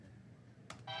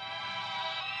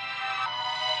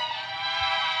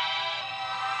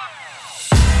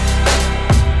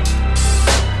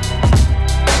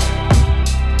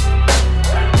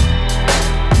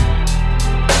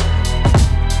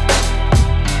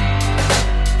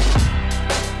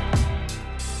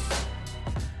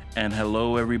And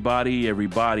hello, everybody,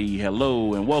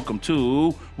 hello, and welcome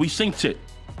to We Synced It.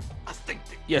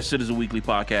 Yes, it is a weekly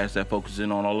podcast that focuses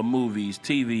in on all the movies,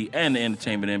 TV, and the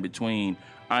entertainment in between.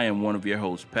 I am one of your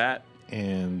hosts, Pat.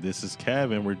 And this is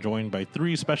Kev, and we're joined by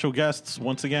three special guests.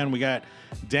 Once again, we got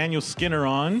Daniel Skinner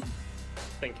on.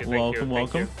 Thank you. Welcome. No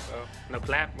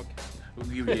clap. Okay. We'll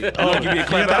give you a clap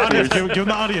Audience, afterwards. give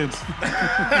the audience.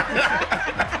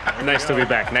 Nice to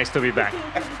be back.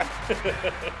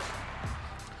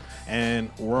 And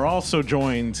we're also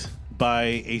joined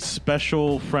by a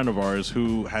special friend of ours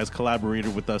who has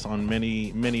collaborated with us on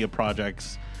many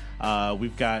projects.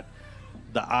 We've got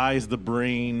the eyes, the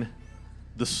brain,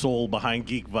 the soul behind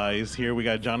Geek Vice. Here we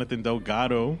got Jonathan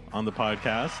Delgado on the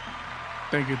podcast.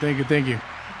 Thank you.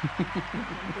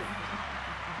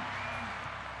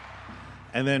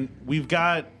 And then we've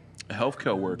got A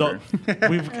healthcare worker.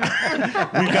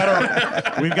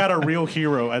 we've got a real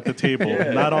hero at the table.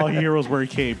 Yeah. Not all heroes wear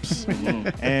capes.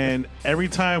 And every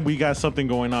time we got something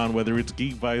going on, whether it's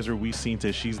Geek Vice or We Seen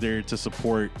It, she's there to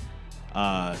support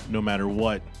no matter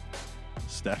what.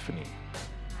 Stephanie.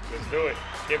 Let's do it.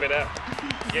 Give it up.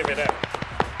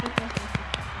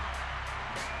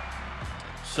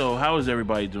 So how is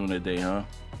everybody doing today, huh?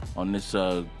 On this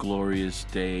glorious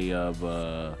day of...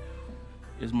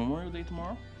 is Memorial Day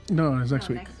tomorrow? No, it's next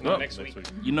week. Next week.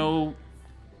 You know,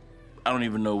 I don't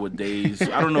even know what days.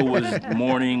 I don't know what's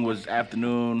morning, what's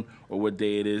afternoon, or what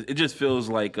day it is. It just feels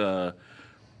like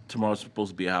tomorrow's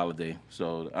supposed to be a holiday.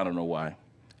 So I don't know why.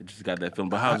 It just got that feeling.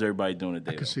 But how's everybody doing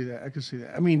today? I can see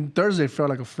that. I mean, Thursday felt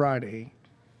like a Friday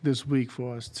this week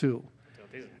for us, too. So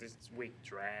this week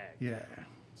dragged. Yeah.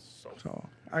 So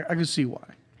I can see why.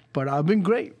 But I've been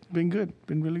great. Been good.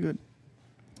 Been really good.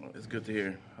 It's good to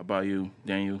hear. How about you,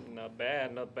 Daniel? not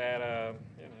bad.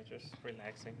 Just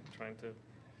relaxing, trying to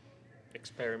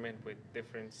experiment with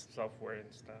different software and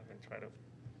stuff, and try to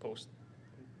post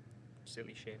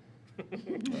silly shit. Oh,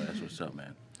 that's what's up,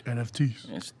 man.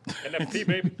 NFTs. NFT,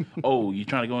 baby. Oh, you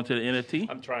trying to go into the NFT?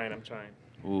 I'm trying.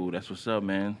 Ooh, that's what's up,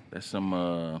 man. That's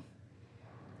some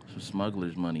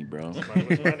smuggler's money, bro.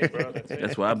 Smuggler's money, bro. That's it.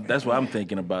 That's what I'm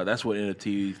thinking about. That's what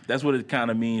NFT. That's what it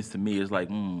kind of means to me. It's like,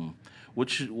 how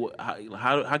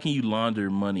can you launder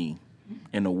money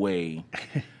in a way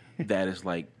that is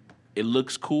like, it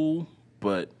looks cool,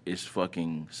 but it's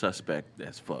fucking suspect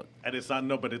as fuck. And it's not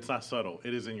subtle.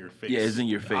 It is in your face. Yeah, it's in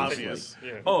your face. Obvious.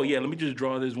 Like, Yeah. oh yeah, let me just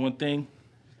draw this one thing.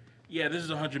 Yeah, this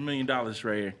is $100 million right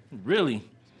here. Really?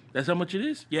 That's how much it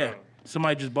is? Yeah.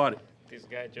 Somebody just bought it. This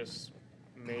guy just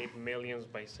made millions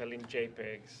by selling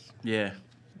JPEGs. Yeah.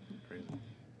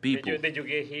 People. Did you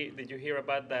hear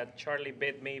about that Charlie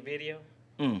Bit Me video?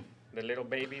 The little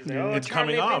babies. Yeah, it's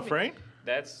coming off, right?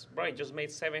 That's right. Just made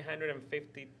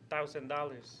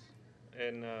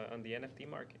 $750,000 on the NFT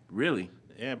market. Really?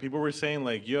 Yeah, people were saying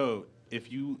like, "Yo, I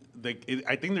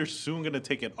think they're soon gonna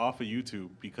take it off of YouTube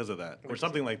because of that, or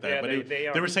something like that." Yeah, but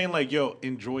they were saying like, "Yo,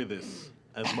 enjoy this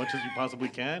as much as you possibly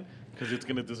can, because it's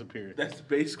gonna disappear." That's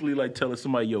basically like telling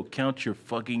somebody, yo, count your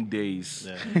fucking days.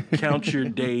 Yeah. Count your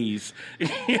days.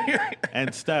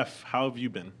 And Steph, how have you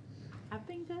been? I've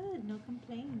been good. No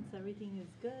complaints. Everything is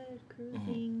good.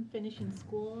 Cruising, finishing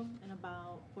school in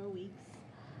about 4 weeks.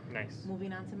 Nice.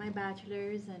 Moving on to my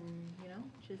bachelor's and,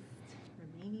 just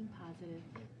remaining positive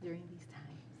during these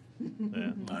times.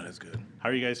 Yeah, Oh, that's good. how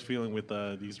are you guys feeling with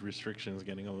these restrictions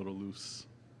getting a little loose,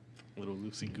 a little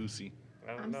loosey goosey?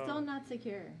 I don't I'm know. still not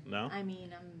secure. No? I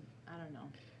mean, I don't know.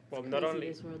 Well, It's not crazy only-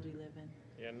 this world we live in.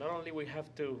 Yeah, not only we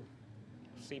have to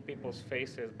see people's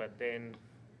faces, but then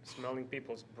smelling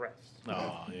people's breaths.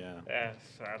 Oh yeah. Yes,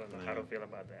 I don't know how to feel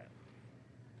about that.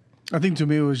 I think to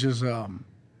me it was just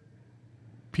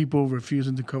people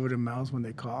refusing to cover their mouths when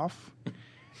they cough.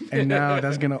 And now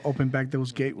that's going to open back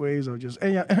those gateways of just,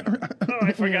 hey, yeah. Oh,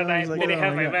 I forgot I like, didn't oh,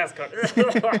 have my yeah. mask on.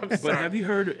 I'm But sorry. have you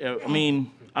heard,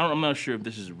 I'm not sure if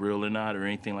this is real or not or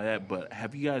anything like that, but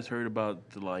have you guys heard about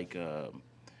the,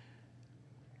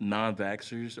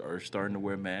 non-vaxxers are starting to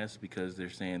wear masks because they're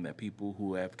saying that people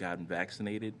who have gotten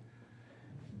vaccinated,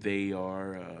 they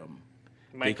are...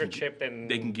 Microchipped and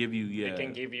they can give you, They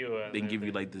can give you. they can give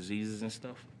you, like, diseases and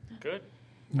stuff. Good.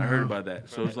 I heard about that.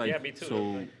 So it's like, Yeah, me too.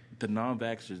 so the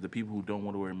non-vaxxers, the people who don't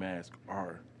want to wear masks,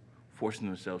 are forcing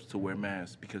themselves to wear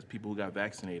masks because people who got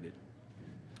vaccinated,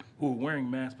 who were wearing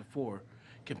masks before,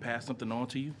 can pass something on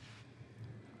to you.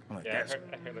 I'm like, Yeah, that's I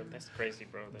heard that. That's crazy,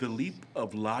 bro. the leap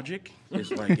of logic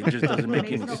is like it just doesn't make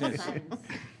Makes any no sense.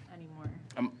 anymore.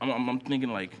 I'm thinking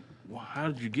like, well, how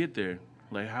did you get there?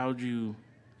 Like, how did you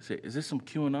say? Is this some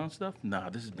QAnon stuff? Nah,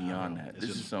 this is beyond that. It's This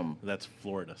just- is some That's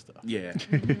Florida stuff. yeah.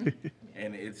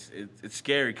 And it's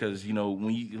scary because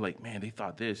when you're like, man, they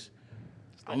thought this.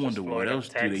 I wonder what Florida, else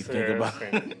do they think about.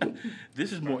 Texas,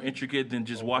 This is more intricate than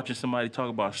just watching somebody talk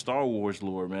about Star Wars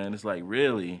lore, man. It's like,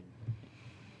 really?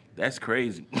 That's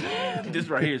crazy. This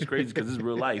right here is crazy because it's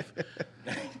real life.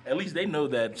 At least they know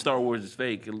that Star Wars is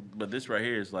fake, but this right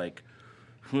here is like,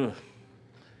 huh.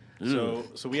 So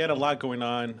we had a lot going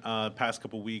on past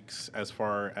couple weeks as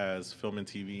far as film and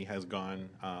TV has gone.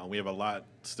 We have a lot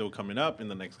still coming up in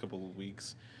the next couple of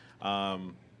weeks.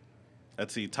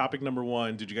 Let's see. Topic number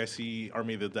 1. Did you guys see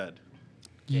Army of the Dead?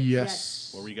 Yes.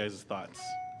 What were you guys' thoughts?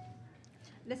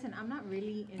 Listen, I'm not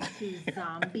really into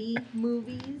zombie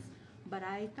movies, but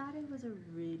I thought it was a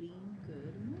really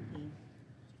good movie.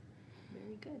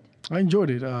 Very good. I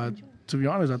enjoyed it. To be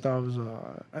honest, I thought it was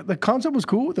the concept was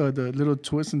cool. The little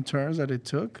twists and turns that it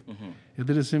took, it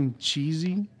didn't seem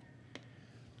cheesy.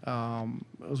 It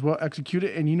was well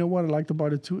executed, and you know what I liked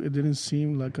about it too? It didn't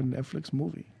seem like a Netflix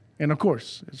movie. And of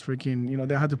course, it's freaking.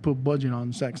 They had to put budget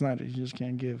on Zack Snyder. You just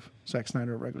can't give Zack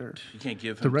Snyder a regular. You can't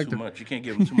give him Director. too much. You can't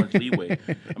give him too much leeway.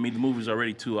 I mean, the movie's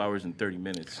already 2 hours and 30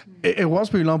 minutes. It was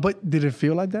pretty long, but did it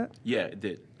feel like that? Yeah, it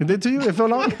did. It did to you? It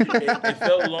felt long. It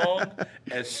felt long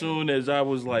as soon as I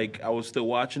was still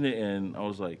watching it, and I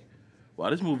was like,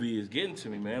 wow, this movie is getting to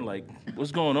me, man. Like,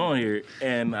 what's going on here?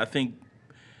 And I think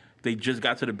they just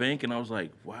got to the bank, and I was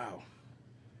like, wow,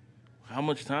 how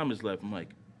much time is left? I'm like,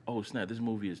 oh, snap, this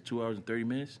movie is 2 hours and 30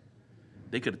 minutes?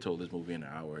 They could have told this movie in an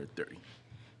hour and 30,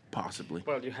 possibly.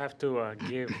 Well, you have to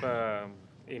give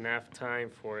enough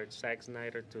time for Zack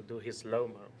Snyder to do his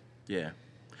slow-mo. Yeah.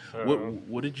 So,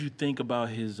 What did you think about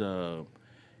his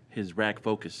rack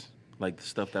focus? Like the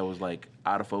stuff that was like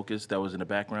out of focus that was in the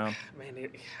background? man,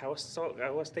 I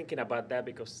was thinking about that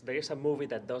because there is a movie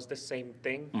that does the same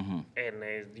thing,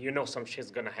 and some shit's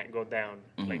gonna go down,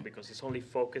 like because it's only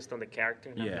focused on the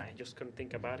character. And Yeah. I just couldn't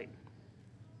think about it.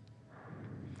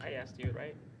 I asked you,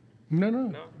 right? No.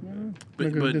 No. But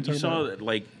Like, we did you talk saw about that,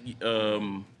 like,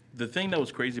 the thing that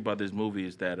was crazy about this movie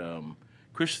is that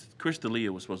Chris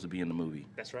D'Elia was supposed to be in the movie,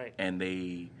 That's right. and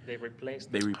they They replaced.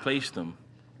 replaced him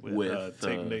with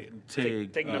Tig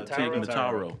Tig Notaro.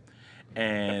 Notaro, the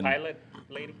and pilot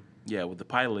lady. yeah, with the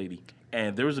pilot lady.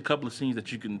 And there was a couple of scenes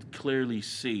that you can clearly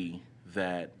see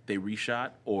that they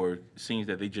reshot, or scenes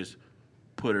that they just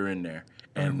put her in there.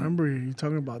 I remember you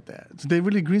talking about that. Did they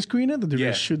really green screen it, or did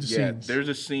they shoot the scenes? There's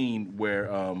a scene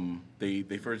where they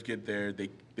first get there.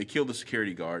 They kill the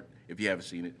security guard. If you haven't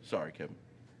seen it, sorry, Kevin.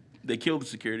 They killed the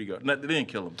security guard. No, they didn't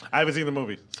kill him. I haven't seen the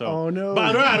movie, so. Oh, no.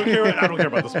 But I don't care. I don't care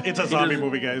about this. It's a zombie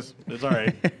movie, guys. It's all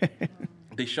right.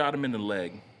 They shot him in the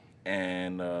leg,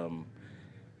 and To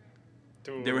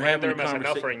they were render having a him as an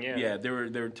conversation. offering, yeah. They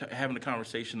were having a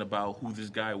conversation about who this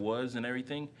guy was and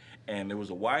everything. And there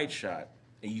was a wide shot,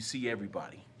 and you see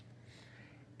everybody.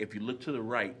 If you look to the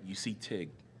right, you see Tig,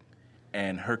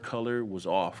 and her color was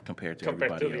off compared to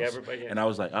everybody else. Everybody, yeah. And I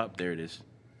was like, there it is.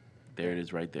 There it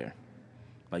is right there.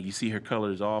 Like, you see her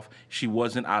color is off. She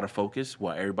wasn't out of focus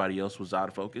while everybody else was out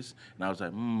of focus. And I was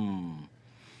like, I'm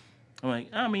like,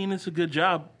 I mean, it's a good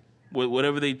job.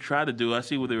 Whatever they try to do, I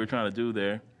see what they were trying to do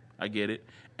there. I get it.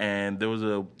 And there was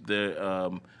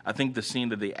I think the scene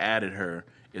that they added her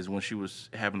is when she was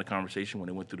having a conversation when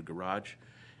they went through the garage.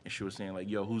 And she was saying, like,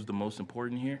 yo, who's the most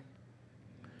important here?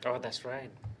 Oh, that's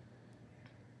right.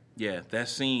 Yeah, that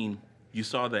scene, you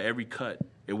saw that every cut,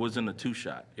 it wasn't a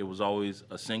two-shot. It was always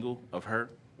a single of her.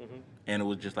 And it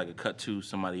was just like a cut to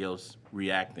somebody else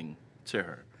reacting to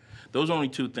her. Those are only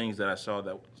two things that I saw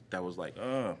that was like,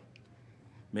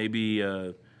 maybe,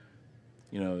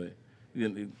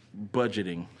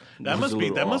 budgeting. That was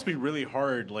a must be little really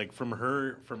hard, like from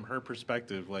her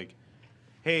perspective. Like,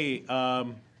 hey,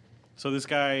 so this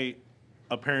guy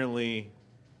apparently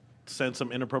sent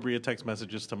some inappropriate text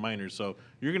messages to minors, so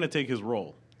you're gonna take his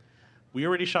role. We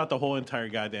already shot the whole entire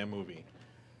goddamn movie.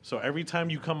 So every time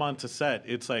you come onto set,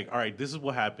 it's like, all right, this is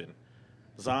what happened.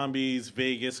 Zombies,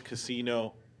 Vegas,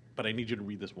 casino, but I need you to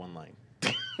read this one line.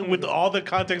 With all the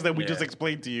context that we just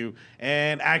explained to you,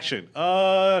 and action. You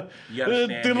gotta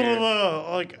stand here.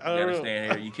 Like, You gotta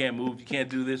stand here. You can't move. You can't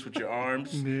do this with your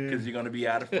arms because you're gonna be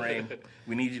out of frame.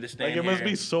 We need you to stand it here. must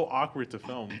be so awkward to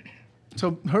film.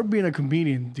 So her being a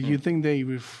comedian, do you think they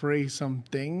rephrase some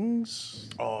things?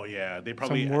 Oh yeah, they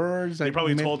probably Some words They that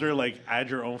probably meant- told her like add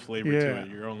your own flavor Yeah. to it,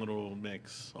 your own little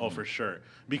mix. Oh, for sure,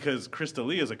 because Chris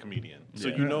D'Elia is a comedian, so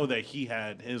Yeah. you know that he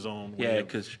had his own. Way Yeah, of-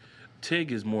 because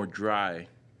Tig is more dry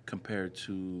compared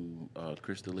to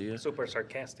Chris D'Elia. Super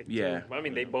sarcastic. Yeah. Too. I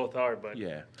mean, they both are, but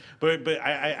Yeah. but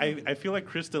I feel like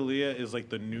Chris D'Elia is like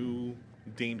the new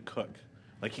Dane Cook.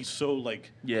 Like he's so like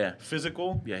Yeah.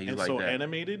 physical Yeah, he's and like so that.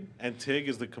 animated, and Tig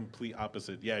is the complete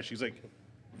opposite. Yeah, she's like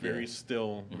very Yeah.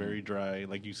 still, very dry,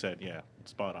 like you said. Yeah,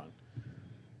 spot on.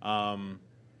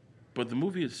 But the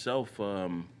movie itself,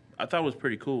 I thought was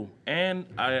pretty cool. And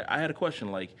I had a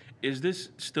question, like, is this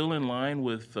still in line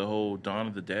with the whole Dawn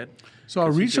of the Dead? So I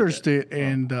 'Cause he did researched that. it,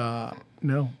 and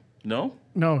no,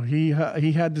 No? he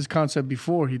had this concept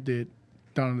before he did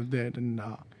Dawn of the Dead, and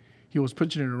he was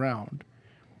pitching it around,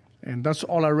 and that's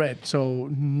all I read. So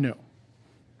no,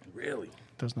 Really?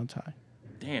 does not tie.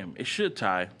 Damn, it should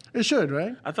tie. It should,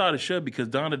 right? I thought it should because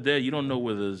Dawn of the Dead, you don't know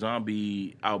where the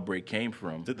zombie outbreak came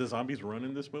from. Did the zombies run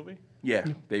in this movie? Yeah,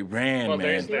 they ran, Well,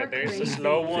 man. there's the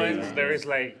slow ones. There is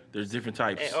like There's different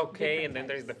types. okay, and then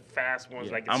there's the fast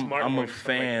ones, like the I'm smart a ones.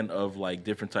 fan of like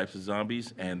different types of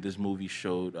zombies, and this movie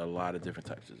showed a lot of different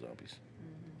types of zombies.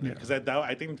 Yeah. Because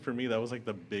I think for me that was like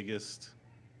the biggest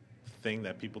thing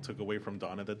that people took away from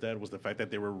Dawn of the Dead was the fact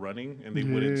that they were running and they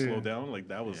wouldn't Yeah. slow down. Like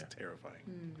that was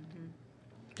terrifying.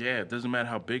 Yeah, it doesn't matter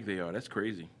how big they are. That's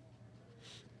crazy.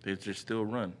 They just still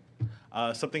run.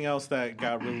 Something else that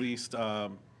got released, I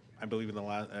believe in the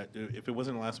last. If it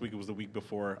wasn't last week, it was the week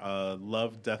before.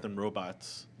 Love, Death, and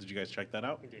Robots. Did you guys check that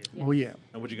out? Yeah. Oh yeah.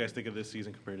 And what do you guys think of this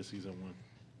season compared to season one?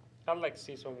 I like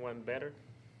season 1 better,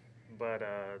 but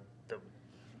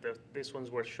these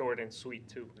ones were short and sweet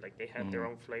too. Like they had their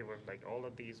own flavor. Like all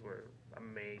of these were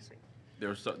amazing.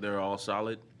 They're all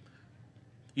solid.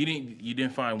 You didn't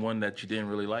find one that you didn't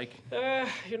really like?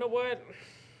 You know what?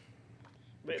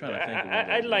 But trying to think of one that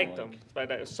I you liked like. them,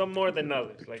 but some more than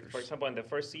others. Like for example, in the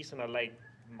first season, I liked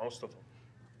most of them.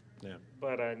 Yeah.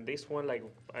 But in this one, like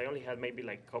I only had maybe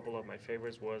like a couple of my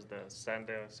favorites was the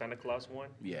Santa Claus one.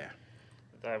 Yeah.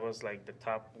 That was like the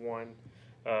top one.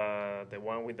 The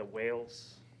one with the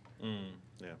whales.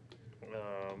 Yeah.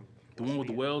 The one with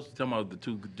the whales? Talking about the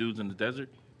two dudes in the desert?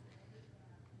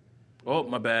 Oh,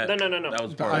 my bad. No. That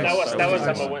was The part ice. That was the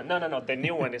number ice. one. No. The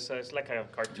new one is it's like a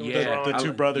cartoon. Yeah, drawn. The two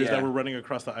I- brothers yeah. that were running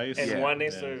across the ice. And Yeah. one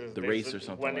is Yeah. The race or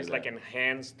something One like is like that.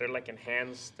 enhanced. They're like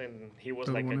enhanced, and he was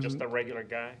The like one is- just a regular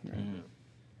guy. Mm-hmm.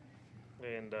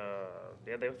 And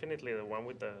yeah, definitely the one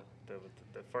with the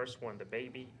first one, the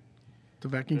baby. The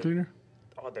vacuum cleaner.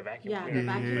 Oh, the vacuum Yeah, cleaner. the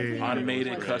vacuum Yeah. cleaner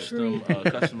Automated was custom creepy.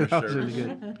 customer That was really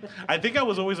service. good. I think I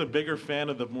was always a bigger fan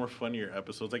of the more funnier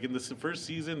episodes. Like in the first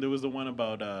season, there was the one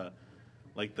about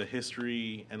like the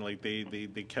history and like they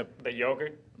kept The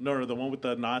yogurt. no the one with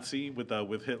the Nazi with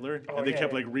Hitler Oh, and they yeah,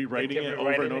 kept yeah. like rewriting They it kept over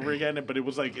and rewriting over it. again. But it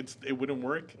was like it wouldn't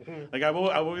work. Like I've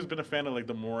always been a fan of like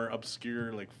the more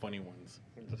obscure like funny ones.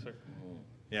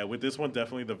 Yeah, with this one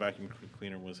definitely the vacuum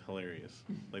cleaner was hilarious.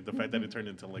 Like the fact that it turned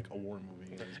into like a war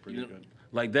movie was pretty You know, good.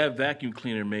 like that vacuum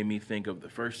cleaner made me think of the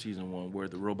first season one where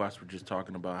the robots were just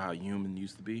talking about how human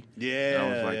used to be. Yeah, And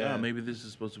I was like, yeah. oh, maybe this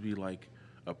is supposed to be like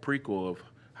a prequel of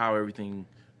how everything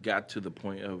got to the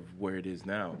point of where it is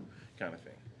now, kind of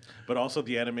thing. But also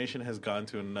the animation has gone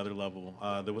to another level.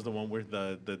 There was the one where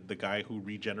the guy who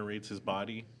regenerates his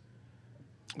body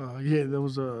Yeah, there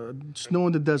was Snow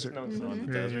in the Desert. Snow- in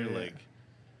the Yeah, desert. yeah, yeah. Like,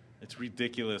 it's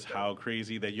ridiculous how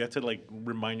crazy that you have to like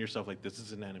remind yourself like this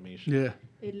is an animation. Yeah.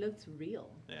 It looks real.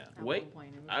 Yeah. At Wait, one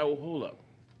point. It was I will hold up.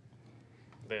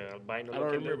 The albino. I don't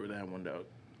looking remember that one though.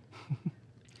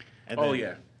 And Oh then-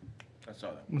 yeah, I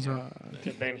saw that. It was,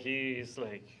 And then he's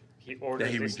like he orders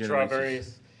he these regenerates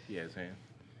strawberries. Yeah, Sam.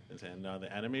 And the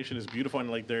animation is beautiful, and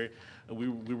like we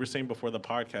were saying before the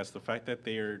podcast, the fact that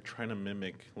they are trying to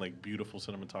mimic like beautiful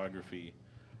cinematography,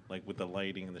 like with the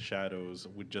lighting and the shadows,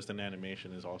 with just an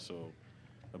animation is also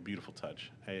a beautiful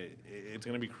touch. It's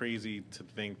gonna be crazy to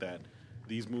think that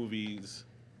these movies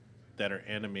that are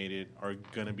animated are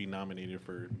gonna be nominated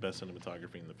for best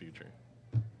cinematography in the future.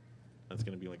 That's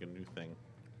gonna be like a new thing.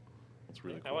 It's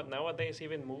really cool. Nowadays,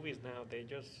 even movies now they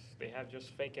have just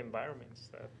fake environments.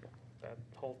 That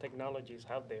whole technology is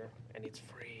out there, and it's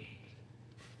free.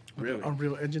 Really?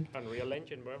 Unreal Engine. Unreal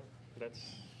Engine, bro. It's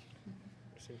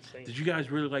insane. Did you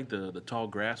guys really like the tall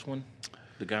grass one?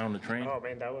 The guy on the train? Oh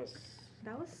man, that was.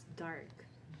 That was dark.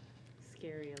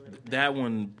 Scary a little bit. That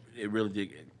one, it really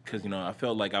did, because, I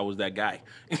felt like I was that guy.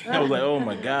 I was like, oh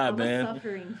my I God, was man.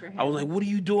 suffering for him. I was like, what are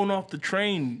you doing off the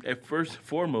train at first and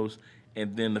foremost?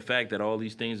 And then the fact that all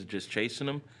these things are just chasing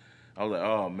him, I was like,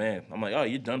 oh man. I'm like, oh,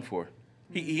 you're done for.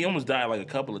 He almost died like a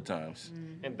couple of times.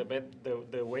 And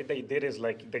the way they did is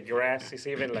like the grass is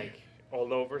even like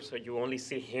all over, so you only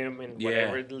see him and Yeah.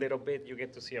 whatever little bit you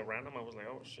get to see around him. I was like,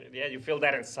 oh shit, yeah, you feel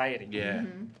that anxiety. Yeah.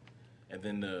 And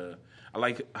then I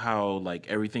like how like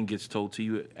everything gets told to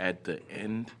you at the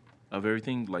end of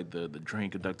everything. Like the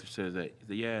train conductor says that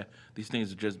yeah, these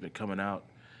things have just been coming out.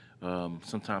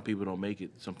 Sometimes people don't make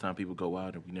it. Sometimes people go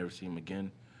out and we never see them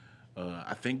again.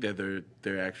 I think that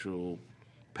they're actual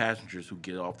passengers who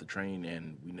get off the train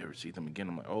and we never see them again.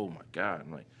 I'm like, oh my God.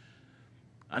 I'm like,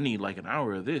 I need like an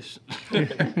hour of this.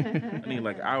 I need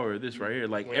like an hour of this right here.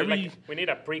 Like we need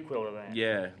a prequel of that.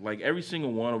 yeah, like every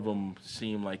single one of them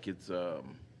seemed like it's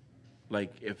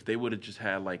like if they would have just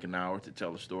had like an hour to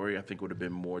tell a story, I think it would have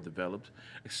been more developed.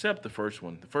 Except the first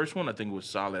one. The first one I think was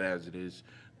solid as it is.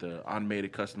 The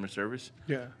automated customer service.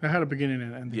 Yeah, it had a beginning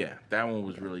and ending. Yeah, that one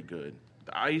was really good.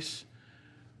 The ice,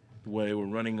 the way they were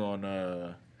running on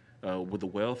with the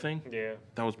whale thing, Yeah,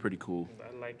 that was pretty cool.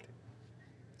 I liked it.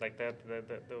 Like that,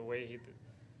 the way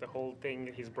the whole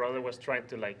thing, his brother was trying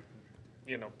to like,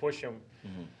 push him,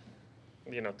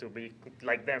 to be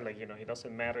like them. Like, it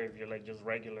doesn't matter if you're like just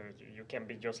regular. You can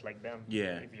be just like them.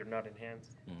 Yeah. If you're not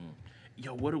enhanced.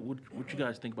 Yo, what you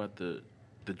guys think about the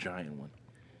giant one?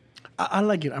 I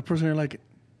like it. I personally like it.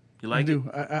 You like I it? do.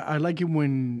 I like it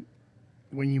when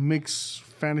you mix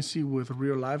fantasy with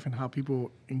real life and how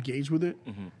people engage with it.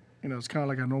 It's kind of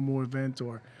like a normal event,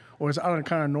 or it's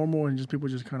kind of normal and just people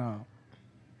just kind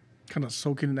of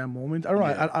soak in that moment. I don't know.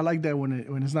 Yeah. I like that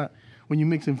when it's not when you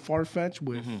mix in Farfetch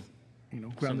with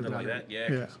grounded Something like value. that. Yeah.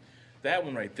 'Cause that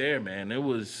one right there, man. It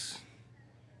was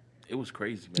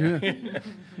crazy, man.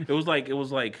 It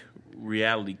was like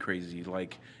reality crazy.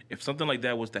 Like if something like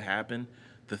that was to happen,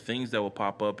 the things that will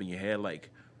pop up in your head, like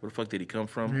where the fuck did he come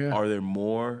from? Yeah. Are there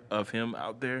more of him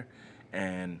out there?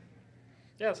 And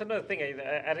Yeah, that's another thing.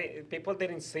 People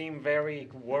didn't seem very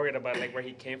worried about like where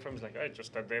he came from. It's like, oh,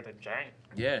 just a giant.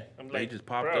 yeah, I'm they like, just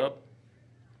popped bro, up.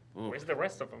 Ooh. Where's the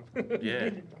rest of them? Yeah.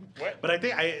 What? But I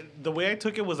think the way I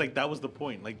took it was like that was the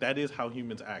point. Like that is how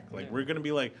humans act. Like we're gonna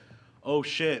be like, oh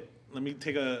shit, let me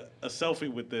take a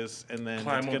selfie with this and then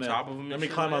Climb it's on gonna, top of him and Let me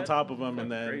shit climb like on that? top of him and Fucking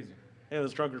then crazy. hey,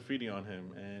 let's draw graffiti on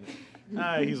him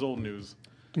and he's old news.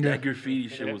 That graffiti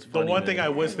shit was The funny. one thing man. I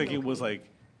was thinking was like,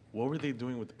 what were they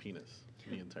doing with the penis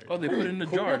the entire Oh, they put it in the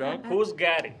jar, dog. Who's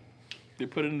got it? They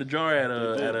put it in the jar at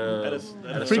a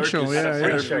freak circus. show, yeah, At a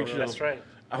yeah. freak show. That's right.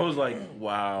 I was like,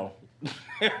 wow.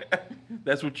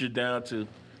 That's what you're down to.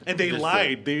 And they Just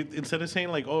lied. They instead of saying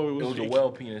like, oh, it It was was a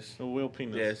whale penis. a whale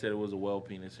penis. Yeah, it said it was a whale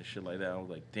penis and shit like that. I was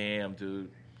like, damn,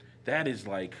 dude. That is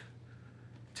like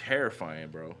terrifying,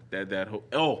 bro. That whole.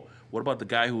 Oh, what about the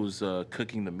guy who was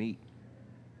cooking the meat?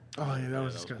 Oh yeah, that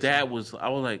was disgusting. That was. I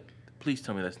was like, please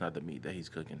tell me that's not the meat that he's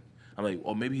cooking. I'm like,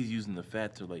 oh, maybe he's using the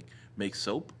fat to like make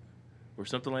soap or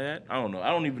something like that. I don't know. I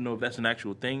don't even know if that's an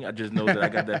actual thing. I just know that I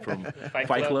got that from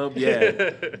Fight Club.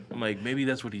 Yeah. I'm like, maybe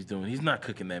that's what he's doing. He's not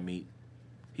cooking that meat.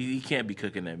 He can't be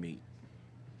cooking that meat.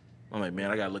 I'm like,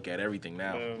 man, I gotta look at everything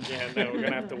now. We're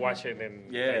gonna have to watch it in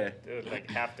Yeah. like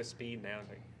half the speed now.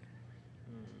 Like,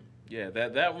 Yeah,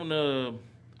 that one.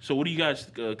 So, what do you guys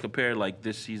compare like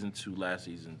this season to last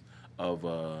season of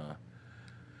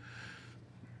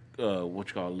what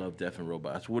you call Love, Death, and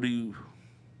Robots? What do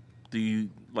you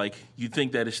like? You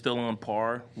think that it's still on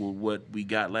par with what we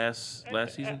got last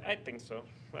season? I think so.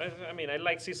 I mean, I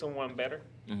like season 1 better,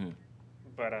 Mhm.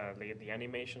 but the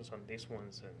animations on these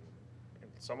ones and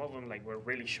some of them like were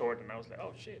really short, and I was like,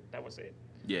 oh shit, that was it.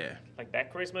 Yeah, Like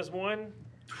that Christmas one,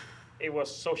 it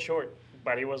was so short,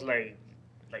 but it was like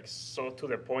so to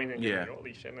the point, and you're Yeah. like,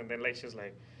 holy shit. And then like she's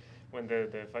like, when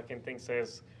the fucking thing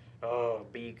says, oh,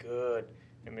 be good,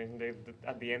 and then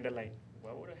at the end they're like,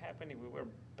 what would have happened if we were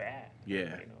bad?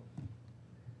 Yeah.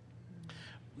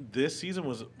 This season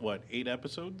was what 8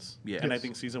 episodes? Yeah. And I Yes.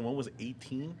 think season 1 was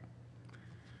 18.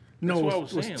 No, That's it what I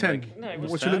was, was it was saying, 10. like- No, it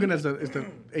was what 10? you're looking at is the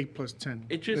 8 plus 10.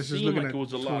 it just This is seemed looking like at it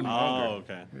was a lot 20. longer. Oh,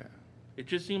 okay. Yeah. It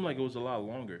just seemed like it was a lot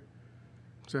longer.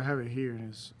 So I have it here. And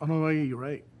it's, oh, no, you're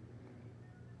right.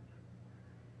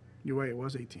 You're right. It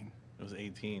was 18. It was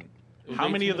 18. was How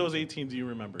many of 18? those 18 do you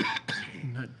remember?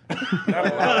 None.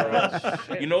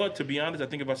 You know what? To be honest, I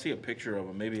think if I see a picture of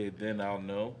him, maybe then I'll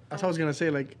know. That's what I was going to say.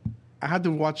 Like, I had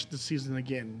to watch the season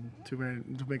again to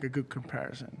make a good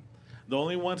comparison. The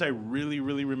only ones I really,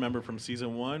 really remember from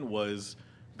season 1 was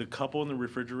the couple in the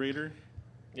refrigerator.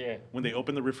 Yeah. When they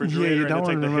open the refrigerator and it's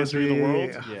like the history of the world.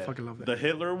 I fucking love that. The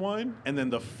Hitler one, and then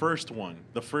the first one.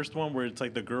 The first one where it's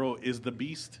like the girl is the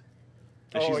beast.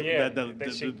 That Oh, she's- yeah.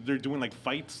 that they're doing like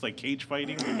fights, like cage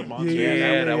fighting with the monster.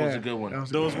 Yeah, that was a good one. That was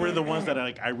a Those good were the ones that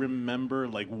I remember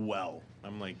like well.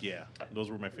 I'm like, yeah, those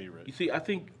were my You favorite. see, I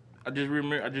think I just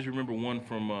remember one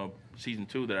from season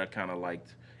 2 that I kind of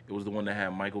liked. It was the one that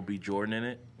had Michael B. Jordan in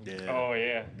it. Yeah. Oh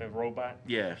yeah, the robot.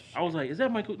 Yeah, I was like, is that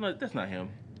Michael? No, that's not him.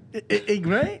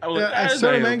 right? I was like, At that is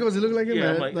certain not him. angles, it looked like him.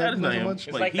 Yeah, I'm but like, that is not so him. much.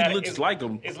 It's Like, like he that- looks it's- like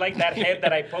him. It's like that head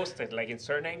that I posted. Like in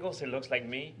certain angles, it looks like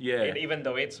me. Yeah. And even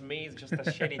though it's me, it's just a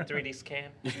shitty 3D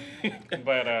scan.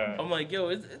 But I'm like,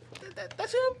 yo,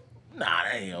 that's him? Nah,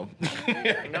 that ain't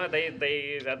him. no, they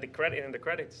at the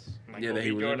credits. Michael Yeah, that B.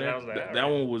 he was in Jordan, there. I was like, That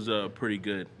all right. one was pretty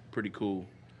good, pretty cool.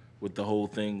 with the whole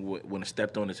thing when it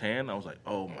stepped on his hand. I was like,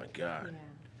 oh my god,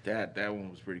 Yeah. that one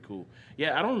was pretty cool.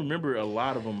 Yeah, I don't remember a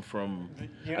lot of them from.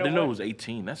 You I know didn't know it what? was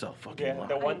 18. That's a fucking Yeah, lot.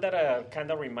 the one that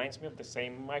kind of reminds me of the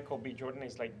same Michael B. Jordan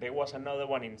is like there was another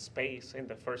one in space in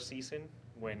the first season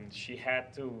when she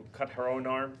had to cut her own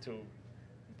arm to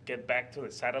get back to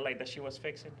the satellite that she was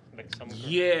fixing. Like some.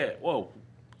 Yeah. Whoa.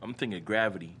 I'm thinking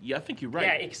Gravity. Yeah, I think you're right.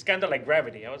 Yeah, it's kind of like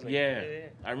Gravity. I was like, Yeah,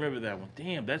 I remember that one.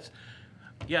 Damn, that's.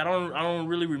 Yeah, I don't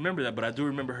really remember that, but I do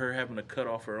remember her having to cut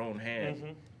off her own hand,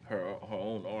 Mhm. her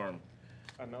own arm.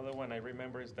 Another one I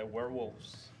remember is the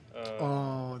werewolves.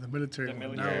 Oh, the military. The one.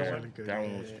 military That was one. really good. That Yeah,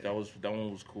 one was yeah, yeah. that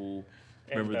one was cool.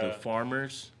 And, Remember the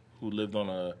farmers who lived on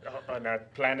On a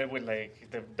planet with like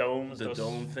the domes, the those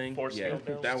dome thing? force Yeah, field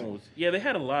domes. that one was. Yeah, they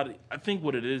had a lot. I think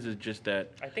what it is just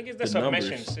that. I think it's the, the numbers.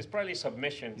 submissions. It's probably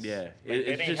submissions. Yeah, Like, they it's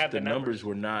didn't just have the numbers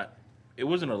were not. It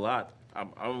wasn't a lot.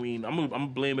 I mean, I'm gonna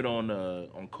blame it on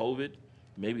COVID.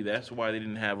 Maybe that's why they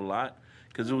didn't have a lot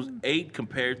because it was 8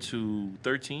 compared to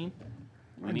 13.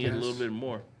 We I needed a guess. little bit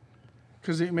more.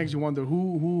 Because it makes you wonder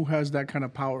who has that kind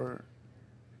of power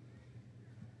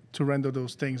to render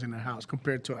those things in the house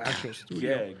compared to an actual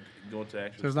studio. Yeah, going to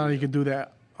actual. So it's not like you studio. can do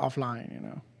that offline, you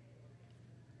know.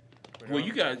 Well,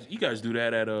 you guys do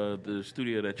that at the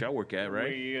studio that y'all work at,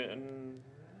 right?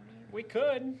 We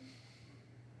could.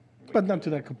 But not to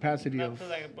that capacity Not of. to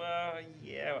like,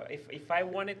 yeah. If I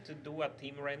wanted to do a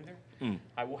team render,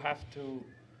 I would have to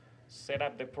set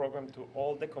up the program to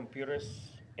all the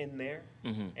computers in there,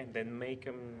 and then make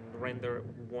them render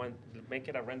make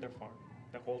it a render farm,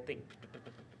 the whole thing,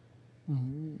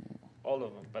 all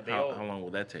of them. But they all. How long will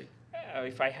that take?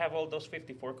 If I have all those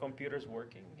 54 computers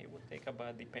working, it would take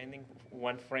about, depending,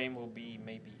 one frame will be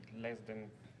maybe less than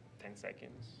 10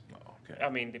 seconds. Oh, okay. I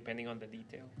mean, depending on the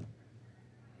detail.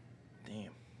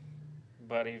 Damn.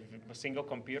 But if a single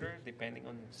computer, depending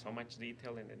on so much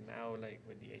detail, and then now like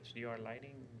with the HDR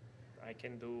lighting, I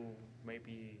can do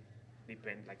maybe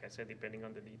like I said, depending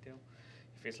on the detail.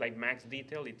 If it's like max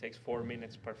detail, it takes 4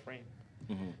 minutes per frame.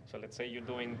 So let's say you're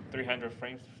doing 300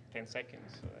 frames, 10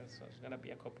 seconds. So it's gonna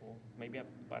be maybe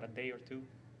about a day or two,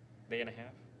 day and a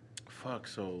half. Fuck.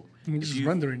 So. It's if just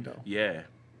rendering though. Yeah.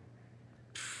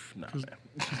 Pff, nah, man.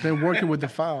 Then working with the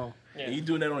file. Yeah. And you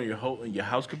doing that on your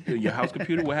house computer? Your house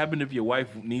computer? What happened if your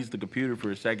wife needs the computer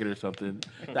for a second or something?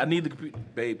 I need the computer,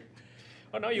 babe.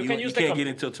 Oh no, you You can use the can't get it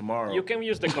until tomorrow. You can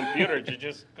use the computer. You're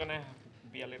just gonna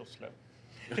be a little slow.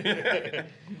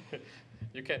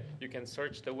 You can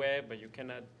search the web, but you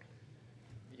cannot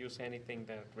use anything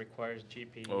that requires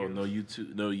GPU. Oh, no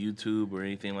YouTube or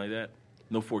anything like that.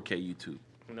 No 4K YouTube.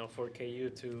 No 4K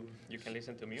YouTube. You can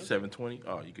listen to music. 720.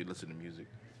 Oh, you could listen to music.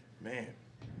 Man.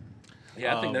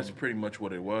 Yeah, I think that's pretty much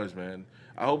what it was, man.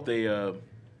 I hope they. I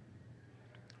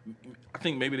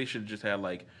think maybe they should just have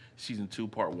like season 2,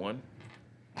 part 1.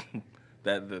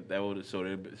 that would so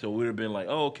it would have been like,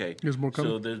 oh, okay, There's more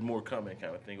coming? So there's more coming,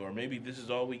 kind of thing, or maybe this is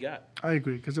all we got. I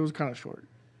agree because it was kind of short.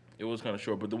 It was kind of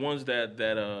short, but the ones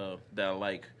that I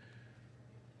like,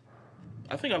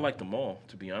 I think I liked them all,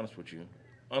 to be honest with you.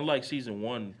 Unlike season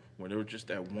 1, where there was just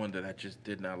that one that I just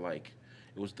did not like.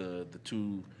 It was the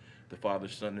father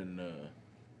son in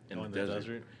the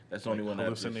desert. That's the only one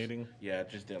hallucinating? I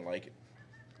just didn't like it.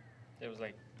 It was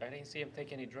like, I didn't see him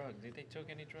take any drugs. Did they took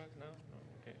any drugs? No?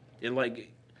 Okay. It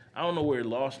like, I don't know where it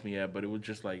lost me at, but it was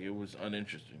just like, it was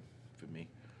uninteresting for me.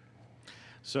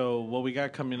 So what we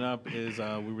got coming up is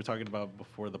we were talking about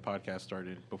before the podcast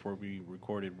started, before we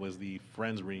recorded, was the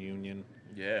Friends reunion.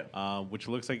 Yeah. Which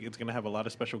looks like it's going to have a lot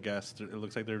of special guests. It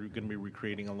looks like they're going to be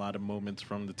recreating a lot of moments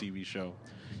from the TV show.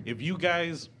 If you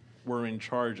guys were in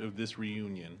charge of this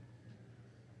reunion,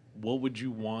 what would you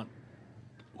want?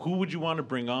 Who would you want to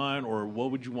bring on, or what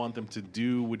would you want them to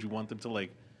do? Would you want them to like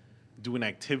do an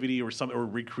activity or something, or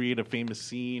recreate a famous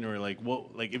scene, or like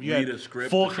what? Like if you Read had a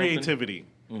script full or something? creativity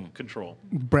control.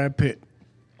 Brad Pitt.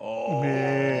 Oh,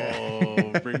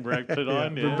 Yeah. bring Brad Pitt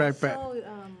on. bring Yeah. Brad Pitt. So,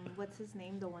 what's his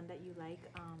name? The one that you like?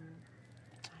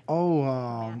 Oh,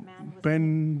 Batman was-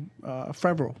 Ben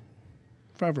Favreau.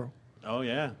 Oh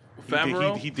yeah,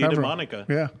 Favreau? He dated Favreau. Monica.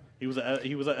 Yeah. He was an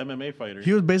MMA fighter.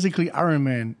 He was basically Iron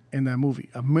Man in that movie.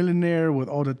 A millionaire with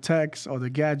all the techs, all the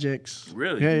gadgets.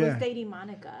 Really? Yeah, He was yeah. dating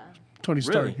Monica. Tony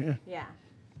Stark. Really? Yeah. Yeah.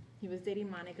 He was dating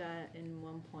Monica in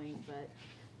one point, but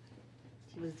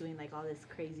he was doing like all this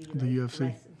crazy. The like,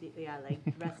 UFC. like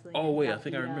wrestling. Oh and wait, I got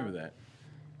think I beat up. remember that.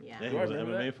 Yeah. Yeah, Do he I was an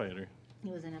remember MMA that? fighter. He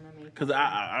was an MMA. Because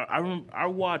I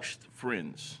watched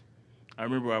Friends. I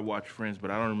remember I watched Friends,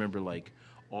 but I don't remember like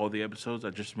all the episodes.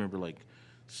 I just remember like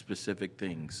specific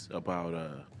things about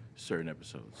certain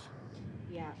episodes.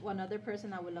 Yeah. One other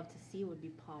person I would love to see would be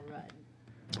Paul Rudd.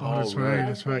 Oh, that's right. right.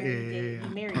 That's right. Yeah, Husband yeah, did- yeah.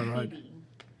 He married All right. Phoebe.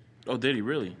 Oh, did he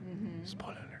really?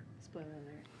 Spoiler alert. Spoiler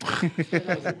alert. For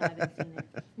those who haven't seen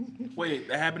it. Wait,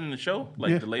 that happened in the show?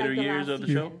 Like Yeah. the later Like the years last of the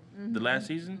season. show? The last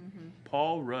season?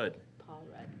 Paul Rudd. Paul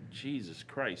Rudd. Jesus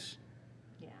Christ.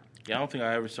 Yeah. Yeah, I don't think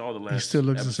I ever saw the last still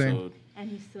looks the episode. same. And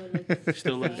he still looks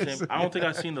Still looks the same. I don't think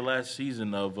I've seen the last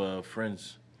season of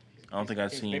Friends. I don't think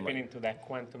I've He's seen slipping like, into that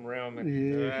quantum realm.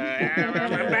 And, Yeah.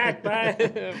 I'm back,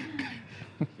 bye.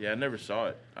 yeah, I never saw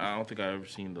it. I don't think I've ever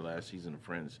seen the last season of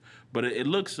Friends. But it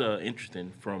looks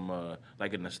interesting from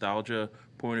like a nostalgia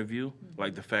point of view.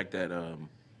 Like the fact that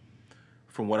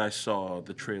from what I saw,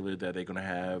 the trailer that they're gonna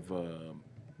have,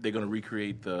 they're gonna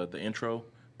recreate the intro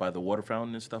by the water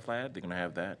fountain and stuff like that. They're gonna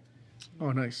have that.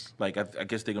 Oh, nice. Like I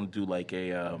guess they're gonna do like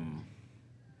a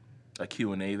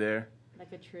Q&A there.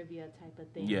 like a trivia type of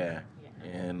thing. Yeah,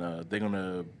 and they're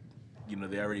gonna,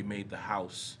 they already made the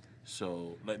house,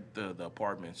 so like the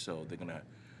apartment, so they're gonna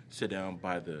sit down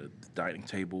by the dining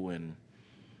table and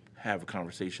have a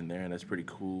conversation there, and that's pretty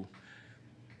cool.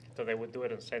 So they would do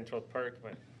it in Central Park,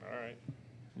 but all right.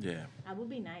 Yeah, That would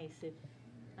be nice if,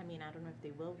 I don't know if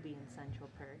they will be in Central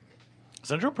Park.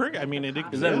 Central Perk. I mean, it Is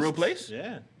exists. that a real place?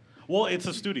 Yeah. Well, it's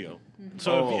a studio.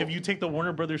 So Oh. if you take the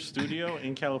Warner Brothers studio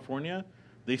in California,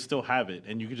 they still have it,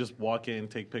 and you can just walk in,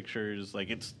 take pictures. Like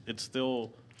it's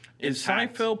still. is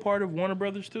intact. Seinfeld part of Warner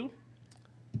Brothers too?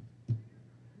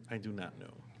 I do not know.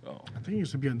 Oh, I think it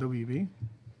used to be on WB.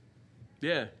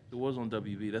 yeah, it was on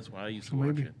WB. That's why I used So to watch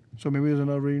maybe. it. So maybe there's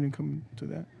another reunion coming to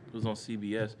that. It was on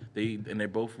CBS. They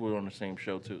both were on the same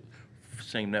show too,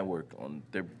 same network.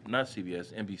 They're not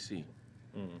CBS, NBC.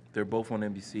 They're both on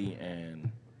NBC, and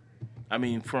I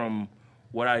mean, from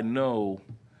what I know,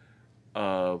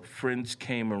 Friends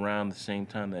came around the same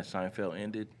time that Seinfeld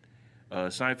ended.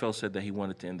 Seinfeld said that he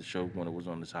wanted to end the show when it was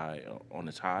on its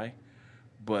high,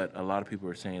 but a lot of people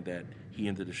are saying that he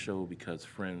ended the show because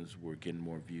Friends were getting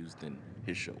more views than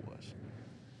his show was.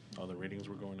 Oh, the ratings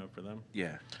were going up for them.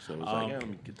 Yeah, so it was like, yeah, let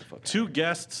me get the fuck out. Two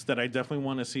guests that I definitely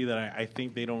want to see that I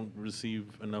think they don't receive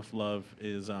enough love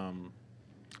is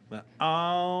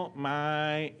oh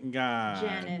my god,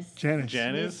 Janice.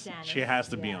 Janice, Miss she has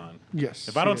to be yeah. on. Yes.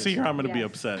 If I don't she see is. her, I'm gonna be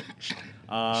Yes. upset.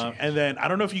 And then I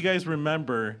don't know if you guys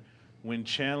remember when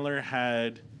Chandler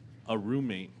had a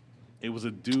roommate. It was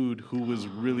a dude who was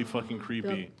really fucking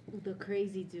creepy. The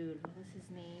crazy dude. What was his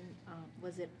name?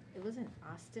 It wasn't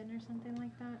Austin or something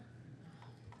like that?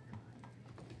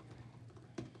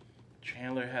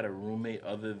 Chandler had a roommate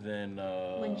other than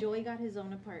When Joey got his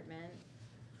own apartment,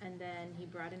 and then he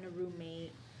brought in a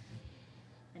roommate,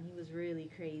 and he was really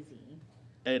crazy.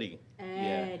 Eddie.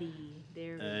 Eddie.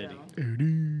 There we Eddie. go.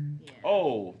 Eddie. Yeah.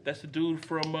 Oh, that's the dude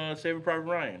from Saving Private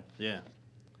Ryan. Yeah.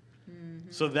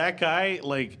 Mm-hmm. So that guy,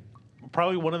 like,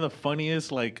 probably one of the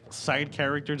funniest like side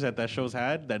characters that show's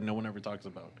had that no one ever talks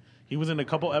about. He was in a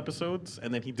couple episodes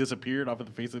and then he disappeared off of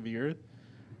the face of the earth.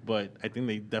 But I think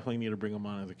they definitely need to bring him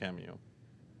on as a cameo,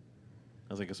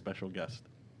 as like a special guest.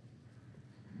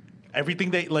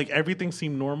 Everything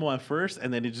seemed normal at first,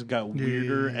 and then it just got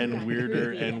weirder and Yeah.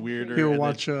 weirder Yeah. and weirder. He'll and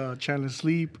watch Chandler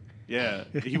sleep. then,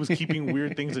 yeah, he was keeping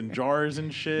weird things in jars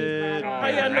and shit. How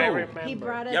y'all know? I remember. He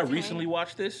brought a Y'all tank. recently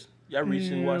watched this? Y'all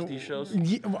recently watched these shows?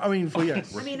 Yeah, I mean, for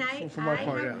yes. I mean, I For my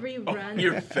part, have yeah. rerun.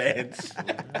 You're fans.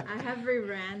 I have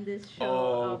rerun this show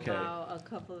Oh, okay. about a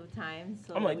couple of times.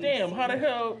 So I'm like, we've damn, how the seen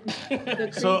hell?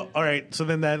 the So, creep- all right. So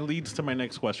then that leads to my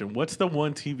next question. What's the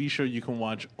one TV show you can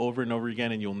watch over and over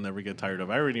again and you'll never get tired of?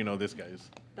 I already know this, guys.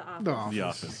 The Office. The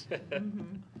Office. The Office.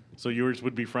 So yours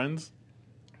would be Friends?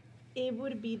 It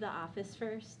would be The Office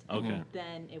first. Okay.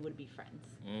 Then it would be Friends.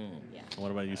 Yeah. What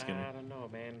about you, Skinner? I don't know,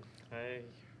 man.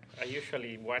 I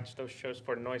usually watch those shows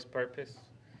for noise purpose.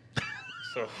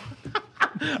 So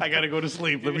I gotta go to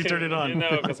sleep. Let me turn it on. You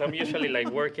know, because I'm usually like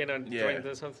working on Yeah. trying to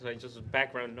do something like just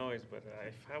background noise. But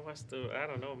if I was to, I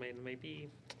don't know, man, maybe.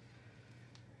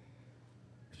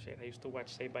 Shit, I used to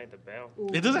watch Saved by the Bell.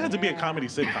 It doesn't have to be a comedy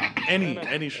sitcom. Any No,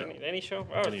 show. Any show?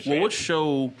 Oh, Any shit. Well, what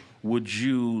show would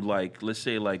you like? Let's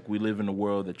say like we live in a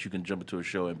world that you can jump into a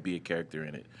show and be a character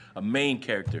in it, a main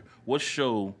character. What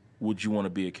show would you want to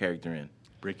be a character in?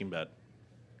 Breaking Bad.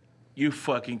 You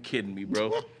fucking kidding me,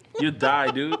 bro? You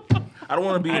die, dude. I don't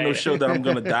want to be in no show that I'm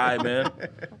gonna die, man.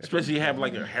 Especially have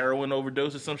like a heroin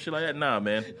overdose or some shit like that. Nah,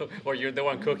 man. Or you're the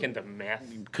one cooking the meth.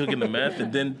 Cooking the meth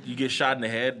and then you get shot in the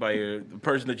head by the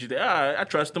person that you think, I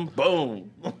trust him.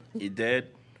 Boom, you're dead.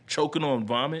 Choking on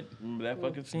vomit. Remember that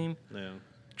fucking scene? Yeah.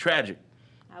 Tragic.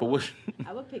 But what?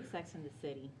 I would pick Sex and the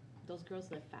City. Those girls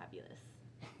look fabulous.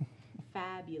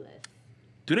 Fabulous.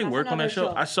 Do they That's work on that another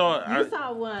show? show. I saw. You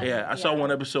saw one. Yeah, I saw Yeah.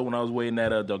 one episode when I was waiting at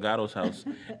Delgado's house.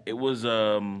 It was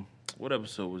what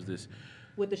episode was this?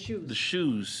 With the shoes. The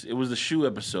shoes. It was the shoe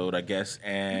episode, I guess,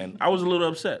 and I was a little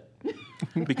upset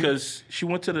because she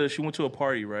went to a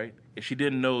party, right? And she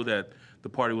didn't know that the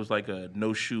party was like a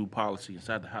no shoe policy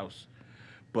inside the house.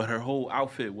 But her whole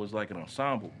outfit was like an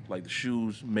ensemble. Like the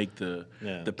shoes make the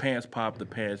pants pop, the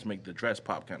pants make the dress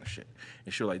pop kind of shit.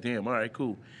 And she was like, damn, all right,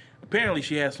 cool. Apparently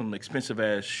she had some expensive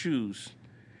ass shoes.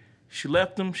 She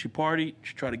left them, she partied,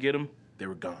 she tried to get them, they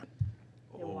were gone.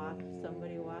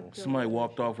 Somebody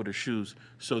walked off with her shoes.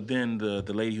 So then the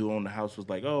lady who owned the house was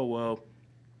like, oh, well,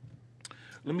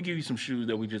 let me give you some shoes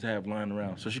that we just have lying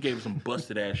around. So she gave her some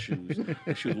busted ass shoes.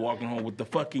 And she was walking home with the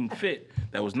fucking fit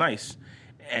that was nice.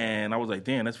 And I was like,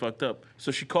 damn, that's fucked up.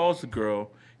 So she calls the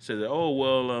girl, says, oh,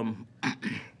 well,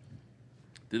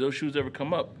 did those shoes ever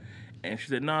come up? And she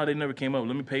said, nah, they never came up.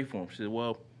 Let me pay for them. She said,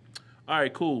 well, all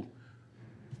right, cool.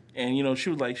 And, you know, she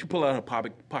was like, she pulled out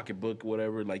her pocketbook or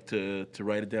whatever, like to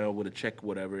write it down with a check or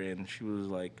whatever. And she was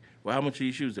like, well, how much are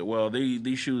these shoes? Well,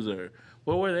 these shoes are,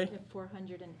 what were they? They're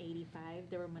 $485.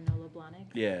 They were Manolo Blahnik.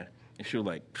 Yeah. And she was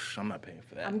like, I'm not paying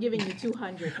for that. I'm giving you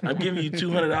 $200. I'm giving you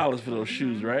 $200 for those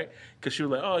shoes, right? Because she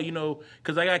was like, oh, you know,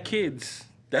 because I got kids.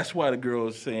 That's why the girl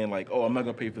is saying, like, oh, I'm not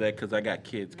going to pay for that because I got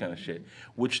kids kind of shit.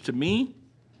 Which to me,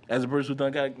 as a person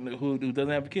who doesn't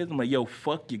have kids, I'm like, yo,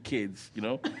 fuck your kids, you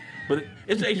know? But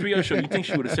it's an HBO show. You think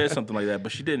she would have said something like that,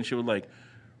 but she didn't. She was like,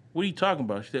 what are you talking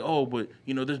about? She said, oh, but,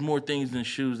 you know, there's more things than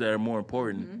shoes that are more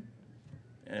important. Mm-hmm.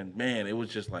 And, man, it was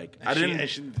just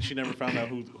she never found out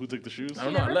who took the shoes?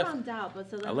 She never found out,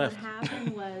 but so then what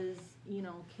happened was, you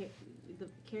know,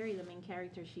 Carrie, the main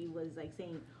character, she was, like,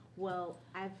 saying, well,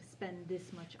 I've spent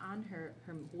this much on her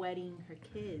wedding, her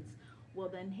kids. Well,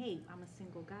 then, hey, I'm a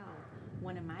single gal.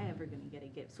 When am I ever going to get a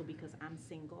gift? So because I'm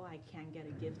single, I can't get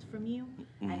a gift from you.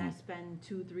 Mm-hmm. And I spend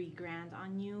 $2-3 grand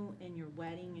on you in your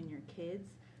wedding and your kids.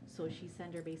 So she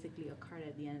sent her basically a card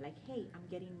at the end like, hey, I'm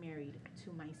getting married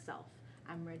to myself.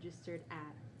 I'm registered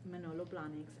at Manolo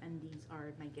Blahnik's, and these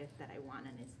are my gift that I want,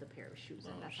 and it's the pair of shoes.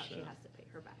 And that's how she has to pay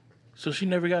her back. So she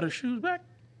never got her shoes back?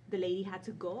 The lady had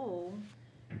to go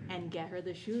and get her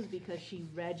the shoes because she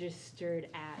registered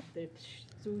at the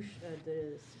shoe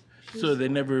So they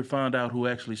never found out who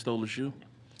actually stole the shoe?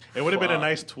 It would have been a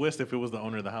nice twist if it was the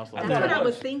owner of the house. That's what I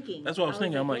was thinking. That's what I was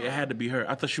thinking. I'm like, it had to be her.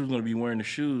 I thought she was going to be wearing the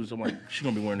shoes. I'm like, she's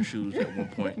going to be wearing the shoes at one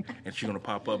point, and she's going to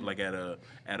pop up like at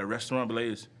a restaurant,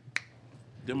 Blaze.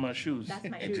 Them my shoes. That's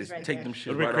my and shoes just right take there. them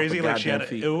shit It would right have been crazy. off the goddamn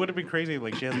feet. It would have been crazy.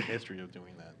 Like she has a history of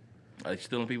doing that. Like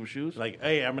stealing people's shoes? Like,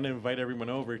 hey, I'm gonna invite everyone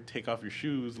over. Take off your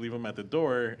shoes, leave them at the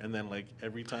door, and then like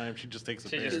every time she just takes a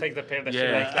pair. She just takes the pair that Yeah.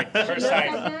 she likes, like the first Look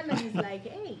time. at them and he's like,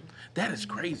 hey. That is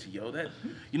crazy, yo. That,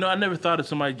 you know, I never thought of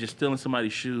somebody just stealing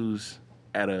somebody's shoes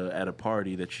at a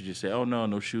party that you just say, oh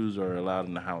no shoes are allowed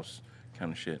in the house,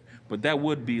 kind of shit. But that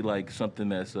would be like something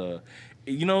that's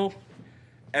you know,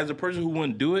 as a person who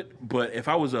wouldn't do it, but if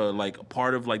I was a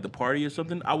part of like the party or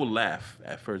something, I would laugh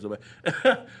at first. I'm like,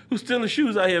 who's stealing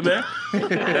shoes out here, man?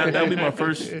 that would be my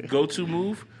first go-to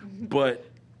move. But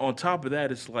on top of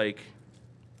that, it's like,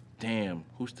 damn,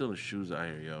 who's stealing shoes out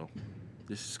here, yo?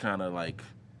 This is kind of like.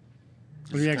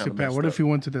 Let me ask you, Pat. What if you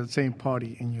went to that same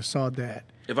party and you saw that?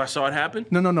 If I saw it happen?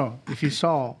 No. If you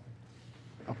saw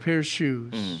a pair of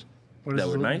shoes. What That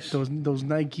were nice? Those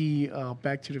Nike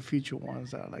Back to the Future ones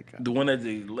that are like... The one that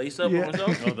they lace up on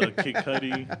themselves? Oh, the Kid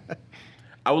Cudi.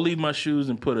 I would leave my shoes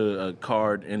and put a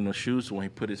card in the shoe, so when he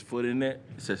put his foot in it,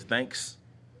 it says thanks.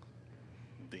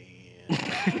 Damn.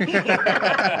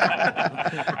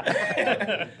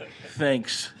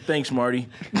 Thanks, Marty.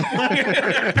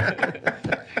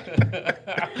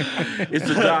 It's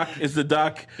the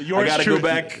doc. I gotta go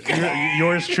back.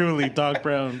 Yours truly, Doc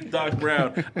Brown. Doc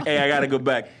Brown. Hey, I gotta go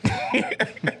back.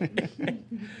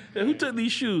 Who took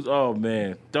these shoes? Oh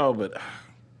man, but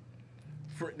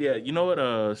yeah, you know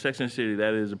what? Sex and the City.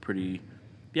 That is a pretty.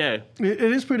 Yeah, it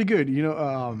is pretty good. You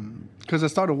know, because I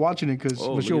started watching it because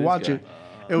when you watch it.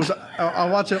 It was I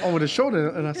watched it over the shoulder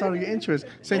and I started to get interest.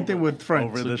 Same thing with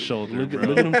Friends. Over the shoulder, look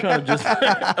bro. at him trying to just.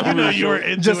 You know you were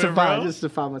into it, bro.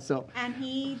 Justify myself. And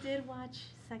he did watch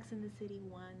Sex and the City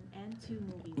 1 and 2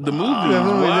 movies. The movies.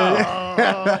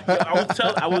 Wow.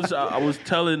 I was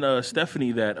telling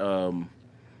Stephanie that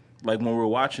like when we were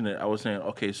watching it, I was saying,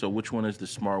 okay, so which one is the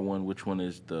smart one? Which one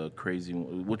is the crazy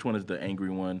one? Which one is the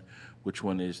angry one? Which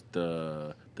one is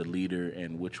the leader?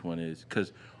 And which one is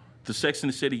because the Sex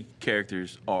and the City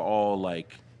characters are all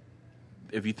like,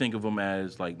 if you think of them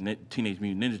as like Teenage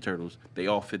Mutant Ninja Turtles, they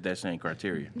all fit that same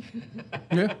criteria.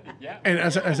 Yeah. And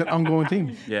as an ongoing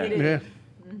theme. Yeah. Yeah.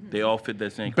 They all fit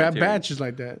that same Bad criteria. Batch is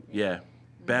like that. Yeah.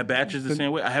 Bad Batch is the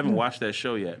same way. I haven't watched that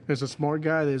show yet. There's a smart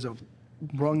guy. There's a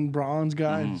rung bronze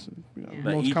guys. Like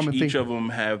Most common thing. each of them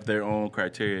have their own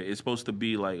criteria. It's supposed to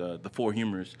be like the four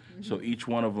humors. So each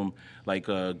one of them, like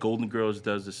Golden Girls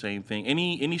does the same thing.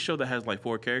 Any show that has like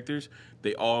four characters,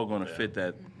 they all gonna fit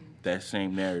that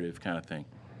same narrative kind of thing.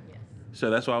 Yes. So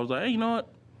that's why I was like, hey, you know what?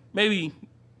 Maybe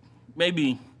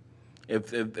if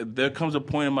there comes a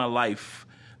point in my life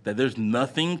that there's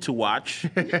nothing to watch,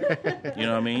 you know what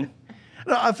I mean?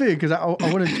 No, I feel because I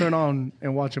wouldn't turn on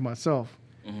and watch it myself.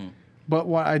 But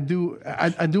what I do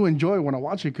enjoy when I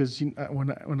watch it because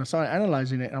when I started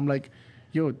analyzing it, I'm like,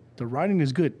 yo, the writing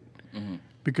is good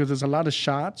because there's a lot of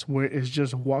shots where it's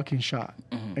just a walking shot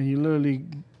and you literally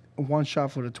one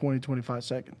shot for the 20-25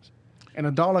 seconds. And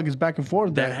the dialogue is back and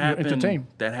forth. You're entertained.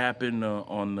 That happened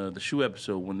on the shoe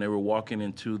episode when they were walking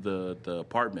into the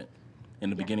apartment in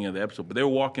the beginning of the episode. But they were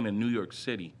walking in New York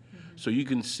City. So you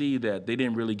can see that they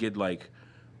didn't really get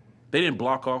they didn't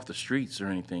block off the streets or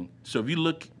anything. So if you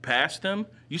look past them,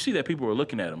 you see that people were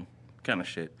looking at them kind of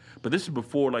shit. But this is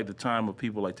before like the time of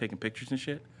people like taking pictures and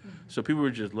shit. So people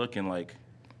were just looking like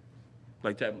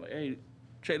tapping like, hey,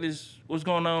 check this, what's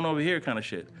going on over here kind of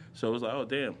shit. So it was like, oh,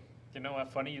 damn. You know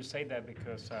what? Funny you say that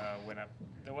because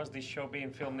there was this show being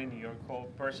filmed in New York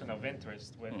called Person of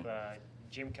Interest with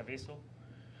Jim Caviezel,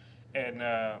 and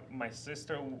my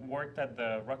sister worked at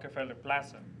the Rockefeller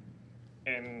Plaza,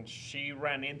 and she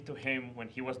ran into him when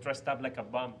he was dressed up like a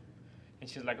bum, and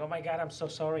she's like, "Oh my God, I'm so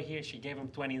sorry." Here, she gave him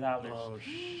 $20. Oh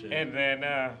shit! And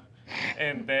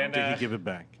then Did he give it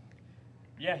back?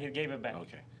 Yeah, he gave it back.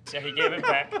 Okay. Yeah, he gave it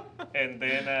back, and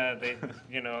then they,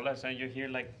 all of a sudden you hear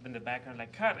like in the background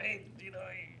like, "Cut, hey,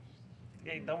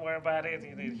 hey, don't worry about it."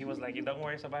 He was like, "Don't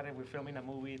worry about it. We're filming a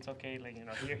movie. It's okay. Like,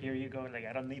 here you go. Like,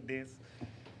 I don't need this."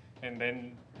 And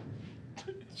then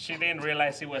she didn't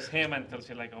realize it was him until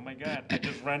she's like, "Oh my God, I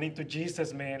just ran into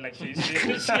Jesus, man!" Like she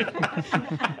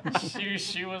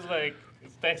was like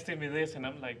texting me this, and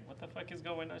I'm like, "What the fuck is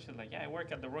going on?" She's like, "Yeah, I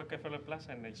work at the Rockefeller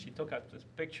Plaza," and then she took out this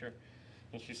picture,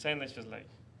 and she sent it. She's like,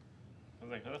 I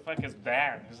was like, "Who the fuck is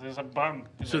that?" It's a bum.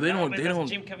 So like, they don't. That's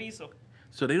Jim Caviezel.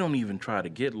 So they don't even try to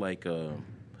get like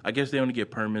I guess they only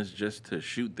get permits just to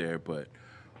shoot there, but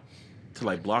to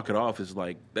like block it off is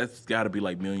like that's got to be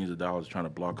like millions of dollars trying to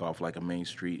block off like a main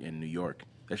street in New York.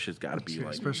 That shit's got to be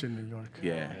like, especially in New York.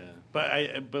 Yeah.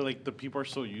 But like the people are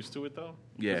so used to it though.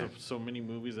 Yeah. Because of so many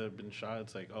movies that have been shot,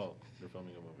 it's like, oh, they're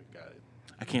filming a movie. Got it.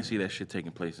 I can't see that shit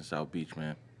taking place in South Beach,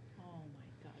 man. Oh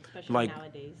my God, especially Like,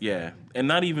 nowadays. yeah, and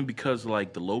not even because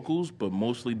like the locals, but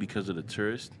mostly because of the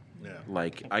tourists. Yeah.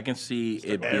 Like I can see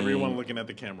it being Everyone looking at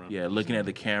the camera. Yeah, looking at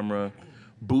the camera,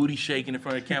 booty shaking in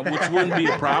front of the camera, which wouldn't be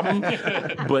a problem.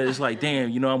 But it's like,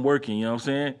 damn, I'm working. You know what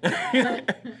I'm saying?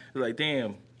 It's like,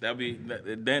 damn,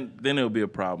 then it'll be a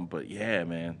problem. But yeah,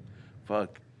 man,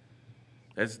 fuck.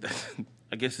 That's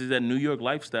I guess it's that New York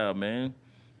lifestyle, man.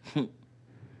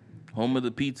 Home of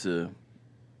the pizza.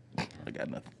 I got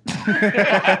nothing.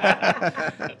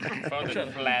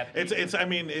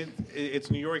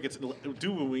 It's New York.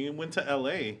 Dude, when we went to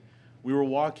LA, we were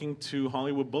walking to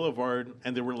Hollywood Boulevard,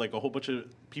 and there were like a whole bunch of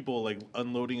people like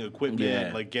unloading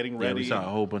equipment, like getting ready. Yeah, we saw a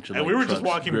whole bunch of. And like, we were trucks, just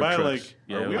walking by, trucks.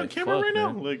 like, are we on camera right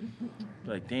now?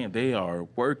 Like, damn, they are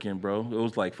working, bro. It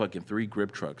was like fucking 3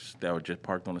 grip trucks that were just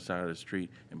parked on the side of the street,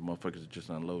 and motherfuckers are just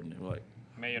unloading it. We're like,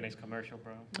 mayonnaise commercial,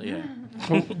 bro. Yeah.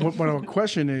 But our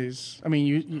question is, I mean,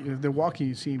 you they're walking,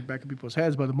 you see back of people's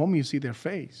heads, but the moment you see their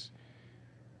face,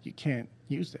 you can't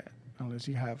use that unless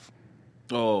you have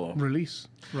release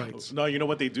rights. No, you know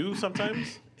what they do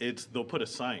sometimes? They'll put a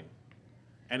sign.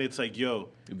 And it's like, yo,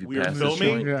 we are pass filming. this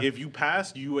one, yeah. If you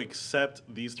pass, you accept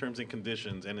these terms and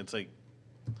conditions. And it's like,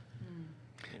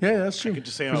 Yeah, that's true. could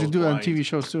just say I Because you was do that on blind. TV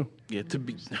shows too. Yeah, to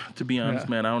be honest, Yeah.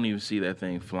 man, I don't even see that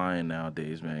thing flying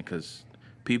nowadays, man, because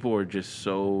people are just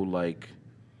so like,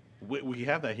 we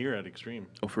have that here at Extreme.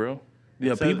 oh, for real?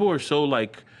 Yeah, says- people are so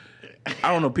like,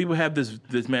 I don't know. People have this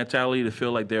mentality to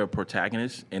feel like they're a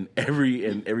protagonist in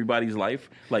everybody's life,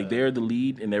 like they're the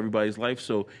lead in everybody's life.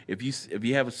 So if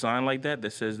you have a sign like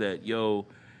that says that, yo,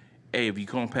 hey, if you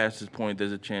come past this point,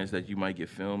 there's a chance that you might get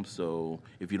filmed. So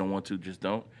if you don't want to, just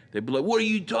don't. They'd be like, what are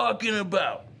you talking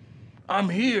about? I'm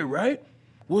here, right?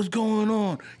 What's going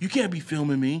on? You can't be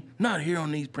filming me. Not here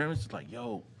on these premises. Like,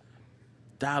 yo,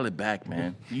 dial it back,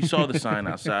 man. You saw the sign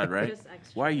outside, right? Just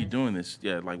extra Why are you nice. doing this?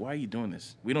 Yeah, like, why are you doing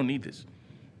this? We don't need this.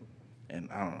 And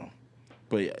I don't know.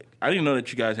 But I didn't know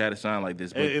that you guys had a sign like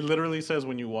this. But It literally says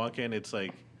when you walk in, it's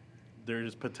like,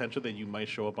 there's potential that you might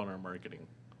show up on our marketing.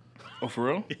 oh, for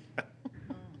real? Yeah.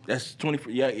 That's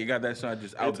 24. Yeah, you got that sign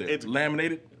just out there. It's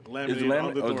laminated? laminated Is it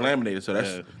on the Oh, it's door. laminated, so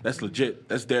Yeah. that's legit.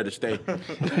 That's there to stay.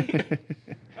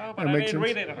 Oh, but I makes didn't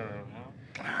sense. read it.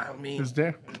 I mean, It's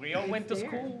there. We all went to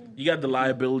school. you got the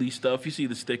liability stuff. You see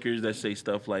the stickers that say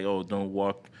stuff like, "Oh, don't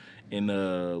walk in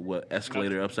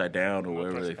escalator upside down" or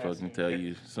whatever they fucking tell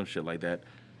you, some shit like that.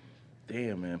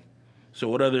 Damn, man. So,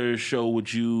 what other show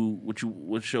would you?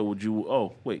 What show would you?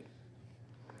 Oh, wait,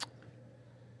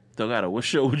 Delgado. What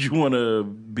show would you want to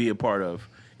be a part of?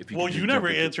 If you Well, could you just never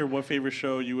jump into- answered what favorite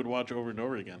show you would watch over and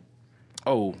over again.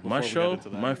 Oh, my we get show, into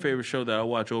that. my favorite show that I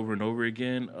watch over and over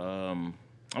again.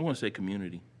 I want to say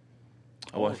Community.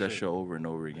 I watch that shit. show over and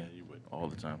over again, you would. all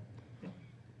the time.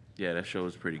 Yeah, that show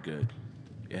is pretty good.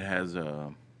 It has, I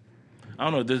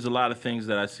don't know. There's a lot of things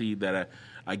that I see that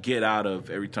I get out of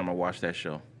every time I watch that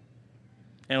show.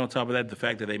 And on top of that, the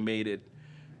fact that they made it.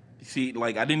 See,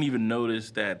 like I didn't even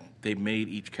notice that they made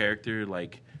each character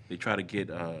like they try to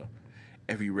get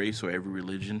every race or every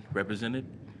religion represented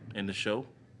in the show.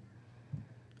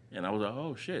 And I was like,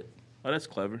 oh shit, oh that's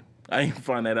clever. I didn't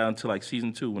find that out until like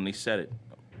season 2 when they said it.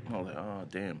 I was like, oh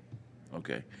damn,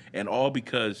 okay. And all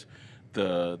because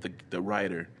the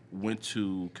writer went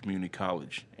to community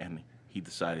college and he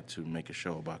decided to make a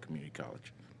show about community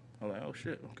college. I was like, oh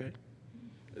shit, okay,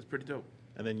 that's pretty dope.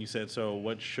 And then you said, so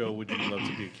what show would you love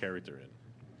to be a character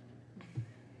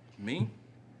in? Me?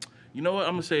 You know what?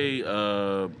 I'm gonna say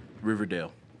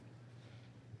Riverdale.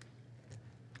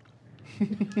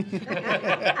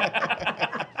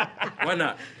 Why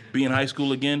not? Be in high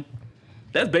school again?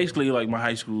 That's basically like my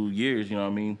high school years. You know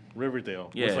what I mean?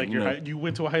 Riverdale. Yeah, Was like you know. you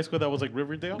went to a high school that was like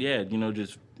Riverdale? Yeah,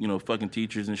 just fucking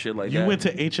teachers and shit like that. You went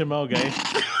to HML, guy.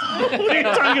 What are you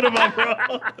talking about, bro?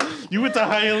 You went to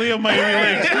Hialeah,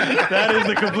 Miami Lakes. That is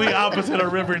the complete opposite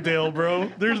of Riverdale,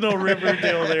 bro. There's no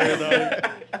Riverdale there,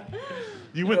 dog.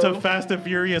 You went to Fast and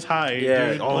Furious High.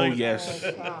 Yeah. Dude. Oh Like, yes.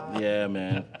 Yeah,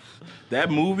 man. That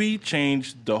movie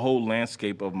changed the whole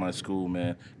landscape of my school,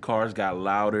 man. Cars got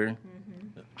louder.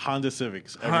 Honda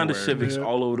Civics. Honda everywhere. Civics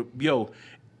all over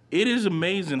it is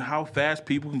amazing how fast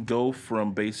people can go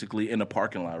from basically in a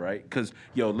parking lot, right? Because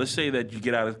let's say that you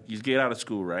get out of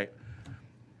school, right?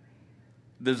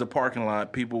 There's a parking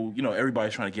lot. People,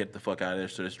 everybody's trying to get the fuck out of there,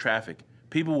 so there's traffic.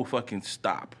 People will fucking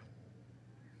stop,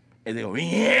 and they go,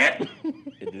 yeah,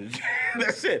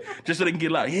 that's it, just so they can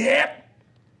get loud, yeah,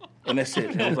 and that's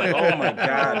it. And I was like, oh my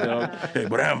god, dog, hey,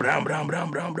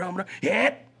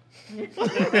 yeah. Just so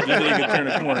you can turn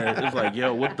the corner. It's like,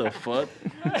 yo, what the fuck?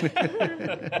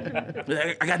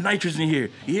 I got nitrous in here.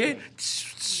 Yeah?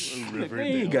 Like, I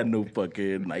ain't got no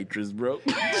fucking nitrous, bro.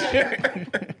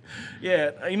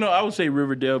 Yeah, I would say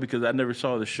Riverdale because I never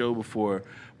saw the show before,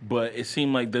 but it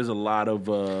seemed like there's a lot of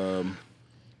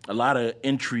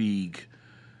intrigue,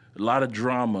 a lot of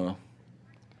drama,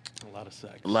 A lot of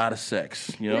sex. a lot of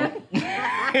sex,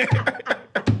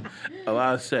 a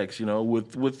lot of sex,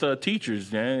 with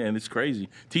teachers, man, and it's crazy.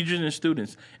 Teachers and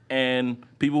students, and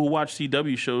people who watch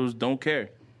CW shows don't care.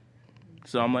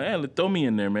 So I'm like, hey, throw me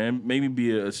in there, man. Maybe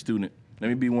be a student. Let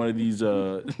me be one of these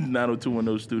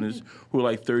 90210 students who are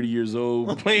like 30 years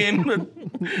old playing a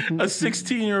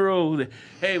 16-year-old.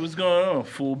 Hey, what's going on?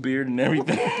 Full beard and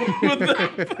everything with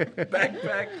the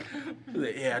backpack.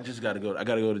 Yeah, I just gotta go. I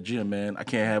gotta go to the gym, man. I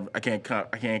can't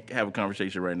have a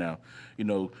conversation right now.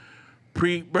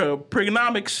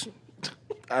 Pregonomics.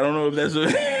 I don't know if that's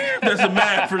a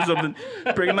math or something.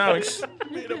 Pregonomics.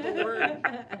 Made up a word.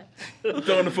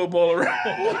 Throwing the football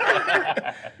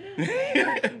around.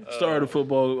 Start a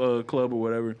football club or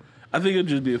whatever. I think it'd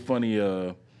just be a funny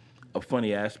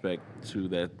aspect to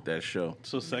that show.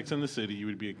 So Sex and the City, you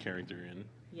would be a character in.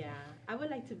 Yeah, I would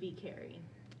like to be Carrie.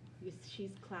 Because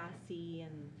she's classy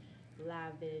and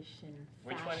lavish and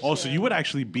Which one is fashion. Oh, so you would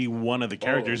actually be one of the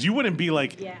characters. You wouldn't be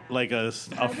like Yeah. like a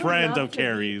I would friend love of to be-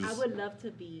 Carrie's. I would love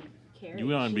to be Carrie. You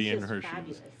wanna be She's in just her shoes.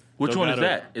 fabulous. Which one is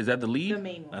Delgado. that? Is that the lead? The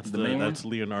main one. That's The main one? that's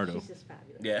Leonardo. She's just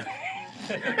fabulous. Yeah.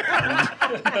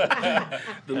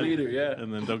 The leader, yeah.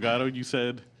 And then Delgado, you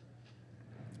said,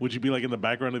 would you be like in the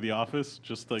background of the office,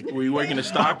 just like Were you working the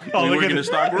stock? Oh, Were you look working at the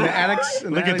stock room? The annex.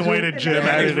 look at Dwayne and Jim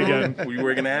at it again? Were you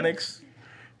working annex?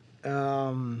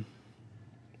 I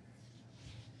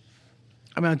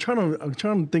mean, I'm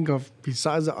trying to think of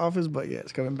besides the office, but yeah,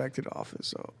 it's coming back to the office.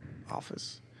 So,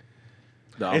 office.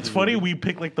 It's funny we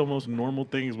pick like the most normal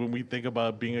things when we think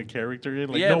about being a character in.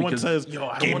 Like Yeah, no one because, says I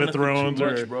don't Game want of nothing Thrones too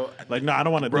or much, bro. like no, I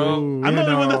don't want to. Bro, I'm the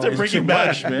only one that's a It's Breaking too Bad,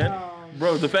 much, man.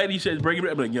 Bro, the fact that you said Breaking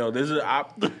Bad, I'm like, yo,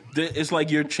 it's like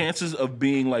your chances of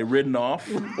being like written off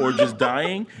or just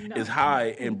dying is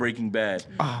high in Breaking Bad.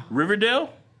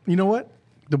 Riverdale, You know what?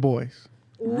 The boys.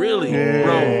 really,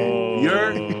 bro,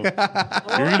 you're You're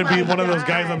gonna be one of those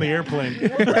guys on the airplane.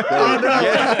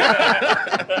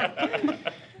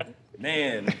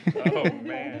 man. Oh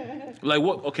man. Like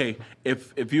what? Okay,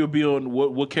 if you would be on,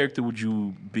 what character would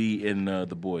you be in The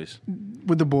Boys?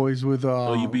 With the boys, with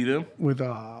You be them? with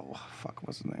fuck,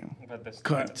 what's his name? But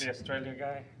Cut. the Australian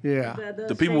guy. Yeah,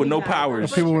 The people with no Australian guy. powers.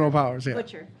 the people with no powers. Yeah,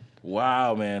 Butcher.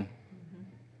 Wow, man.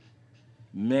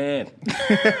 Man,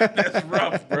 that's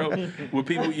rough, bro. With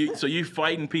people, so you're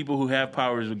fighting people who have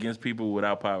powers against people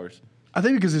without powers. I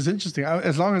think because it's interesting.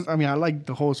 As long as I like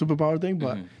the whole superpower thing,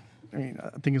 but I mean,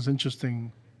 I think it's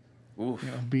interesting. Oof.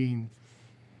 Being.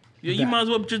 Yeah, you might as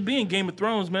well just be in Game of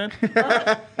Thrones, man.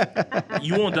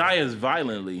 You won't die as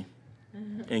violently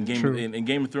in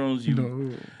Game of Thrones.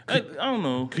 I don't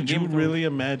know. Could you really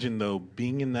imagine though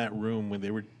being in that room when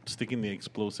they were sticking the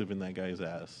explosive in that guy's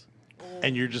ass,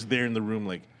 and you're just there in the room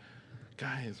like,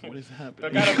 guys, what is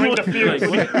happening? I gotta bring the fuse.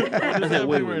 What is that?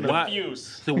 Wait, why? Fuse.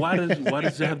 So why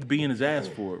does it have to be in his ass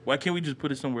for? Why can't we just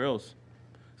put it somewhere else?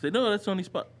 Say no, that's the only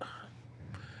spot.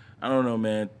 I don't know,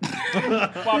 man.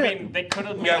 Well, I mean, they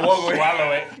couldn't walk away.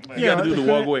 swallow it. But You gotta do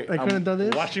the walk away. I couldn't have done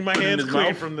this. Washing my Put it in hands his clean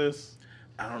mouth. from this.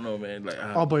 I don't know, man. Like,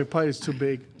 But probably it's too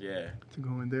big yeah. to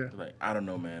go in there. Like, I don't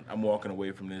know, man. I'm walking away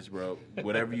from this, bro.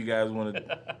 Whatever you guys want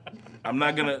to. I'm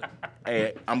not gonna.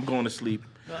 Hey, I'm going to sleep.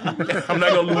 I'm not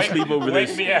gonna lose sleep over wake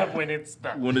this me up when it's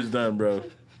done. when it's done, bro.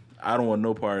 I don't want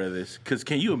no part of this. Cause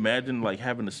can you imagine like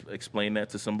having to explain that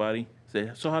to somebody? Say,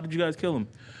 so how did you guys kill him?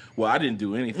 Well, I didn't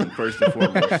do anything first and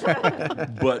foremost.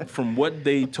 But from what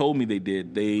they told me they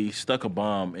did, they stuck a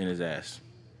bomb in his ass.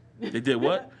 They did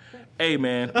what? Hey,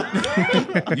 man,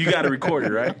 you got to record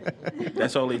it, right?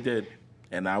 That's all they did.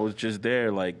 And I was just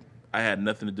there, like, I had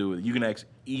nothing to do with it. You can ask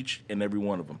each and every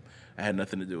one of them. I had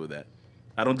nothing to do with that.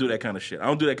 I don't do that kind of shit. I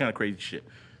don't do that kind of crazy shit.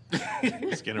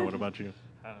 Skinner, what about you?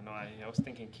 I don't know. I was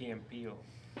thinking Key and Peele.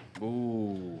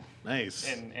 Ooh. Nice.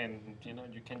 And you know,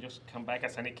 you can just come back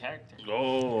as any character.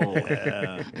 Oh.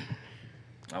 Yeah.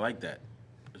 I like that.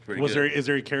 It's pretty Is good.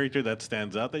 there a character that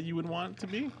stands out that you would want to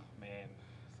be? Man,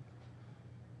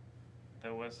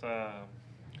 there was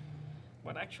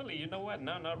well, actually, you know what?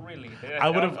 No, not really. I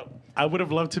would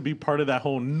have loved to be part of that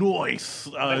whole noise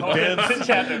whole- dance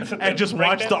Yeah, the and just break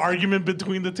watch the dance. argument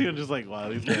between the two and just like, wow,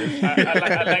 these guys.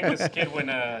 I like this kid when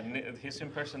he's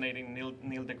impersonating Neil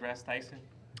deGrasse Tyson.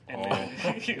 And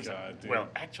he's God, like, dude. well,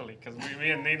 actually, because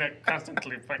me and Nina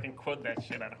constantly fucking quote that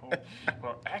shit at home.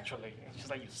 Well, actually, and she's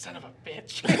like, you son of a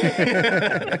bitch.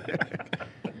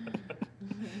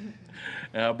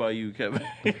 And how about you, Kevin?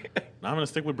 No, I'm gonna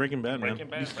stick with Breaking Bad, man. Breaking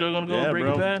Bad. You still gonna go Yeah, with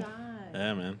Breaking bro. Bad? God.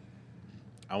 Yeah, man.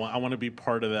 I want to be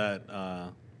part of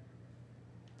that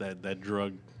that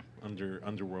drug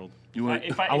underworld. You want?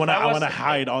 If I want was- to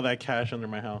hide all that cash under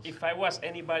my house. If I was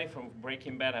anybody from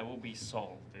Breaking Bad, I would be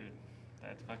Saul, dude.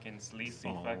 That fucking sleazy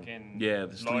Saul. fucking Yeah,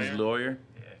 the sleazy lawyer.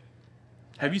 Yeah.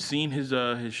 Have you seen his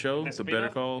show, The Better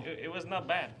spin-off, Call? It was not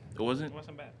bad. It wasn't. It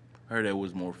wasn't bad. I heard that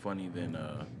was more funny than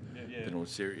Yeah. it was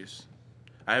serious.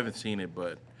 I haven't seen it,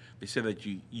 but they said that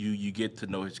you get to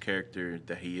know his character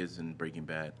that he is in Breaking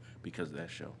Bad because of that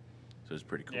show. So it's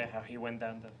pretty cool. Yeah, how he went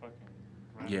down the fucking.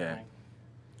 rabbit Yeah. hole.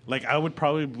 Like I would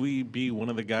probably be one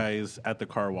of the guys at the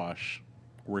car wash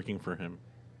working for him,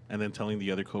 and then telling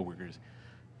the other coworkers,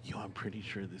 "Yo, I'm pretty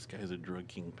sure this guy's a drug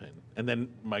kingpin." And then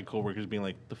my coworkers being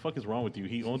like, "The fuck is wrong with you?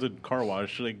 He owns a car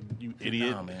wash, like you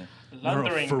idiot." Nah, man. No,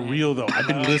 Laundering, for man. real though. I've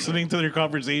been listening to their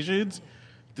conversations.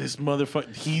 This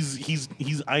motherfucker, he's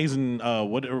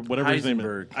whatever his name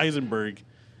is. Eisenberg.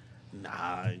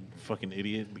 Nah, you fucking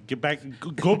idiot.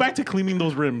 Go back to cleaning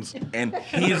those rims. And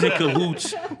he is in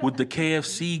cahoots with the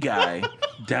KFC guy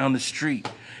down the street.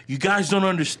 You guys don't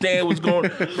understand what's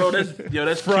going on. Bro,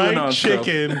 that's Fried QAnon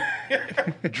chicken,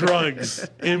 drugs.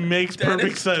 It makes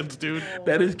perfect sense, dude. stuff.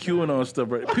 That is QAnon stuff,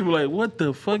 right? People are like, what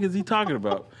the fuck is he talking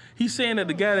about? He's saying that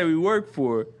the guy that we work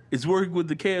for is working with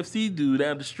the KFC dude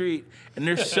down the street and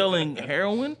they're selling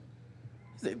heroin?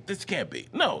 This can't be.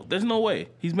 No, there's no way.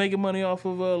 He's making money off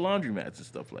of laundromats and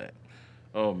stuff like that.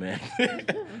 Oh, man.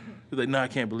 He's like, no, I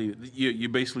can't believe it. You're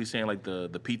basically saying like the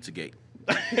Pizzagate.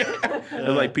 It's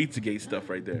like Pizzagate stuff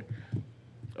right there.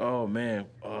 Oh, man.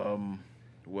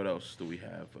 What else do we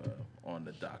have on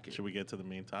the docket? Should we get to the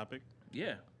main topic?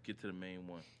 Yeah, get to the main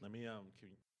one. Let me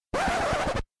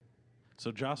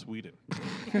So Joss Whedon.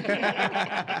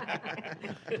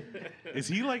 Is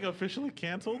he like officially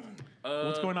canceled?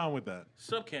 What's going on with that?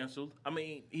 Sub-canceled. I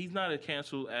mean, he's not as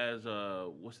canceled as,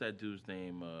 what's that dude's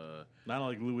name? Not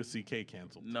like Louis C.K.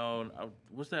 canceled. No,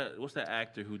 what's that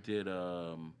actor who did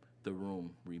The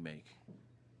Room remake?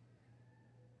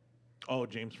 Oh,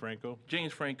 James Franco?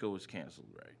 James Franco was canceled,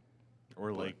 right?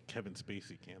 Or like Kevin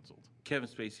Spacey canceled. Kevin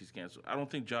Spacey's canceled. I don't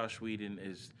think Josh Whedon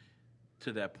is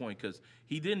to that point because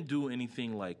he didn't do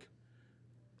anything like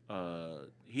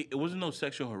it wasn't no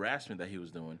sexual harassment that he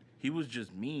was doing. He was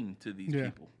just mean to these Yeah.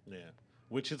 people. Yeah.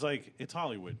 Which is like, it's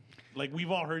Hollywood. Like,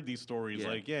 we've all heard these stories. Yeah.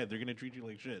 Like, yeah, they're going to treat you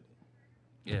like shit.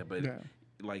 Yeah, but Yeah.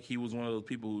 like he was one of those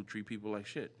people who treat people like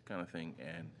shit, kind of thing,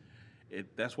 and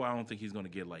that's why I don't think he's gonna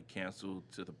get like canceled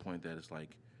to the point that it's like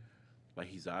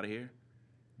he's out of here.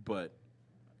 But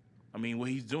I mean, what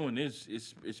he's doing is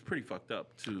it's pretty fucked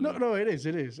up too. No, it is.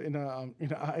 And I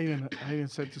even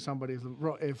said to somebody,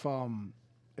 bro, if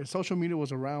social media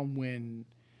was around when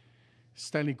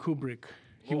Stanley Kubrick,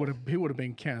 he would have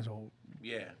been canceled.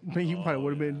 Yeah, I mean, he probably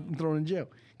would have been thrown in jail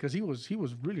because he was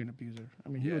really an abuser. I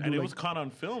mean, he would do And it like, was caught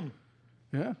on film.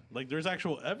 yeah. Like, there's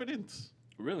actual evidence.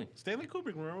 really. Stanley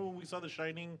Kubrick, remember when we saw The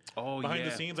Shining? Oh, behind the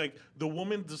yeah. scenes? Like, the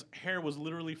woman's hair was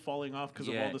literally falling off because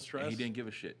of all the stress. and he didn't give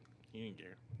a shit. He didn't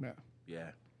care.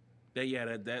 Yeah.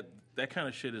 Yeah, that kind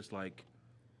of shit is like.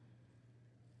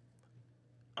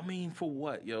 I mean, for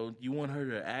what, yo? You want her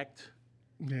to act?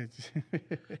 Yeah.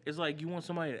 It's like you want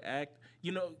somebody to act.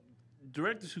 You know,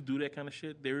 directors who do that kind of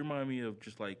shit, they remind me of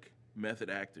just like method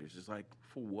actors. It's like,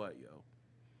 for what, yo?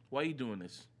 Why are you doing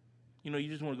this? You know, you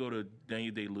just want to go to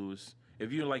Daniel Day-Lewis.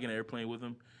 If you're like in an airplane with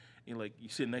him, and like you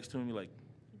sit next to him, you're like,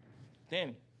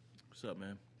 Danny, what's up,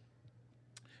 man?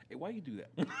 Hey, why you do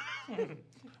that?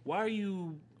 Why are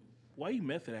you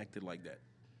method acted like that?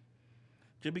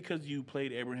 Just because you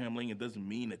played Abraham Lincoln doesn't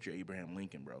mean that you're Abraham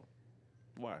Lincoln, bro.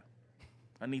 Why?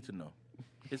 I need to know.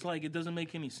 It's like it doesn't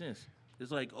make any sense.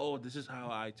 It's like, oh, this is how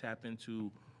I tap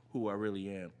into who I really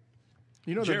am.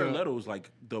 You know, Jared Leto is like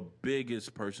the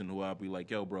biggest person who I'll be like,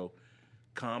 yo, bro,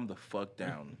 calm the fuck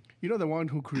down. You know, the one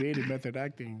who created method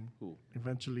acting. Who?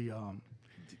 Eventually, he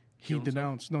Killed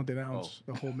himself? denounced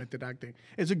the whole method acting.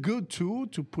 It's a good tool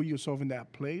to put yourself in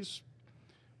that place,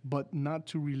 but not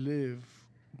to relive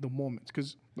the moments.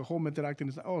 Because the whole method acting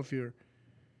is, oh, if you're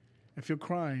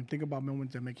crying, think about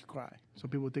moments that make you cry. So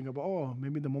people think about, oh,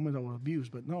 maybe the moments I was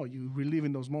abused, but no, you relive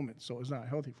in those moments, so it's not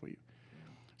healthy for you.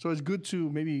 So it's good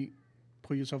to maybe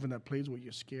put yourself in that place where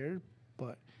you're scared,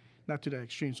 but not to that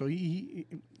extreme. So he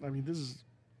I mean, this is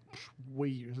way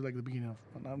years, like the beginning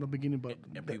of, not the beginning, but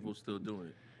And people still doing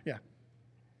it. yeah,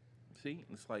 See?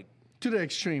 It's like, to the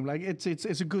extreme. Like it's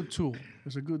a good tool.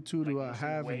 It's a good tool to Like losing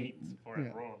have. weight for yeah.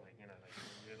 a role, like you know, like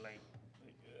you're like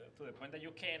to the point that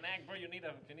you can't act, bro. You need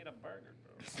a burger,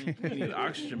 bro. you need an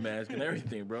oxygen mask and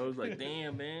everything, bro. It's like,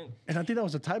 damn, man. And I think that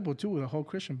was a typo too with the whole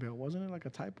Christian Bale, wasn't it? Like a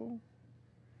typo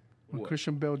when What?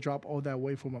 Christian Bale dropped all that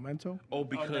weight for Memento. Oh, Oh,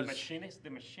 because... the machinist. The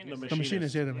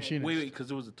machinist, yeah, the machinist. Wait, because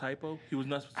it was a typo? He was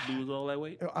not supposed to lose all that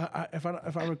weight? If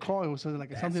I recall, it was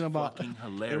something about. fucking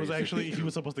hilarious. It was actually, he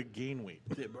was supposed to gain weight.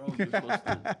 Yeah, bro, you're supposed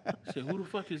to say, who the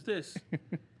fuck is this?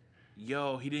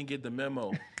 Yo, he didn't get the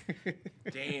memo.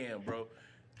 Damn, bro.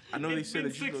 I know they said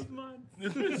that you 6 months.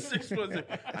 It's been 6 months.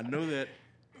 I know that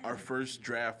our first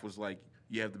draft was like,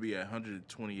 you have to be at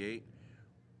 128.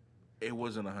 It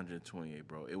wasn't 128,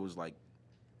 bro. It was like,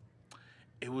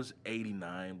 it was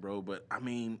 89, bro. But I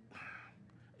mean,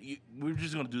 we're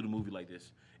just gonna do the movie like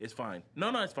this. It's fine. No,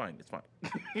 it's fine. It's fine.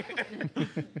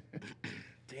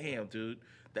 Damn, dude,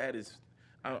 that is.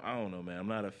 I don't know, man. I'm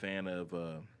not a fan of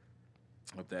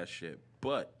that shit.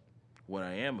 But what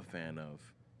I am a fan of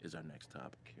is our next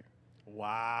topic here.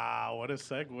 Wow, what a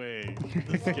segue.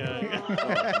 This guy.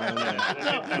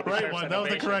 Right one. That was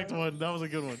the correct one. That was a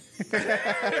good one.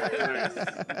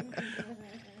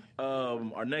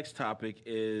 Our next topic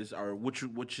is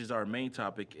which is our main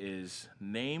topic is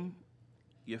name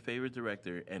your favorite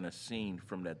director and a scene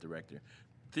from that director.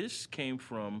 This came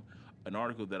from an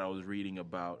article that I was reading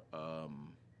about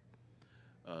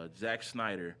Zack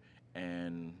Snyder,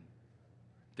 and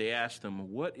they asked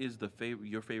him, "What is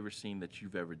your favorite scene that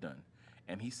you've ever done?"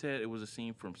 And he said it was a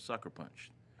scene from Sucker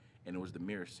Punch, and it was the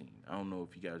mirror scene. I don't know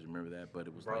if you guys remember that, but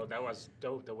it was Bro, like, that was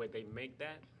dope. The way they make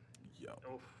that. yo.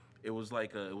 Oof. It was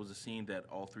like it was a scene that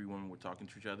all three women were talking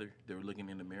to each other. They were looking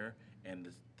in the mirror, and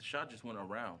the shot just went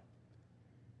around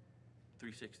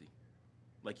 360.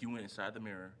 Like you went inside the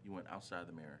mirror, you went outside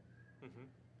the mirror,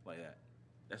 like that.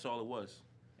 That's all it was.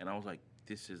 And I was like,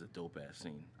 this is a dope ass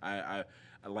scene. I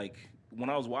like when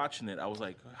I was watching it, I was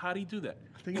like, how do you do that?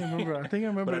 I think I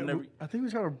remember. But I never- I think we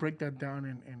was gonna break that down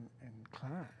in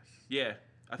class. Yeah,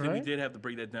 I think we Right? did have to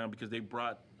break that down because I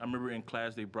remember in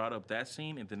class they brought up that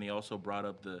scene, and then they also brought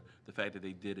up the fact that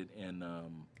they did it in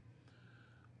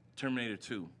Terminator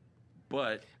 2.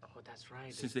 But Oh, that's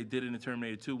right. since they did it in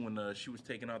Terminator 2 when she was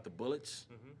taking out the bullets,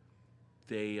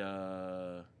 they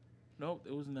no,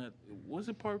 it wasn't that. Was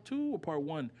it part 2 or part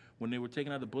 1 when they were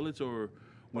taking out the bullets, or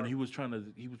when he was trying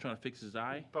to fix his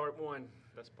eye? Part 1.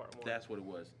 That's part 1. That's what it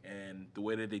was. And the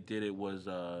way that they did it was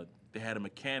they had a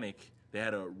mechanic, they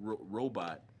had a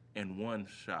robot in one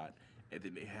shot, and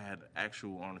then they had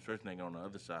actual Arnold Schwarzenegger on the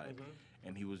other side,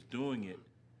 and he was doing it,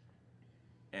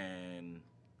 and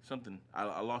something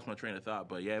I lost my train of thought,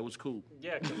 but yeah, it was cool.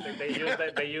 Yeah, because they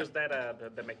used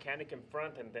that the mechanic in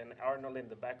front and then Arnold in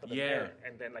the back of the mirror,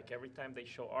 and then like every time they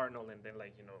show Arnold and then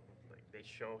like like they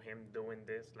show him doing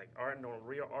this, like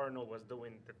real Arnold was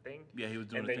doing the thing. Yeah, he was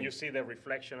doing. And the then thing. you see the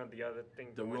reflection of the other thing.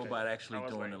 The robot actually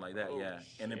doing it like that. Yeah,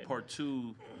 shit. and in part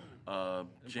two,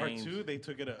 James. Part two, they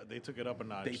took it up a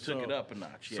notch. They took it up a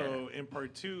notch. Yeah. So in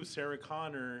part two, Sarah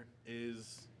Connor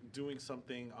is doing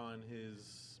something on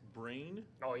his brain.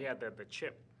 Oh yeah, the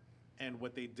chip. And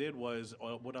what they did was,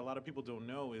 what a lot of people don't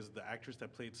know is the actress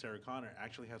that played Sarah Connor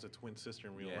actually has a twin sister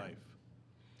in real life.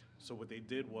 So what they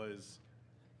did was,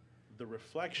 the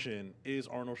reflection is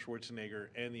Arnold Schwarzenegger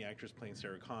and the actress playing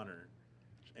Sarah Connor,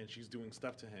 and she's doing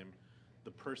stuff to him.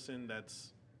 The person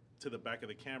that's to the back of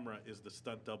the camera is the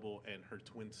stunt double and her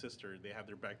twin sister. They have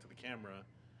their back to the camera,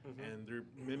 and they're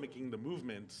mimicking the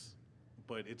movements,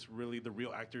 but it's really the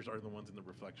real actors are the ones in the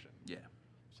reflection. Yeah.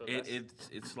 So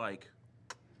It's like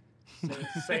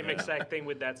same exact thing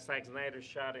with that Zack Snyder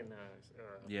shot in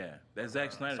that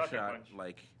Zack Snyder Sucker shot. Punch.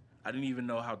 Like I didn't even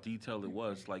know how detailed it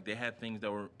was. Like they had things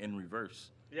that were in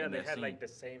reverse. Yeah, in they that had scene. like the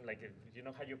same, like you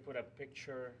know how you put a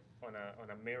picture on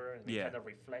a mirror and it kind of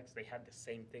reflects. They had the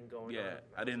same thing going on. Yeah,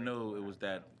 I didn't know it was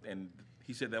that. And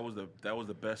he said that was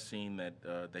the best scene that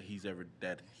he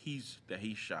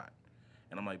shot.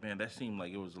 And I'm like, man, that seemed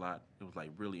like it was a lot. It was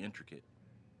like really intricate.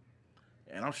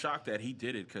 And I'm shocked that he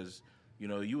did it because,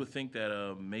 you would think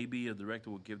that maybe a director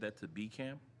would give that to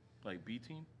B-Cam, like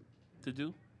B-Team, to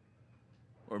do.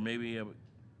 Or maybe,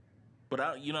 but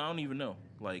I don't even know.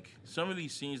 Like, some of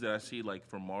these scenes that I see, like,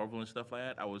 from Marvel and stuff like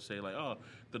that, I would say, like, oh,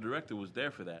 the director was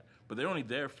there for that. But they're only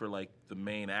there for, like, the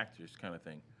main actors kind of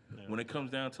thing. Yeah. When it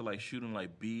comes down to, like, shooting,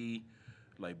 like,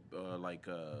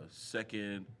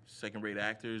 second-rate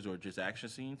actors or just action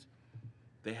scenes,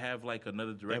 they have like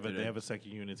another director. They have a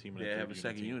second unit team. They have a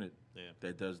second unit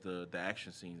that does the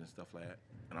action scenes and stuff like that.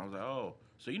 And I was like, oh,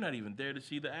 so you're not even there to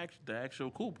see the actual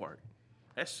cool part.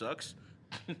 That sucks.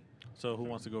 So who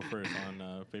wants to go first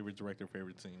on favorite director,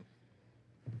 favorite scene?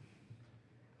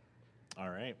 All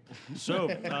right. So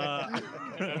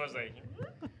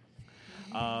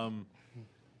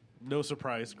no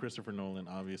surprise, Christopher Nolan,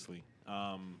 obviously.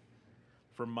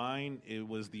 For mine, it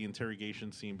was the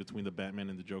interrogation scene between the Batman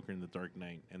and the Joker in The Dark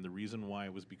Knight. And the reason why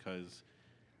was because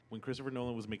when Christopher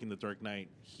Nolan was making The Dark Knight,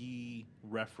 he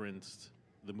referenced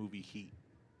the movie Heat.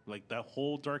 Like, that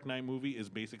whole Dark Knight movie is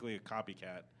basically a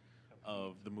copycat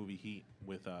of the movie Heat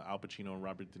with Al Pacino and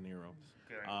Robert De Niro.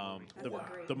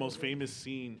 The most famous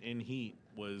scene in Heat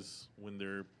was when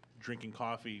they're drinking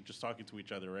coffee, just talking to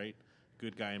each other, right?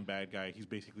 Good guy and bad guy. He's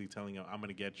basically telling him, I'm going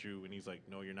to get you. And he's like,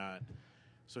 no, you're not.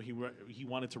 So he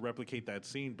wanted to replicate that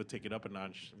scene, but take it up a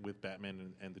notch with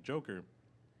Batman and the Joker.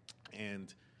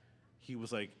 And he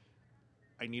was like,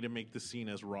 I need to make the scene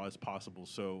as raw as possible.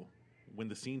 So when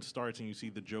the scene starts and you see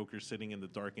the Joker sitting in the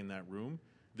dark in that room,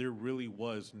 there really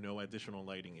was no additional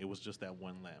lighting. It was just that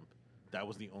one lamp. That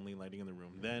was the only lighting in the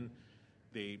room. Then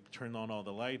they turned on all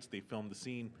the lights. They filmed the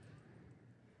scene.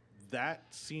 That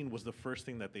scene was the first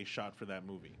thing that they shot for that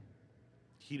movie.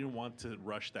 He didn't want to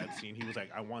rush that scene. He was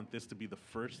like, I want this to be the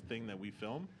first thing that we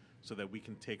film so that we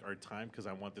can take our time because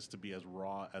I want this to be as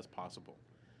raw as possible.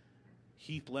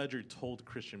 Heath Ledger told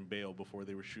Christian Bale before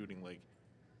they were shooting, like,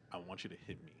 I want you to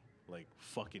hit me. Like,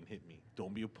 fucking hit me.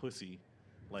 Don't be a pussy.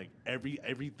 Like,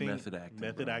 everything.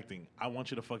 Method acting. I want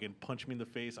you to fucking punch me in the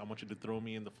face. I want you to throw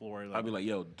me in the floor. Like, I'll be like,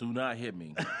 yo, do not hit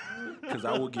me. Because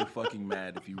I will get fucking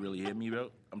mad if you really hit me,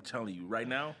 bro. I'm telling you, right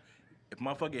now, if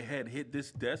my fucking head hit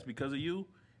this desk because of you,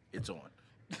 it's on.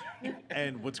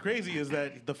 And what's crazy is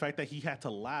that the fact that he had to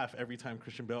laugh every time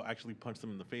Christian Bale actually punched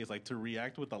him in the face, like, to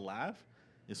react with a laugh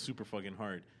is super fucking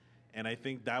hard. And I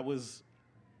think that was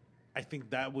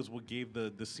what gave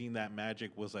the scene that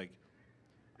magic. Was like,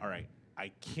 all right,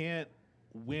 I can't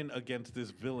win against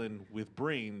this villain with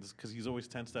brains because he's always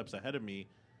 10 steps ahead of me,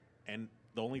 and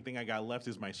the only thing I got left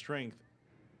is my strength.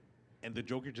 And the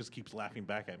Joker just keeps laughing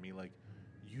back at me like,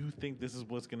 you think this is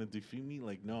what's going to defeat me?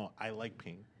 Like, no, I like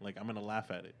pain. Like, I'm going to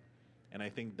laugh at it. And I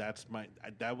think I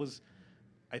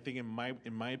think in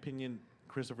my opinion,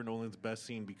 Christopher Nolan's best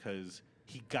scene because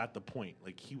he got the point.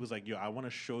 Like, he was like, yo, I want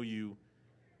to show you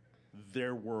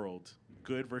their world,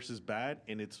 good versus bad,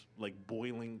 and it's like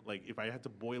boiling. Like, if I had to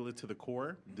boil it to the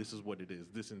core, this is what it is.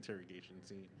 This interrogation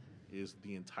scene is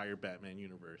the entire Batman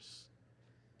universe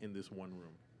in this one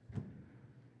room.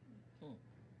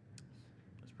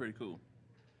 That's pretty cool.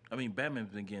 I mean, Batman's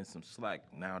been getting some slack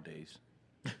nowadays.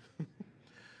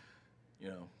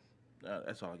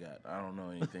 That's all I got. I don't know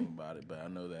anything about it, but I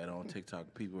know that on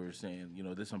TikTok people are saying,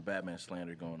 there's some Batman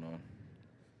slander going on.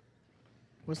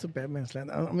 What's the Batman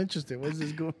slander? I'm interested. What's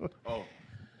this going on? Oh,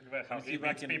 How he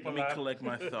makes people let me laugh. collect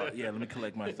my thoughts. Yeah, let me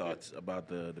collect my thoughts about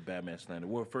the Batman slander.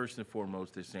 Well, first and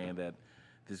foremost, they're saying that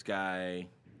this guy,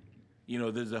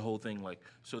 there's a whole thing like,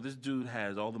 so this dude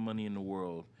has all the money in the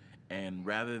world, and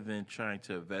rather than trying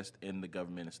to invest in the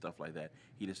government and stuff like that,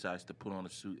 he decides to put on a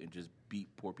suit and just beat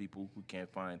poor people who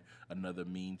can't find another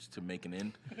means to make an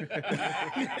end.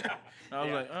 I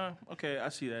was like, okay, I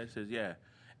see that. It says, yeah.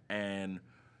 And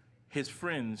his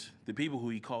friends, the people who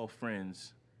he called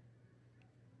friends,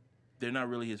 they're not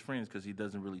really his friends because he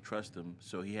doesn't really trust them.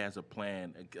 So he has a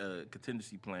plan, a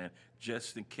contingency plan,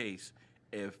 just in case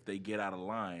if they get out of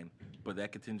line. But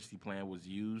that contingency plan was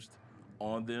used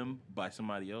on them by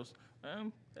somebody else.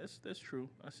 That's true.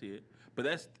 I see it.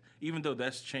 But even though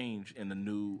that's changed in the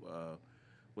new,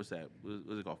 what's that?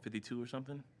 What's it called? 52 or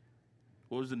something?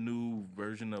 What was the new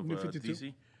version of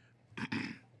DC?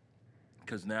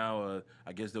 Because now,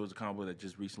 I guess there was a comic book that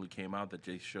just recently came out that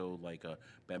just showed like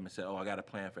Batman said, "Oh, I got a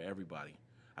plan for everybody.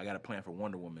 I got a plan for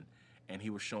Wonder Woman," and he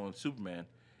was showing Superman,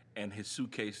 and his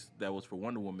suitcase that was for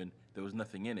Wonder Woman, there was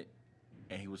nothing in it,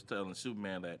 and he was telling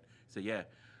Superman that, said, "Yeah,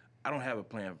 I don't have a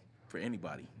plan for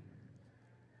anybody.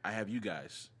 I have you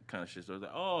guys," kind of shit. So I was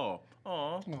like,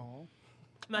 "Oh,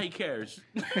 now he cares.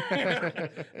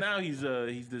 Now he's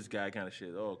this guy kind of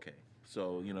shit." Oh, okay,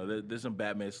 so there's some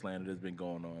Batman slander that's been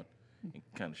going on. And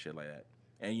kind of shit like that.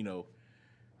 And,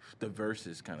 the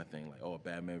versus kind of thing. Like,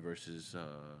 Batman versus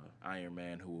Iron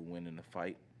Man, who would win in a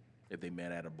fight if they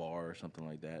met at a bar or something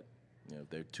like that. If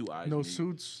they're two eyes. No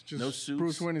suits. Just no suits.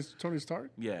 Bruce Wayne is Tony Stark?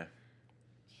 Yeah.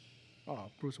 Oh,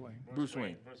 Bruce Wayne. Bruce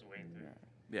Wayne.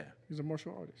 Yeah. He's a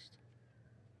martial artist.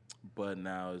 But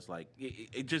now it's like,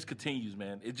 it just continues,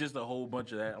 man. It's just a whole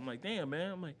bunch of that. I'm like, damn,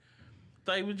 man. I'm like,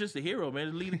 thought he was just a hero,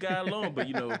 man. Leave the guy alone. But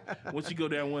once you go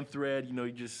down one thread,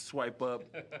 you just swipe up.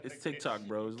 It's TikTok,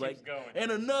 bro. It's like, going.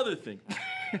 and another thing.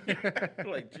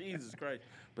 Like, Jesus Christ.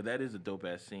 But that is a dope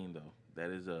ass scene, though. That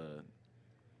is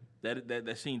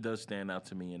that scene does stand out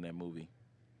to me in that movie.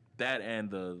 That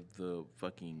and the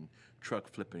fucking truck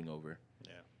flipping over.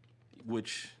 Yeah.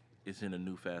 Which is in a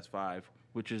new Fast Five,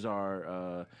 which is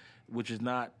which is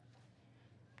not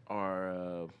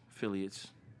our affiliates.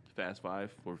 Fast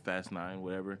 5 or Fast 9,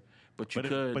 whatever. But they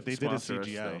did a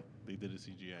CGI. They did a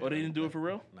CGI. Oh, they didn't do it for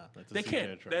real? No, that's a they CGI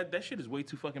can't. truck. That shit is way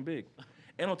too fucking big.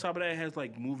 And on top of that, it has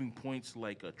like moving points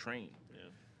like a train. Yeah.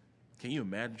 Can you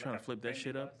imagine trying to flip that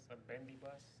shit up? A bendy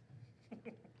bus.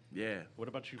 Yeah. What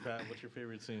about you, Pat? What's your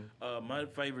favorite scene? My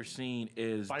favorite scene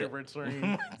is favorite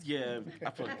scene. Yeah, I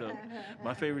fucked up.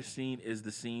 My favorite scene is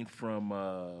the scene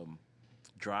from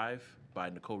Drive by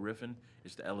Nicole Riffin.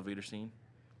 It's the elevator scene.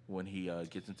 When he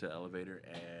gets into the elevator,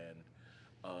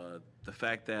 and the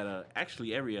fact that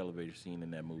actually every elevator scene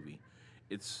in that movie,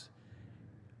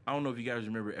 I don't know if you guys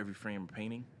remember Every Frame a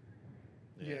Painting.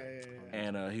 Yeah.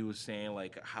 And he was saying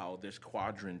like how there's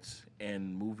quadrants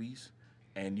in movies,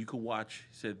 and you could watch.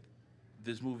 He said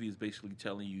this movie is basically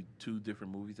telling you two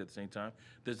different movies at the same time.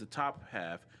 There's the top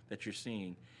half that you're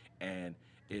seeing, and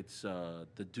it's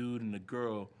the dude and the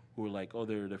girl who are like,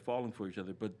 they're falling for each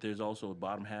other, but there's also a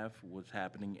bottom half, what's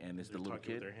happening, and it's They're the little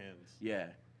talking kid. with their hands. Yeah.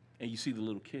 And you see the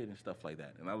little kid and stuff like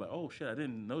that. And I'm like, oh, shit, I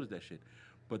didn't notice that shit.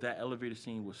 But that elevator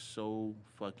scene was so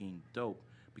fucking dope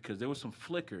because there was some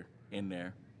flicker in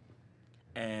there,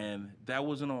 and that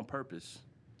wasn't on purpose.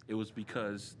 It was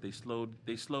because they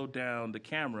slowed down the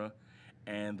camera,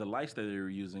 and the lights that they were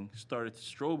using started to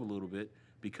strobe a little bit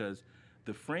because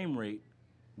the frame rate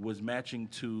was matching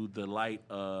to the light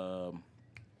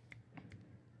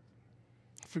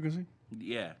Frequency?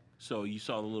 Yeah. So you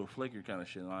saw the little flicker kind of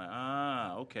shit. Like,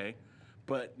 okay.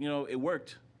 But, it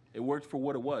worked. It worked for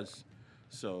what it was.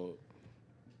 So,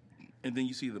 and then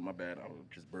you see my bad, I was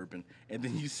just burping. And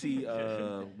then you see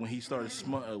when he started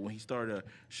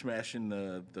smashing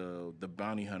the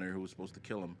bounty hunter who was supposed to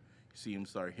kill him. You see him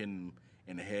start hitting him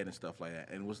in the head and stuff like that.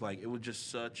 And it was just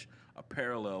such a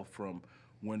parallel from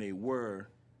when they were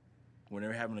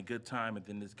having a good time, and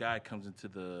then this guy comes into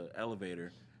the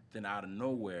elevator. Then out of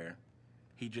nowhere,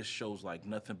 he just shows like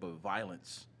nothing but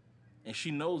violence. And she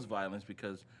knows violence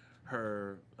because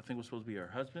I think it was supposed to be her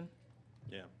husband.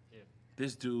 Yeah.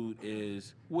 This dude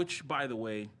which by the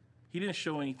way, he didn't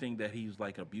show anything that he was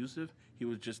like abusive. He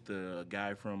was just a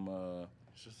guy from.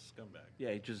 He's just a scumbag.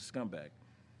 Yeah, he's just a scumbag.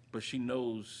 But she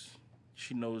knows,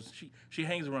 she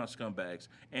hangs around scumbags.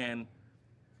 And,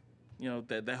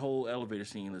 that whole elevator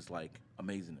scene is like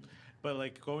amazing to me. But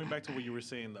like going back to what you were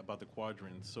saying about the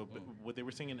quadrants, so what they were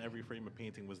saying in Every Frame a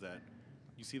Painting was that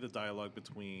you see the dialogue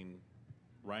between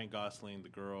Ryan Gosling, the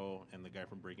girl, and the guy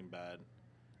from Breaking Bad.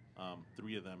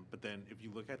 3 of them. But then if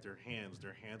you look at their hands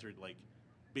are like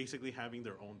basically having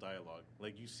their own dialogue.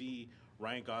 Like you see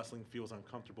Ryan Gosling feels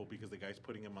uncomfortable because the guy's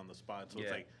putting him on the spot. So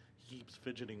it's like he keeps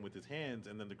fidgeting with his hands,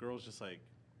 and then the girl's just like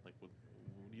what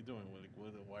are you doing?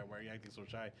 Why are you acting so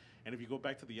shy? And if you go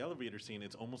back to the elevator scene,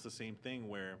 it's almost the same thing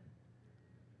where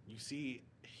you see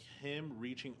him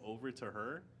reaching over to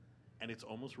her, and it's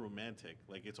almost romantic.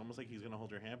 Like it's almost like he's gonna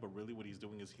hold her hand, but really what he's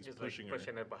doing is he's pushing her.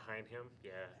 Pushing it behind him,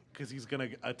 yeah. Because he's gonna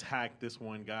attack this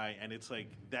one guy, and it's like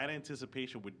that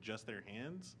anticipation with just their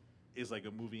hands is like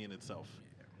a movie in itself,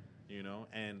 you know.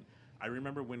 And I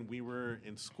remember when we were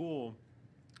in school,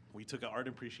 we took an art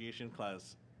appreciation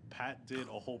class. Pat did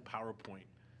a whole PowerPoint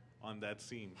on that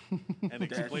scene and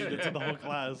explained it to the whole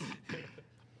class.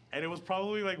 And it was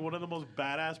probably like one of the most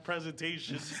badass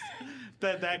presentations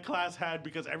that class had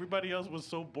because everybody else was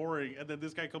so boring. And then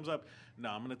this guy comes up, no,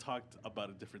 I'm going to talk about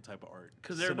a different type of art.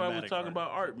 Because everybody was talking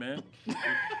about art, man.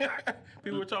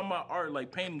 People were talking about art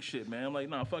like painting shit, man. I'm like,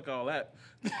 nah, fuck all that.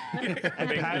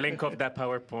 Link of that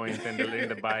PowerPoint in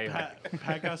the bio.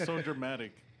 Pat got so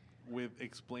dramatic with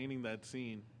explaining that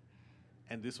scene.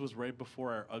 And this was right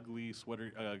before our ugly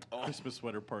Christmas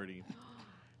sweater party.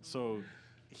 So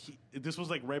this was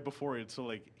like right before it. So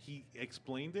like he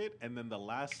explained it, and then the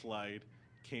last slide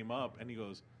came up, and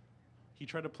he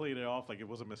tried to play it off like it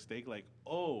was a mistake. Like,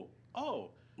 oh,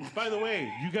 by the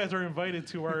way, you guys are invited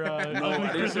to our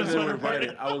Christmas sweater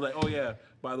party. I was like, oh yeah,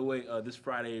 by the way, this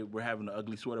Friday we're having an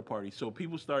ugly sweater party. So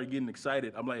people started getting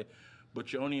excited. I'm like,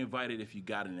 but you're only invited if you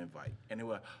got an invite. And they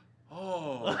were like,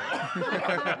 oh.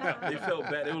 They felt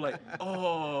bad. They were like,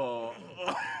 oh.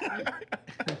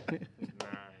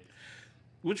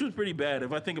 Which was pretty bad.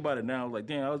 If I think about it now, like,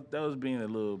 damn, that was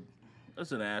being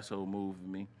that's an asshole move of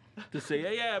me. To say,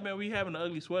 hey, yeah, man, we having an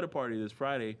ugly sweater party this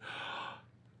Friday.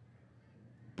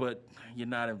 But you're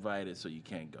not invited, so you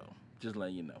can't go. Just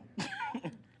letting you know.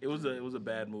 It was a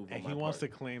bad move. And he wants to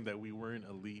claim that we weren't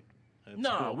elite.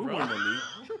 No, we weren't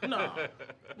elite.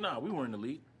 No, we weren't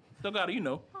elite.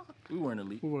 Delgado, we weren't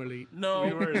elite. We were elite. No,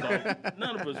 we were not.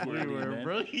 None of us were elite, man.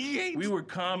 Bro. We were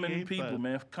common people,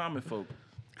 man. Common folk.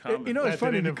 It's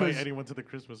funny didn't because invite anyone to the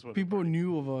Christmas sweater people party.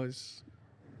 knew of us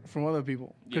from other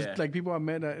people. Because like people I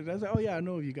met, I was like, oh yeah, I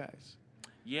know of you guys.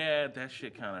 Yeah, that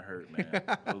shit kind of hurt, man,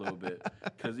 a little bit.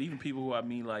 Because even people who I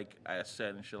meet, like, I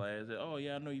said and shit like that, I said, oh,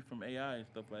 yeah, I know you from AI and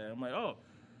stuff like that. I'm like, oh.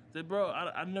 I said, bro,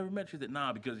 I never met you. He said,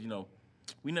 nah, because,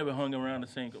 we never hung around the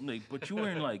same. I'm like, but you were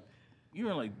in, like,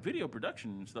 video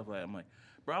production and stuff like that. I'm like,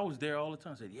 bro, I was there all the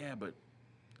time. I said, yeah, but,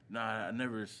 nah, I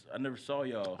never saw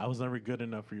y'all. I was never good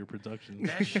enough for your production.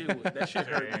 That shit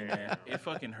hurt me, man. It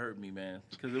fucking hurt me, man.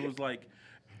 Because it was like,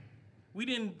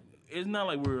 it's not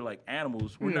like we were like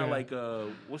animals. We're not like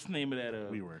what's the name of that?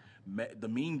 We were the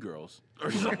Mean Girls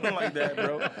or something like that,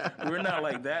 bro. We're not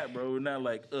like that, bro. We're not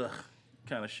like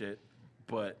kind of shit.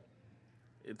 But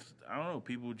I don't know.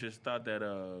 People just thought that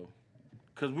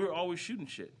because we were always shooting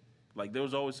shit. Like there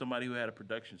was always somebody who had a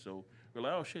production, so we're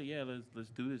like, oh shit, yeah, let's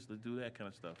do this, let's do that kind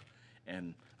of stuff.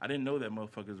 And I didn't know that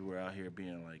motherfuckers were out here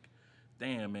being like,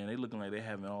 damn, man, they looking like they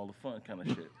having all the fun kind of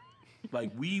shit.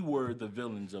 Like, we were the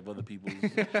villains of other people's. We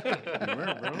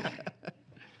were, bro.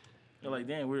 They're like,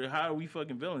 damn, how are we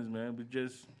fucking villains, man?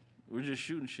 We're just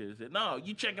shooting shit. I said, no,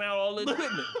 you checking out all the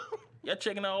equipment. Y'all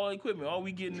checking out all the equipment. All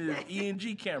we getting is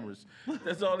ENG cameras.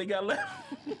 That's all they got left.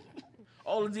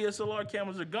 All the DSLR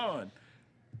cameras are gone.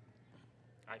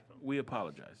 We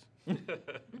apologize.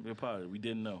 We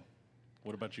didn't know.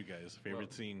 What about you guys?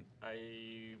 Favorite scene?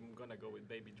 I'm going to go with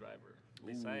Baby Driver.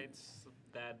 Besides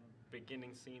that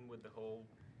beginning scene with the whole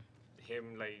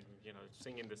him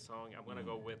singing the song, I'm gonna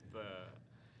go with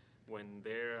when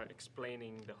they're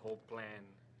explaining the whole plan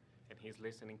and he's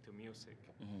listening to music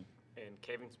and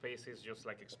Kevin Spacey's just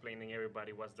like explaining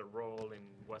everybody what's the role and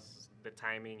what's the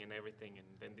timing and everything, and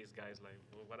then this guy's like,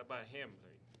 well, what about him?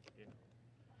 Like,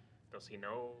 does he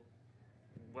know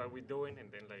what we're doing? And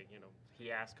then he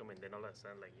asks him, and then all of a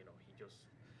sudden he just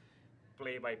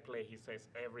play by play, he says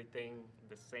everything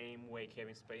the same way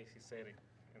Kevin Spacey said it,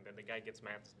 and then the guy gets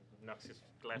mad, knocks his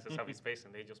glasses off his face,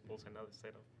 and they just pulls another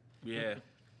set of. Yeah.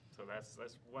 So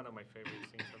that's one of my favorite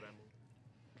scenes of that movie.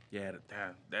 Yeah,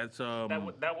 that's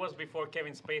that was before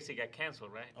Kevin Spacey got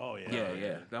canceled, right? Oh yeah.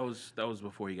 Yeah. That was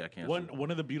before he got canceled.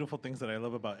 One of the beautiful things that I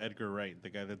love about Edgar Wright, the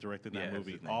guy that directed that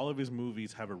movie, all of his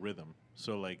movies have a rhythm.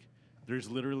 So like, there's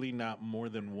literally not more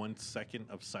than 1 second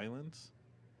of silence.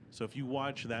 So if you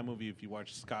watch that movie, if you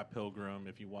watch Scott Pilgrim,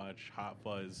 if you watch Hot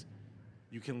Fuzz,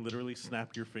 you can literally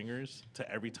snap your fingers to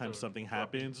every time something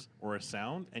happens or a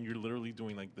sound, and you're literally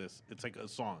doing like this. It's like a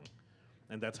song.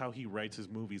 And that's how he writes his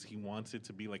movies. He wants it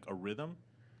to be like a rhythm.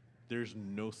 there's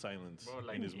no silence Bro,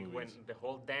 like in his when movies. the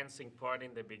whole dancing part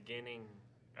in the beginning,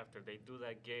 after they do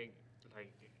that gig,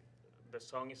 like the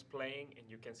song is playing and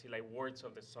you can see like words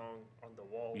of the song on the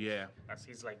wall. Yeah. As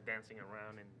he's like dancing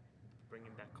around and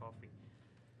bringing that coffee.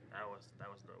 That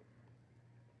was dope.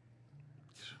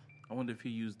 I wonder if he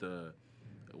used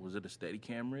was it a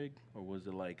Steadicam rig or was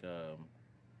it like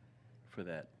for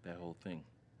that whole thing?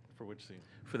 For which scene?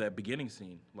 For that beginning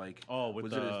scene, like With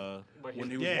was the when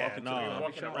he was yeah, walking no, to the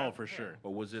coffee shop, oh for sure.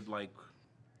 or was it like?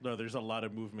 No, there's a lot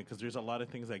of movement because there's a lot of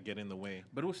things that get in the way.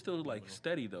 But it was still like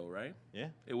steady though, right? Yeah.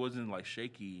 It wasn't like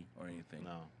shaky or anything.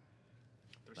 No.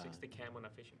 360 cam on a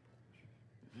fishing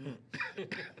pole.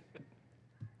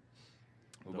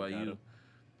 What about you?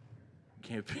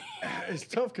 Can't be. It's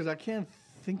tough because I can't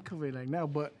think of it like now,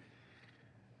 but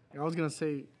I was gonna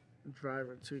say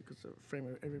Driver too because of frame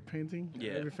of every painting.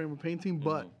 Yeah. Every frame of painting,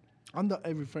 but under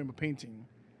every frame of painting,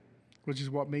 which is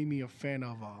what made me a fan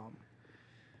of.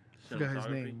 I forgot his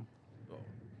Cinematography? name. Oh.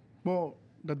 Well,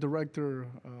 the director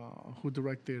who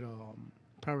directed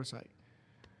Parasite,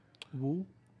 Wu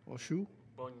or Shu.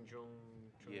 Bon Joon.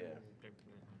 Yeah.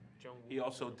 Jung He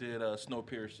also did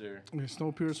Snowpiercer.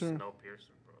 Snowpiercer.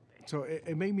 Snowpiercer, bro. Damn. So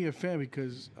it made me a fan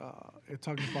because it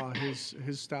talked about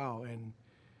his style, and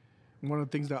one of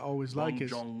the things that I always like Bong is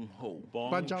Joon-ho.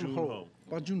 Ba Joon-ho.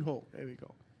 Ba Joon-ho. There we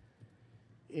go.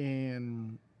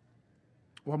 And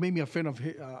what made me a fan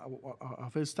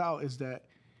of his style is that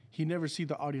he never see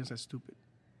the audience as stupid.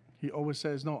 He always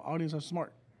says, "No, audience are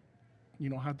smart. You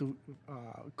don't have to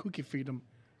cookie feed them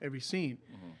every scene."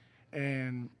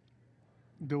 And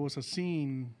there was a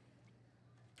scene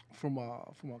from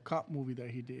a cop movie that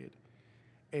he did,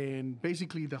 and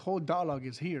basically the whole dialogue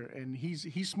is here, and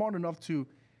he's smart enough to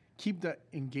keep that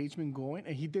engagement going,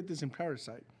 and he did this in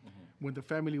Parasite when the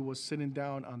family was sitting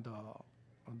down on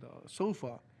the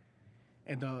sofa,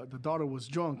 and the daughter was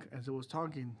drunk as it was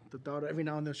talking. The daughter every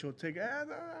now and then she'll take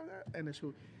and then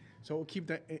so it'll keep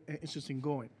that interesting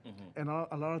going. And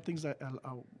a lot of things that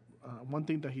one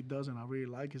thing that he does and I really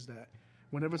like is that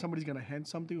whenever somebody's gonna hand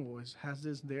something or has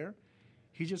this there,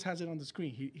 he just has it on the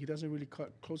screen. He doesn't really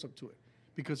cut close up to it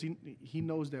because he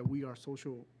knows that we are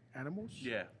social animals.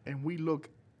 Yeah. And we look,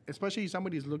 especially if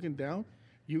somebody's looking down,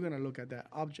 you're gonna look at that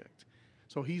object.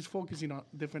 So he's focusing on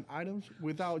different items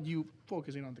without you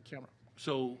focusing on the camera.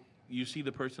 So you see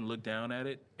the person look down at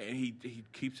it, and he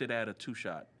keeps it at a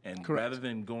 2-shot, and Correct. rather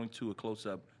than going to a close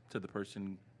up to the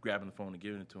person grabbing the phone and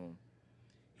giving it to him,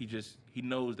 he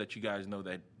knows that you guys know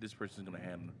that this person's gonna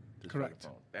hand this Correct.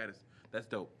 phone. That's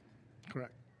dope.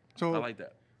 Correct. So I like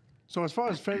that. So as far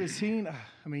as favorite scene,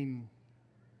 I mean,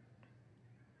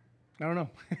 I don't know.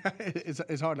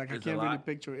 it's hard. Like I It's a can't really lot.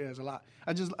 picture it. It's a lot.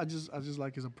 I just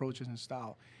like his approaches and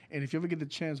style. And if you ever get the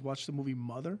chance, watch the movie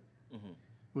Mother,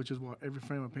 which is what Every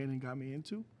Frame of Painting got me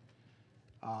into.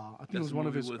 I think it was one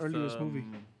of his earliest movie.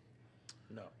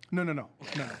 No.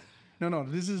 No.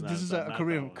 This is a not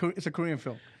Korean. that one. It's a Korean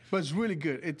film, but it's really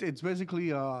good. It's basically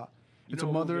You it's know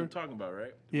a what mother. we're talking about,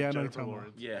 right? Yeah, I know what Jennifer you're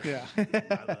Lawrence. talking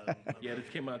Yeah. about. Yeah. Yeah, this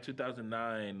came out in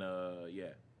 2009. Yeah,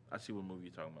 I see what movie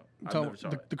you're talking about. I So, never saw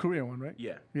the it. Korean one, right?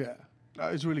 Yeah. Yeah,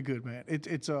 it's really good, man.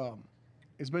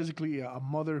 It's basically a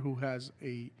mother who has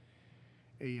a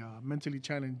mentally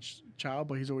challenged child,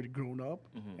 but he's already grown up,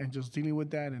 and just dealing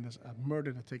with that, and there's a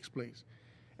murder that takes place,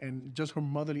 and just her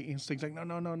motherly instincts, like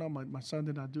no, my son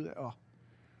did not do that. Oh,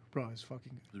 bro, it's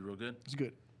fucking good. Is it real good? It's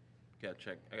good. I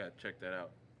gotta check that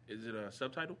out. Is it a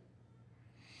subtitle?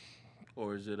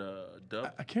 Or is it a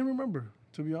dub? I can't remember,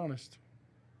 to be honest.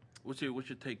 What's your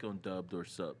take on dubbed or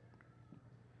sub?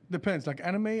 Depends. Like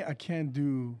anime, I can't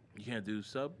do. You can't do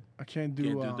sub? I can't do.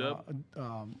 Can't do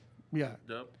Yeah,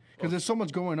 Dub? because there's so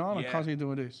much going on. I'm Yeah. constantly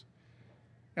doing this,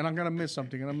 and I'm gonna miss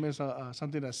something. And I miss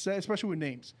something that's said, especially with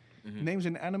names. Names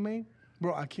in anime,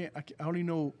 bro. I can't. I only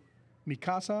know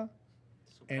Mikasa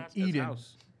and That's Eden.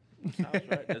 House. That's house,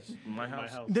 right? That's my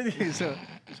house. so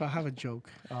I have a joke.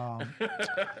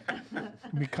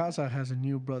 Mikasa has a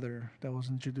new brother that was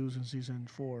introduced in season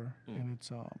 4, and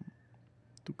it's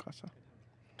Tsukasa.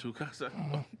 Tukasa.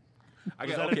 I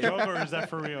Is got that a joke or is that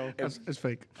for real? It's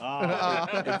fake.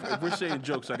 if we're saying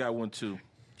jokes, I got one too.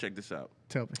 Check this out.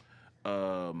 Tell me.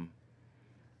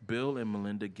 Bill and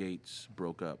Melinda Gates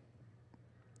broke up.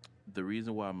 The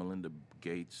reason why Melinda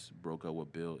Gates broke up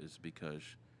with Bill is because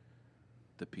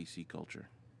the PC culture.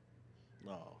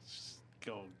 Oh,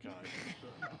 oh God.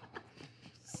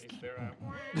 Is there a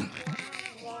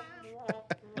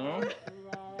No?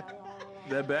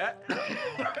 That bad?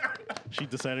 She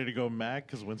decided to go Mac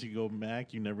because once you go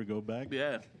Mac, you never go back.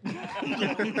 Yeah.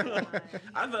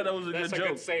 I thought that was a That's good a joke.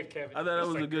 good save, Kevin. I thought that That's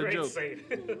was a good great joke. Save.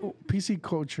 PC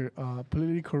culture,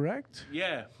 politically correct.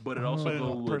 Yeah, but it also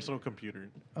goes with Personal computer.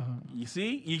 You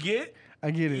see, you get. I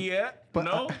get it. Yeah, But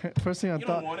no. first thing I You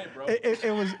thought, don't want it, bro.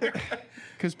 it was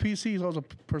because PC is also a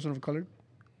person of color.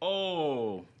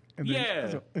 Oh, And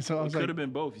then- yeah. so I was it could like- have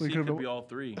been both. You we see, it could've could been- be all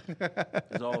three.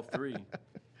 It's all three.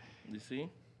 You see,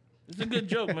 it's a good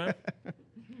joke, man.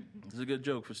 It's a good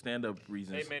joke for stand-up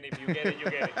reasons. Hey, man, if you get it, you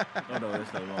get it. Oh no,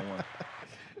 that's not the wrong one.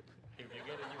 If you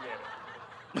get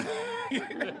it, you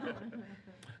get it.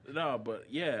 No, but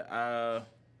yeah,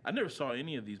 I never saw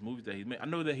any of these movies that he's made. I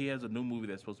know that he has a new movie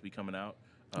that's supposed to be coming out.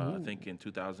 I think in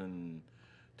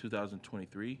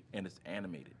 2023, and it's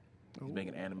animated. He's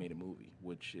making an animated movie,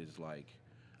 which is like,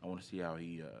 I want to see how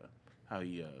he.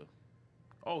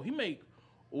 Oh, he made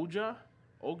Okja,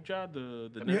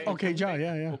 the Yeah, okay, Ja,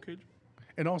 yeah. Okay.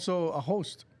 And also a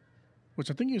host, which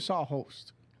I think you saw a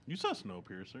host. You saw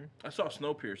Snowpiercer. I saw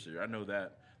Snowpiercer. I know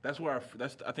that. That's where I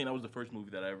think that was the first movie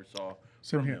that I ever saw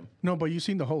Same from here. him. No, but you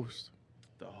seen the host.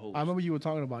 The host. I remember you were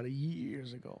talking about it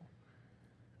years ago.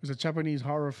 It's a Japanese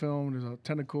horror film. There's a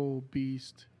tentacle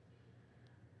beast.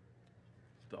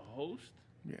 The host.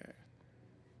 Yeah.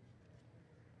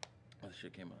 Oh, this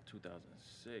shit came out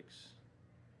 2006.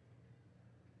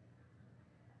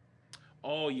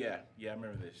 Oh yeah, I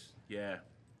remember this. Yeah,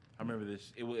 I remember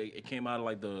this. It came out of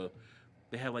like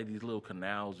they had like these little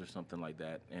canals or something like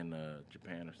that in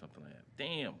Japan or something like that.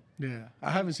 Damn. Yeah.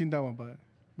 I haven't seen that one, but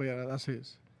yeah, that's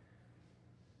his.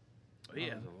 Oh, he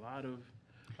has a lot of.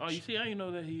 Oh, you see, I didn't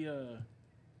know that he.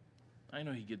 I didn't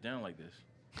know he get down like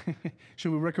this.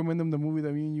 Should we recommend them the movie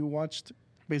that me and you watched?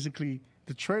 Basically,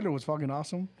 the trailer was fucking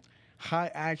awesome.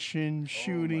 High action,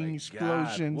 shooting, Oh my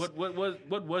explosions. God.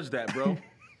 What was that, bro?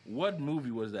 What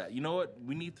movie was that? You know what?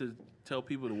 We need to tell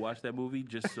people to watch that movie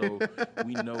just so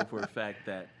we know for a fact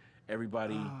that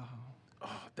everybody. Oh,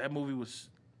 that movie was.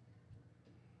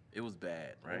 It was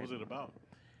bad, right? What was it about?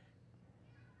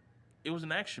 It was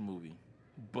an action movie,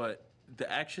 but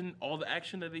all the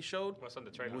action that they showed What's on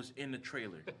the trailer? was in the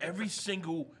trailer. Every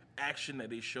single action that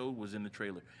they showed was in the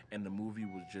trailer, and the movie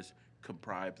was just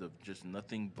comprised of just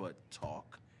nothing but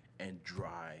talk and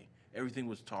dry. Everything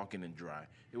was talking and dry.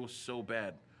 It was so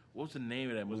bad. What was the name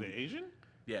of that Was movie? it Asian?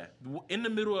 Yeah. In the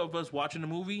middle of us watching the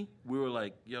movie, we were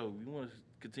like, yo, you want to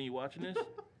continue watching this?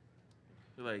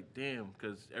 We're like, damn,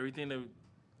 because everything that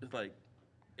it's like,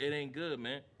 it ain't good,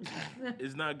 man.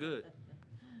 It's not good.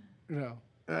 You know,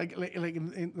 like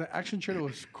in the action trailer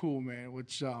was cool, man.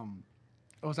 Which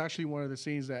it was actually one of the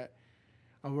scenes that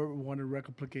I wanted to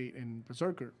replicate in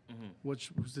Berserker,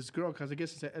 which was this girl, because I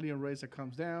guess it's an alien race that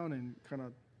comes down and kind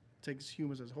of takes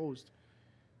humans as host.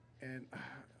 And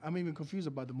I'm even confused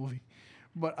about the movie,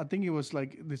 but I think it was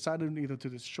like decided either to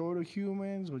destroy the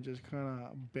humans or just kind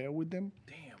of bear with them.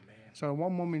 Damn, man. So at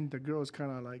one moment, the girl is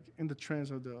kind of like in the trance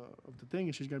of the thing,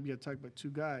 and she's gonna be attacked by two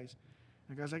guys.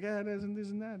 The guy's like, yeah, there's this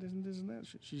and that, there's this and that.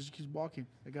 She just keeps walking.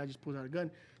 The guy just pulls out a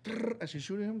gun. As she's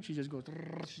shooting him, she just goes.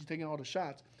 She's taking all the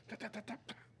shots.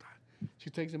 She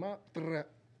takes him out.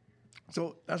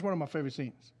 So that's one of my favorite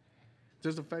scenes.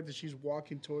 Just the fact that she's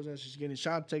walking towards him, she's getting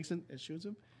shot, takes him, and shoots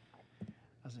him.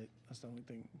 That's it. That's the only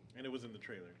thing. And it was in the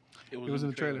trailer. It was in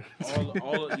the trailer.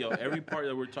 Every part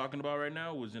that we're talking about right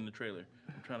now was in the trailer.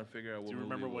 I'm trying to figure out what. Do you movie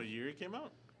remember it what was. year it came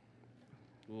out?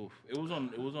 Oof. It was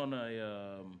on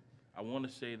a. I want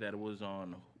to say that it was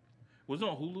on. Was it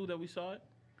on Hulu that we saw it,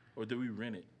 or did we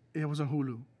rent it? It was on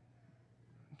Hulu.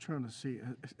 I'm trying to see.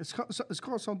 It's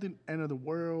called something End of the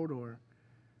World or.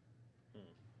 Let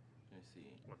me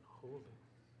see. On Hulu.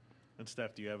 And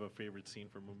Steph, do you have a favorite scene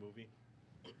from a movie?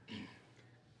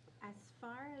 As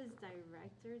far as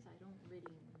directors, I don't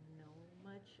really know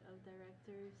much of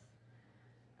directors.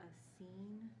 A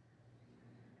scene,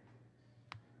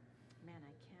 man,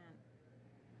 I can't.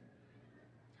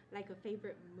 Like a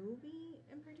favorite movie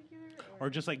in particular, Or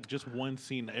just one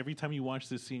scene. Every time you watch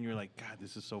this scene, you're like, God,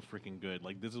 this is so freaking good.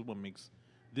 Like this is what makes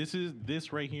this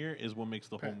right here is what makes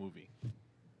the whole movie.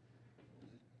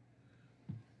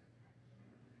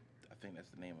 I think that's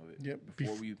the name of it. Yep.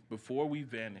 Before we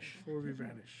vanish. Before we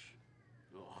vanish.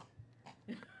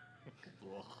 Ugh.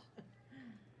 Ugh.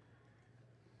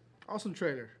 Awesome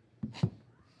trailer.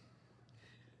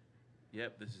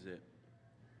 Yep, this is it.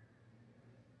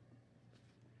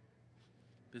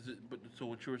 So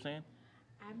what you were saying?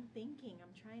 I'm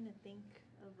trying to think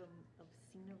of a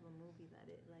scene of a movie that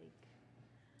it like.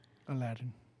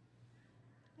 Aladdin.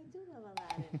 I do love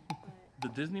Aladdin, but The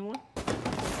Disney one?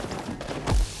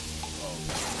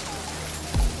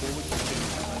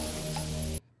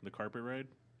 The carpet ride.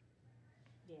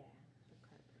 yeah.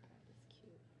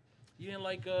 You didn't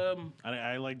like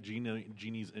I like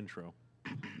Genie's intro.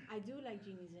 I do like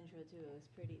Genie's intro too. It was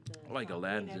pretty. I like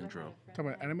Aladdin's intro. Talking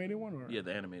about animated one or Yeah,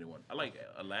 the animated one. I like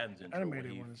Aladdin's intro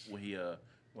Animated when ones. when he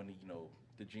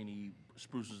the genie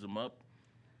spruces him up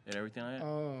and everything like that.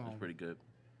 Oh. That's pretty good.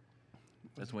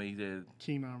 That's when he did.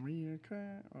 Keen on Rear.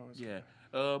 Oh, it's Yeah.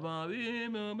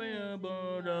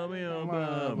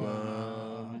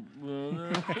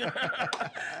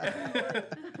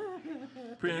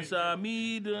 Prince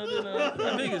Ami.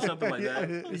 I think it's something like that.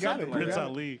 You It's got something it. like Prince that.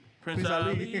 Ali. Prince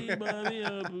Ali.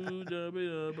 Ali.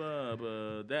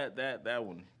 That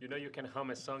one. You know, you can hum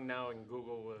a song now in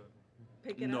Google.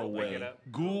 Pick it No up. way. it up.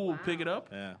 Google will Wow. pick it up.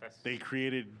 Yeah, That's- they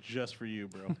created just for you,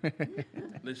 bro.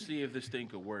 Let's see if this thing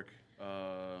could work.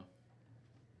 How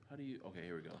do you? Okay,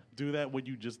 here we go. Do that what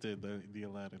you just did, the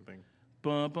Aladdin thing.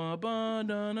 Ba ba ba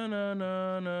da na na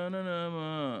na na na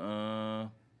na.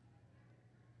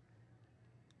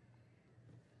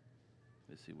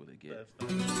 Let's see what they get.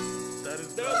 That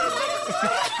is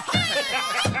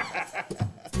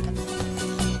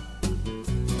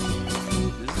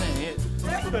This ain't it.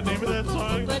 the name of that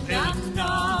song.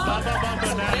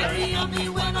 Very yummy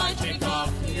when I drink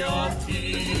off your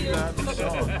tea. Not the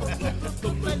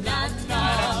song. Banana.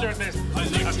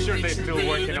 I'm sure they're still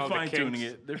working They're on the fine tuning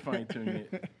kinks. it. They're fine tuning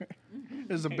it.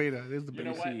 This is the beta. This is the You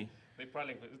know beta. what? see. They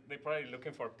probably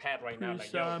looking for Pat right now. Like,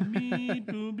 Prince yo, Ami,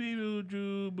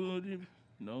 doo-dee-doo-doo-boo-dee.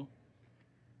 No.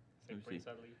 say Let me Prince see.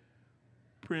 Ali.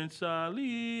 Prince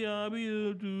Ali,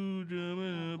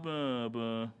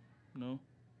 ba. No.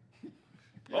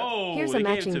 Oh, Here's they a gave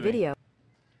it matching to me. video.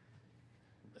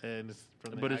 And it's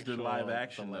from But it's the live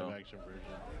action, the live though. action version.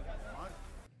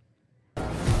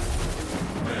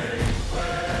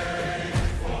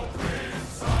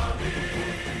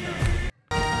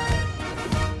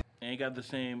 Ain't got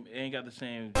the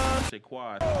same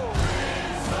sequad.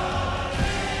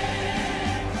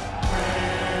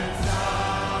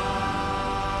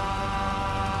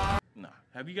 Nah.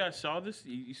 Have you guys saw this?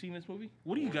 You seen this movie?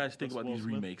 What do you guys think That's about Will these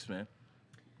Smith? remakes, man?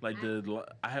 Like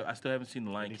I still haven't seen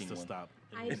the Lion It needs King to one. stop.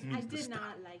 I did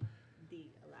not like the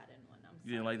Aladdin one. I'm sorry.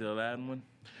 You didn't like the Aladdin one?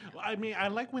 Well, I mean, I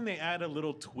like when they add a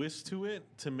little twist to it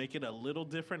to make it a little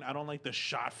different. I don't like the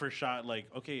shot for shot. Like,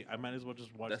 okay, I might as well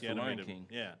just watch That's the the Lion animated. King.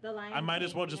 Yeah, The Lion I might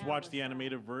as King, well just yeah, watch was the bad.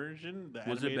 animated version. The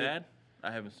Was it animated- bad?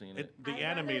 I haven't seen it. The I'd rather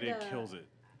animated the- kills it.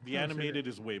 The I've seen animated it.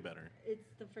 is way better. It's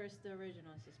the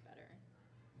original is just better.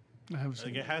 I haven't Like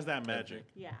seen it it. has that magic.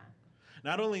 Yeah.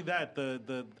 Not only that,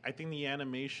 I think the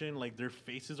animation, like their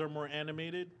faces are more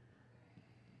animated.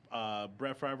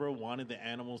 Brett Favreau wanted the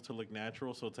animals to look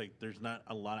natural, so it's like there's not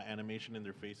a lot of animation in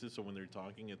their faces. So when they're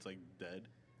talking, it's like dead.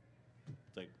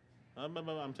 It's like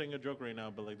I'm saying a joke right now,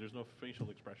 but like there's no facial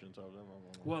expression. So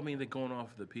Well, I mean, they're going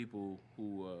off the people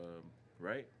who,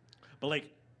 right? but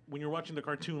like when you're watching the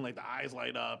cartoon, like the eyes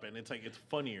light up, and it's like it's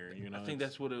funnier. You know, I think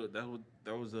It's-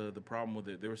 that was the problem with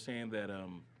it. They were saying that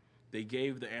they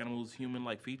gave the animals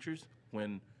human-like features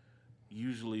when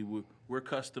usually we're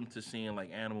accustomed to seeing like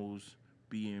animals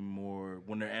being more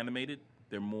when they're animated,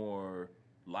 they're more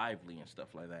lively and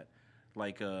stuff like that.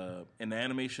 Like in the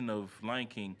animation of Lion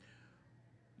King,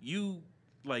 you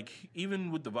like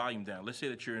even with the volume down. Let's say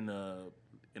that you're in the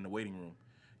waiting room,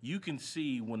 you can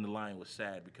see when the lion was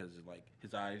sad because like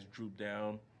his eyes droop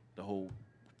down, the whole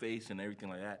face and everything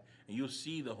like that, and you'll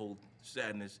see the whole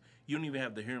sadness. You don't even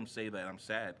have to hear him say that I'm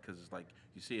sad because it's like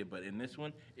you see it. But in this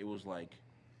one, it was like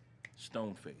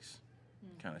stone face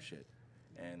kind of shit,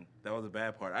 and that was the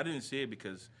bad part. I didn't see it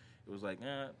because it was like,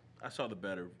 I saw the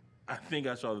better. I think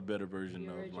I saw the better version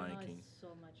The of original Lion King. is so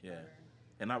much Yeah, better.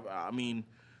 and I mean,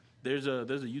 there's a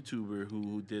YouTuber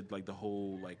who did like the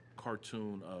whole like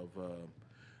cartoon of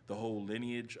the whole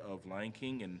lineage of Lion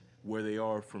King and where they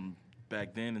are from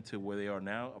back then until where they are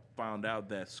now. I found out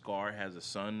that Scar has a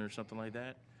son or something like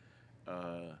that.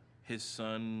 His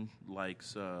son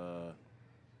likes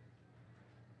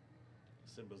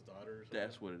Simba's daughter. Or something.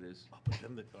 that's what it is. But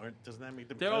then doesn't that make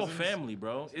them? They're all cousins? family,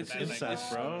 bro. It's That's like-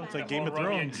 Incest, bro. It's like The Game whole of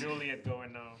Romeo and Thrones. Juliet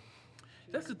going now.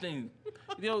 that's the thing.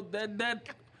 That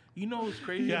you know what's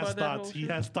crazy He has about that thoughts. whole He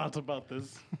shit? has thoughts about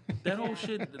this. That whole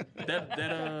shit.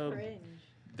 Cringe.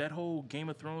 That whole Game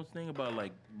of Thrones thing about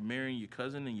like marrying your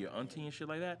cousin and your auntie and shit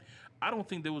like that. I don't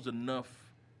think there was enough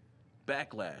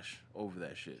backlash over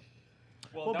that shit.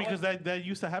 Well, because that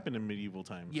used to happen in medieval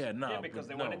times. Yeah, no. Yeah, because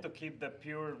they no. wanted to keep the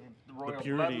pure royal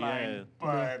purity, bloodline, yeah.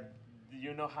 but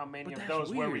you know how many But of that's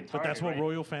those were weird. retarded, But that's what right?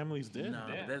 royal families did. Nah,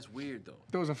 Yeah. but that's weird though.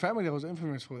 There was a family that was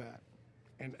infamous for that,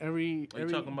 and Are you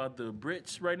talking about the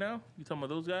Brits right now? You talking about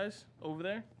those guys over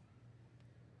there?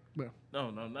 Well, No,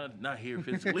 not here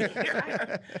physically. I'm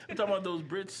talking about those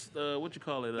Brits. What you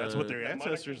call it? That's what their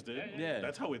ancestors did. Yeah.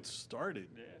 That's how it started.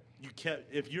 Yeah. You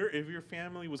kept if your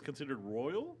family was considered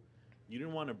royal, you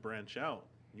didn't want to branch out.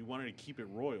 You wanted to keep it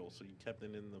royal, so you kept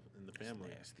it in the family.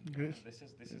 Nasty.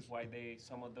 yes. This is why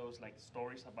some of those like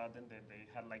stories about them that they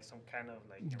had like some kind of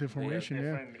like Deformation, yeah.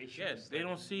 different issues. Yes, they like-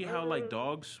 don't see how like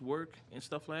dogs work and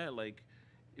stuff like that. Like,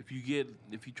 if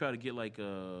you try to get like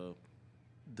the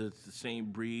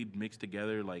same breed mixed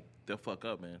together, like they'll fuck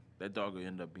up, man. That dog will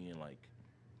end up being like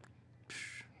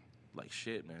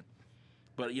shit, man.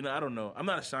 But I don't know. I'm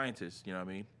not a scientist. You know what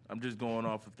I mean? I'm just going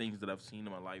off of things that I've seen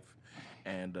in my life,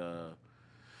 and that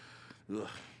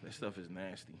stuff is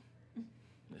nasty.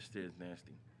 That shit is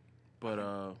nasty. But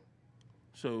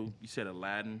so you said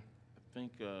Aladdin. I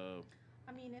think.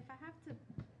 I mean, if I have to,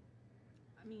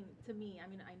 to me, I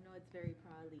know it's very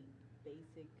probably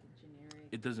basic, generic.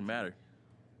 It doesn't matter.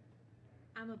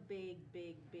 I'm a big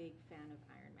fan of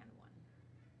Iron Man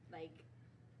 1. Like,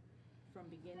 from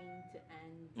beginning to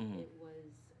end, it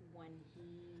was when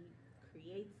he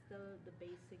creates the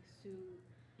basic suit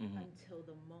until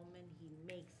the moment he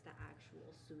makes the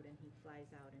actual suit and he flies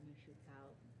out and he shoots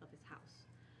out of his house.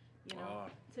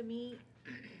 To me,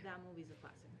 that movie's a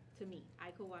classic. To me, I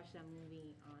could watch that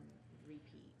movie on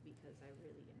repeat because I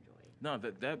really enjoy it. No,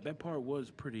 that part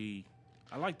was pretty.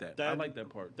 I like that. I like that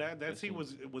part. That scene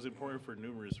was important for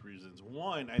numerous reasons.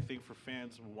 One, I think for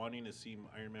fans wanting to see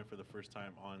Iron Man for the first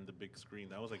time on the big screen,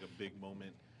 that was like a big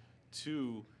moment.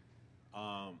 Two,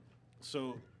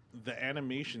 so the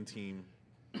animation team,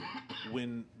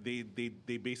 when they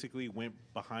basically went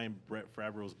behind Brett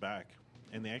Favreau's back,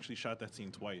 and they actually shot that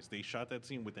scene twice. They shot that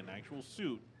scene with an actual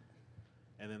suit,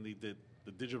 and then they did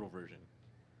the digital version.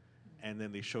 And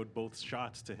then they showed both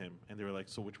shots to him, and they were like,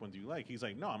 "So which one do you like?" He's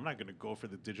like, "No, I'm not going to go for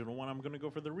the digital one. I'm going to go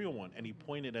for the real one." And he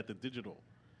pointed at the digital,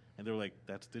 and they were like,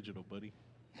 "That's digital, buddy."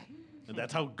 And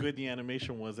that's how good the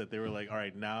animation was that they were like, "All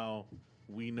right, now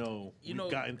we know we've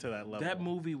gotten to that level." That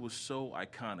movie was so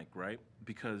iconic, right?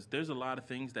 Because there's a lot of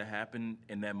things that happened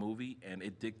in that movie, and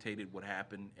it dictated what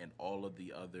happened in all of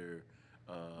the other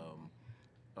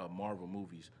Marvel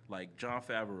movies. Like Jon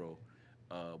Favreau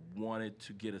wanted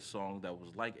to get a song that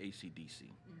was like AC/DC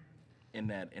in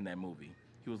that movie.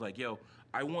 He was like, "Yo,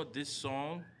 I want this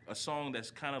song, a song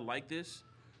that's kind of like this,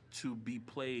 to be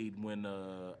played when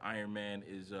Iron Man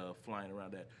is flying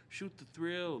around. That Shoot the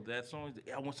Thrill, that song.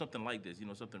 I want something like this,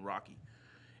 something rocky."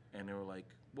 And they were like,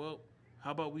 "Well,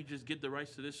 how about we just get the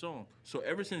rights to this song?" So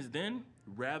ever since then,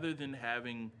 rather than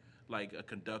having like a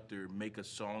conductor make a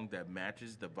song that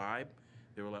matches the vibe,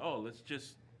 they were like, "Oh, let's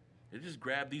just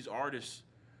grab these artists,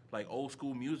 like old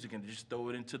school music, and just throw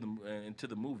it into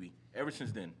the movie." Ever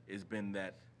since then, it's been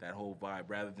that whole vibe,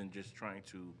 rather than just trying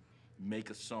to make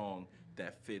a song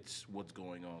that fits what's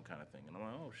going on, kind of thing. And I'm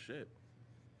like, oh shit,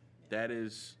 that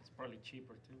is It's probably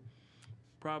cheaper too.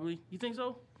 probably. You think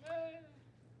so?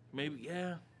 Maybe,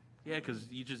 yeah, because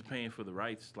you're just paying for the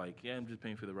rights. Like, yeah, I'm just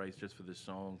paying for the rights just for this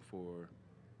song for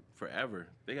forever.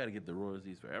 They got to get the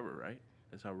royalties forever, right?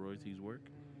 That's how royalties work.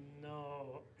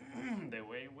 No, the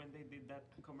way when they did that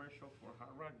commercial for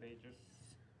Hard Rock, they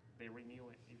renew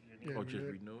it if you need. Yeah. Or just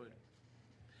renew it.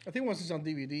 I think once it's on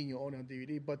DVD, you own it on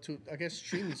DVD. But I guess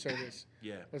streaming service,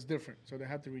 Yeah. that's different. So they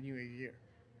have to renew a year.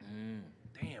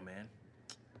 Damn, man.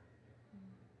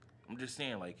 I'm just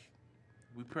saying, like,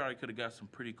 we probably could have got some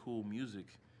pretty cool music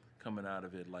coming out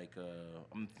of it. Like,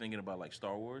 I'm thinking about, like,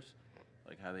 Star Wars.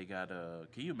 Like, how they got,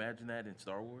 can you imagine that in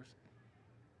Star Wars?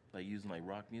 Like, using, like,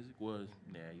 rock music? Yeah,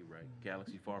 you're right.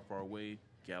 Galaxy Far, Far Away,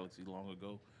 Galaxy Long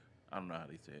Ago. I don't know how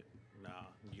they say it. Nah,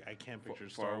 I can't picture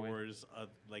Far Star away? Wars.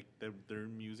 Like their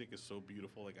music is so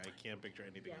beautiful. Like I can't picture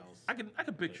anything else. I can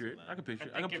picture it. I can picture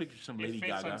it. I can think picture some it Lady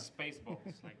fits Gaga. on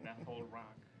Spaceballs, like that whole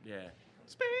rock. Yeah.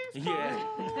 Space. Yeah.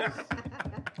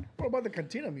 What about the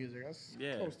Cantina music? That's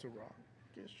Yeah. close to rock.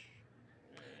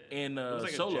 And It was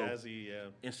like Solo. a jazzy, yeah.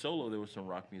 In Solo, there was some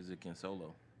rock music in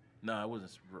Solo. No, it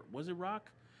wasn't. Was it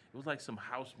rock? It was like some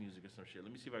house music or some shit.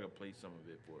 Let me see if I can play some of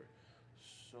it for it.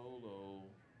 Solo.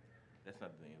 That's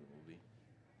not the name of the movie.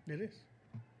 It is.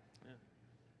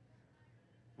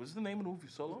 Was it the name of the movie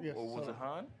Solo? Yes, Or was Solo. it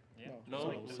Han? Yeah, No,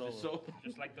 Solo, it was Solo. just Solo.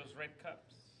 just like those red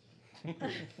cups.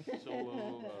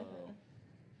 Solo.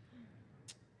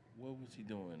 What was he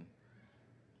doing?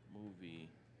 Movie.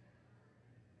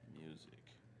 Music.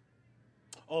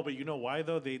 Oh, but you know why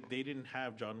though? They didn't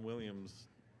have John Williams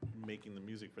making the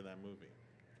music for that movie.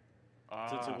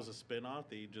 Since it was a spin-off,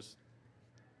 they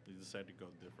decided to go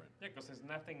different. Yeah, because there's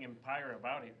nothing Empire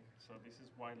about it. So this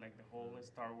is why, like, the whole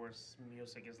Star Wars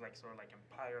music is like sort of like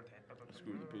Empire.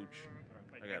 Screw the pooch.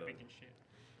 Like I got it. epic and shit.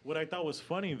 What I thought was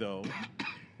funny though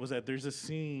was that there's a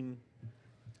scene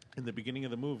in the beginning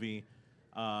of the movie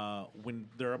when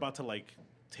they're about to like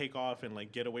take off and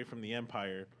like get away from the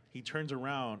Empire. He turns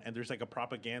around and there's like a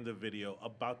propaganda video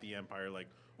about the Empire, like,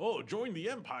 oh, join the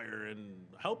Empire and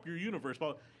help your universe.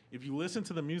 But if you listen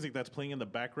to the music that's playing in the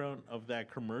background of that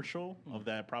commercial, of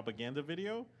that propaganda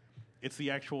video, it's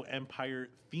the actual Empire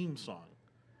theme song.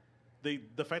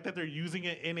 The fact that they're using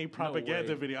it in a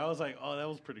propaganda video, I was like, oh, that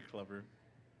was pretty clever.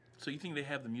 So you think they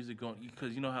have the music going?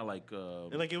 Because you know how like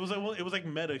Like it was like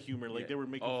meta humor, like they were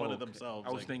making fun of themselves.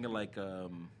 I was thinking like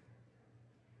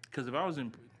because if I was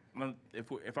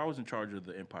in charge of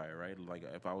the Empire, right? Like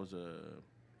if I was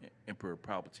Emperor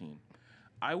Palpatine,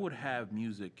 I would have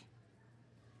music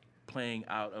playing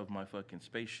out of my fucking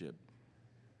spaceship.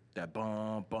 That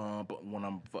bum bum when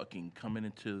I'm fucking coming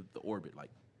into the orbit,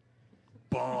 like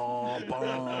bum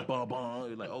bum bum bum.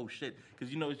 You're like, oh shit,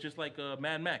 because you know it's just like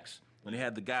Mad Max when they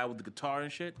had the guy with the guitar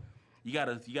and shit. You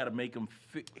gotta make them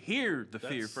hear the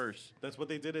fear first. That's what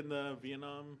they did in the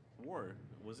Vietnam War.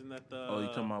 Wasn't that the? Oh, you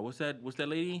talking about what's that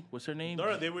lady? What's her name?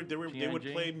 No, they would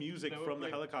play music from the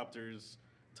helicopters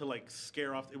to like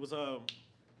scare off. It was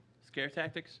scare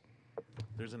tactics.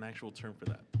 There's an actual term for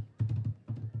that.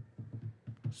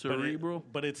 Cerebral,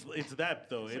 but it's that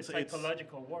though. It's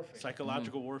psychological warfare.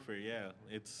 Psychological warfare, yeah.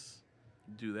 It's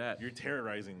do that. You're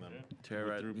terrorizing them.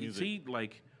 Through music. See,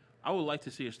 like, I would like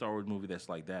to see a Star Wars movie that's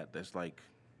like that. That's like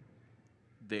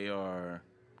they are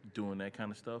doing that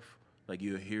kind of stuff. Like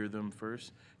you hear them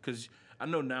first, because I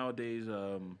know nowadays.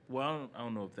 Well, I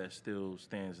don't know if that still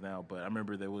stands now, but I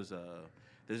remember there's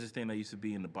this thing that used to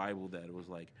be in the Bible that it was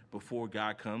like before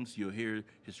God comes, you'll hear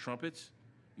his trumpets.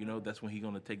 You know, that's when he's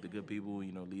going to take the good people,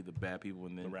 you know, leave the bad people,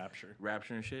 and then the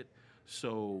rapture and shit.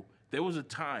 So there was a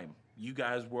time, you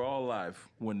guys were all alive,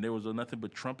 when there was nothing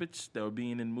but trumpets that were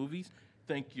being in movies.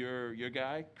 Thank your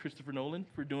guy, Christopher Nolan,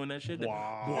 for doing that shit.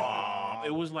 Wow.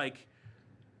 It was like,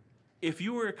 if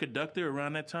you were a conductor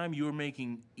around that time, you were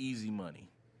making easy money.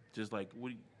 Just like,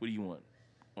 what do you want?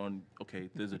 Okay,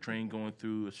 there's a train going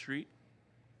through a street.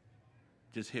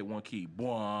 Just hit one key.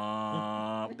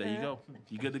 Boom. There you go.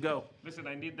 You good to go. Listen,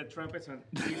 I need the trumpets on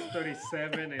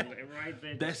T-37 and right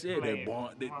there. That's it. It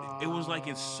was like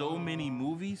in so many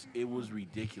movies, it was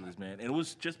ridiculous, man. And it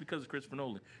was just because of Christopher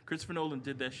Nolan. Christopher Nolan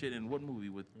did that shit in what movie?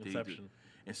 Inception.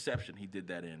 Inception. He did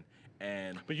that in.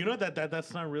 But you know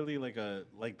that's not really like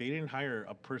they didn't hire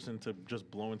a person to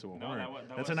just blow into a horn.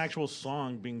 That's an actual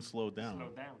song being slowed down.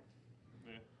 Slowed down.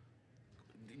 Yeah.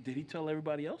 Did he tell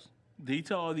everybody else? Did he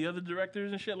tell all the other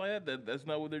directors and shit like that that's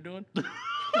not what they're doing?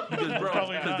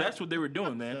 Because that's what they were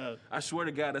doing, man. Yeah. I swear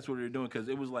to God, that's what they were doing. Because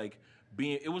it was like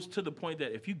it was to the point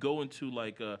that if you go into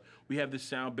like we have this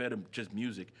sound bed of just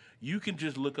music, you can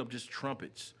just look up just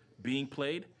trumpets being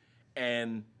played,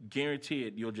 and guarantee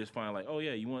it, you'll just find like, oh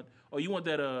yeah, you want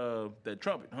that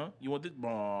trumpet, huh? You want this?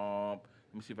 Let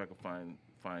me see if I can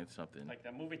find something. Like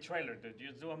that movie trailer, dude.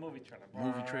 You do a movie trailer.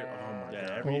 Movie trailer. Oh my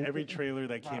God. Every trailer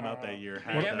that came out that year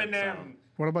had that song.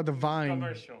 What about the Vine?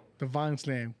 Commercial. The Vine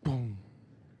slang. Boom.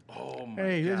 Oh my God.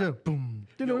 There's a boom.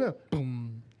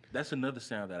 Boom. That's another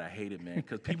sound that I hated, man.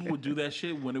 Because people would do that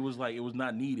shit when it was like it was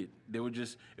not needed. It was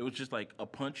just like a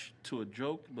punch to a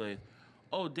joke. Like,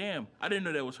 oh damn, I didn't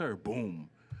know that was her. Boom.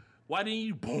 Why didn't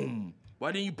you boom?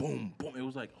 Why didn't you boom? Boom. It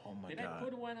was like, oh my God. Did I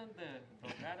put one on the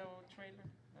Bogado trailer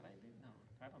that I did? No,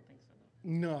 I don't think so.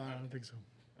 No, I don't think so.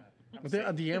 But then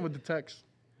at the end with the text.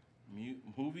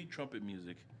 Movie trumpet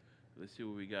music. Let's see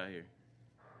what we got here.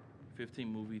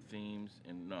 15 movie themes,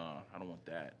 and nah, I don't want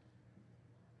that.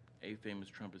 8 famous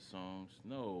trumpet songs.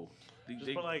 No.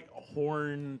 Just put like a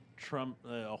horn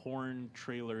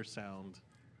trailer sound.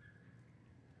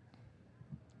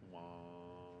 Wah,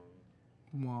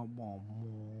 wah, wah.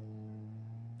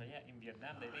 So yeah, in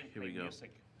Vietnam they didn't Here play we go.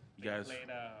 music. You guys played,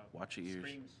 watch your ears.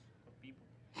 Screams of people.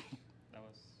 That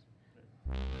was.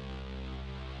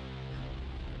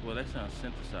 Well, that sounds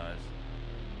synthesized.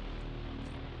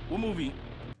 What movie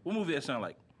that sound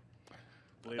like?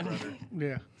 Blade Runner.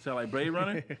 Yeah. Sound like Blade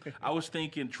Runner? I was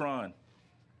thinking Tron.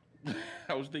 Well,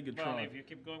 Tron. if you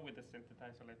keep going with the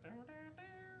synthesizer like that.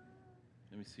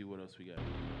 Let me see what else we got.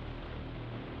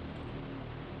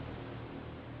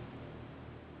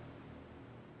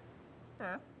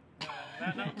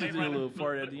 Blade a little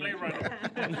fart at the Blade end. Runner.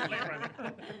 Blade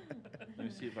Runner. Let me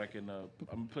see if I can. I'm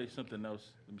gonna play something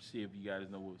else. Let me see if you guys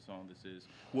know what song this is.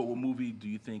 What movie do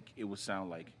you think it would sound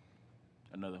like?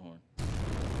 Another horn.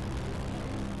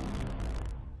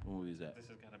 What movie is that? This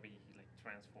is gonna be like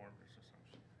Transformers or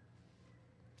something.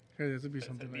 Hey, this would be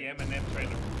something The like Eminem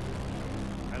trailer.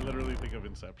 I literally think of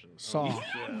Inception. Saw.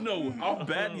 No, how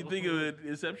bad you think of it?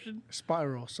 Inception?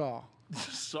 Spiral. Saw.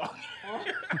 Saw.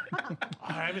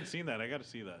 I haven't seen that. I got to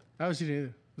see that. I haven't seen it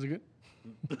either. Was it good?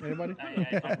 Anybody?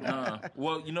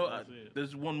 Well,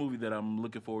 there's one movie that I'm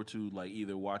looking forward to, like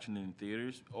either watching in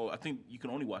theaters. Oh, I think you can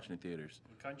only watch it in theaters.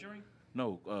 Conjuring?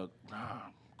 No,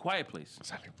 Quiet Place.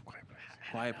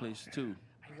 Quiet Place 2.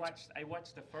 I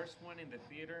watched the first one in the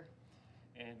theater,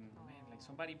 and man, like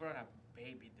somebody brought a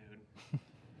baby, dude.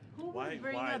 Who would Why-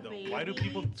 bring why a though? baby Why do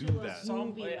people do to a that?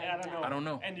 movie like I don't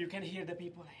know. know. And you can hear the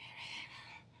people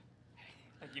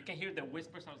like you can hear the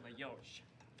whispers. I was like, yo, shit.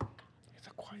 It's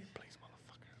a quiet place,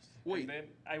 motherfuckers. Wait, And then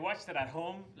I watched it at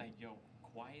home, like, yo,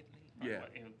 quietly. Yeah.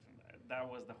 That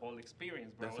was the whole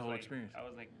experience, bro. That's I the was whole like- experience. I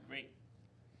was like, great.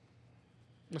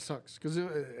 That sucks. Because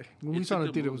when we It's saw a it in the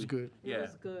good theater, it was movie. good. It Yeah.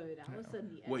 was good. I was on the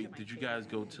edge of wait, my did you chair. guys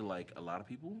go to like a lot of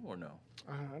people or no?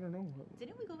 I don't know.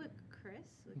 Didn't we go with Chris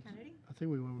with Kennedy? I think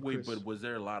we went with Wait, Chris. but was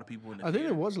there a lot of people in the I think theater?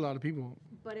 there was a lot of people.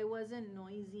 But it wasn't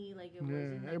noisy, like it Yeah,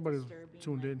 wasn't like, everybody was disturbing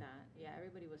tuned like in. that. Yeah,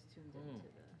 everybody was tuned into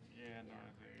the. Yeah, no.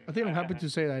 I think I'm happy to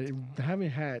say that I haven't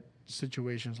had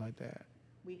situations like that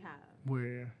We have.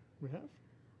 where we have.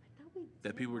 I thought we That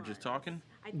did people were just once. talking?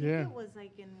 I think Yeah. it was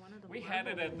like in one of the. We had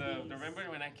it at the. Marvel Remember movies.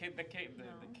 when I kid the No.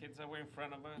 kids that were in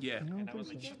front of us? Yeah. And I was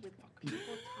think like, We shut did the with fuck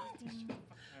people talking.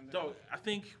 up. So I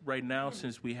think right now,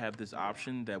 since we have this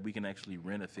option that we can actually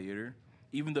rent a theater,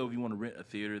 even though if you want to rent a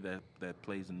theater that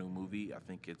plays a new movie, I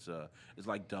think it's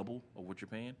like double of what you're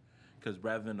paying, because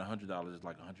rather than $100, it's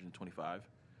like $125.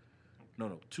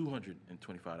 No,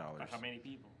 $225. But how many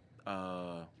people?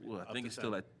 Well, I Up think to it's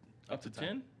still 10. at up to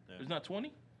 10. Yeah. It's not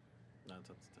 20. No,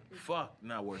 that's Fuck,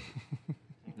 not worth it.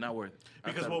 Not worth it.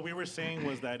 because I what thought- we were saying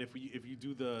was that if you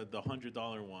do the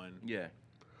 $100 one, Yeah,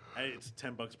 it's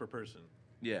 $10 per person.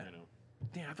 yeah. You know.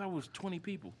 Damn, I thought it was 20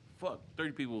 people. Fuck,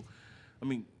 30 people.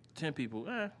 10 people.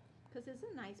 Because it's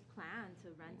a nice plan to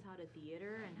rent out a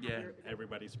theater and have Yeah, your,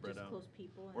 everybody spread just out. close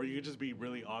people. Or and- you could just be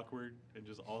really awkward and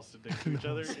just all sit next to each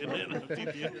other in an empty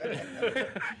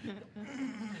theater.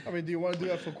 I mean, do you want to do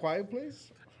that for Quiet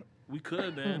Place? We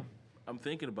could, man. I'm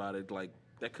thinking about it. Like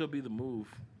that could be the move.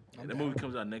 And the movie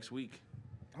comes out next week.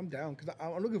 I'm down because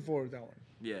I'm looking forward to that one.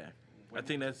 Yeah, I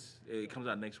think it comes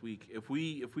out next week. If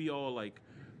we all like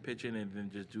pitch in and then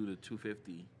just do the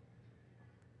 $250,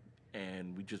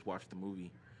 and we just watch the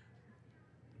movie.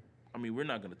 I mean, we're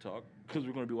not gonna talk because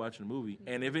we're gonna be watching the movie.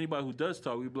 And if anybody who does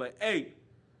talk, we'd be like, "Hey,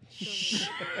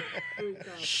 Freak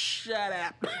out. shut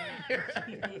up."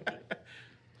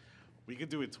 We could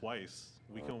do it twice.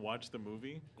 We can watch the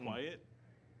movie quiet,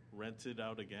 rent it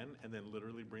out again, and then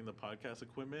literally bring the podcast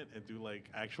equipment and do like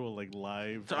actual like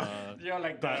live. Yeah,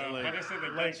 like the what is it? The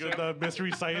like gun show? the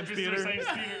Mystery Science Mystery Theater. Science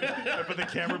Theater. And put the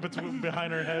camera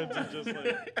behind our heads and just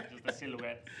like. Just a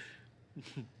silhouette.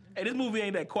 Hey, this movie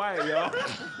ain't that quiet, y'all.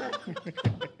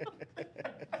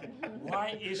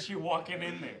 Why is she walking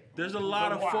in there? There's a lot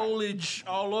But of why? foliage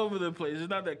all over the place. It's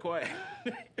not that quiet.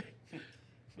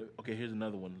 Okay, here's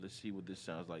another one. Let's see what this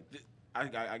sounds like.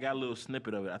 I got a little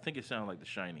snippet of it. I think it sounds like The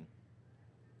Shining.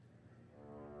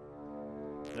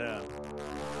 Yeah.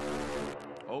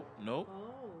 Oh, nope.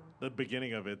 Oh. The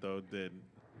beginning of it though did.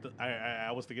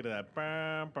 I was thinking of that.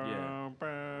 Bam, bam, Yeah.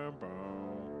 bam, bam.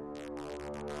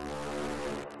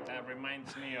 That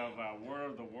reminds me of War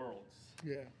of the Worlds.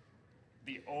 Yeah.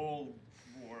 The old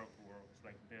War of the Worlds,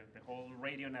 like the whole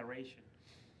radio narration.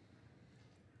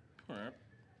 All right.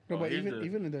 No, Oh, but here's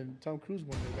even in the Tom Cruise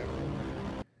one, they got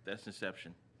That's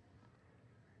Inception.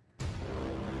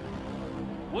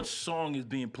 What song is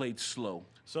being played slow?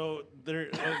 So there.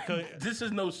 Okay. This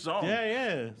is no song. Yeah,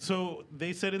 yeah. So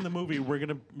they said in the movie we're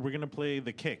gonna play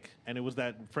The Kick, and it was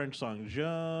that French song. Je ne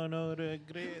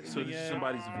regrette So this is rien.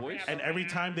 somebody's voice? And every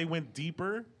time they went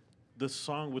deeper, the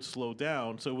song would slow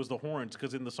down. So it was the horns,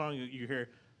 because in the song you hear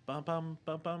bum bum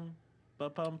bum bum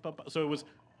bum bum bum. bum. So it was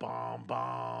bum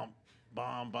bum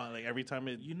bum bum. Like every time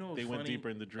You know what's they went funny deeper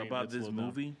in the dream about it this slowed down.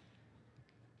 movie?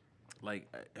 Like,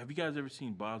 have you guys ever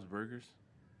seen Bob's Burgers?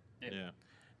 Yeah.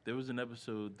 There was an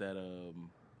episode that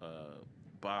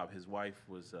Bob, his wife,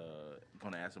 was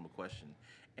going to ask him a question.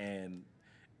 And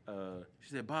she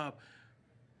said, "Bob,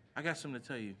 I got something to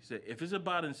tell you." He said, "If it's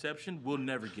about Inception, we'll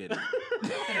never get it."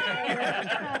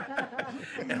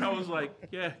 And I was like,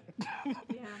 yeah. Yeah.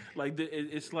 Like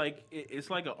it's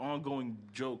like an ongoing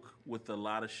joke with a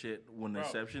lot of shit when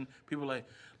Inception. People are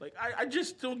like I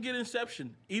just don't get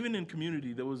Inception. Even in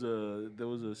Community, there was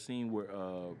a scene where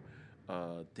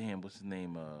damn, what's his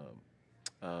name?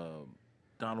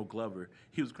 Donald Glover.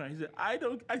 He was crying. He said, I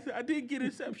said, I didn't get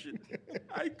Inception.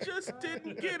 I just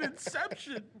didn't get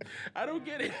Inception. I don't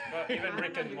get it. Well, even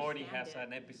Rick and Morty understand has it.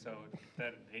 an episode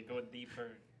that they go deeper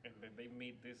and then they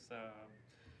meet this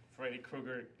Freddy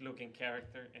Krueger looking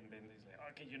character, and then they say,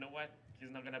 okay, you know what?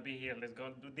 He's not gonna be here. Let's go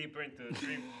deeper into the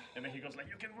dream. And then he goes like,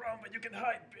 you can run, but you can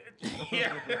hide, bitch.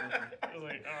 Yeah. I was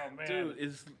like, oh man.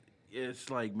 Dude, it's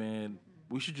like, man,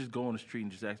 we should just go on the street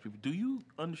and just ask people, do you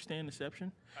understand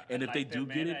Inception? And if they do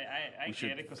get it, I we get should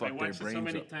it because fuck I their watched it so brains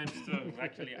many up. times too.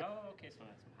 Actually, okay, so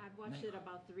that's I've watched it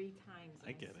about 3 times. I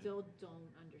And get it. Still don't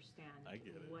understand I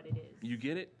get it. what it is. You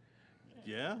get it?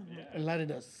 Yeah.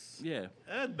 Enlighten us. Yeah.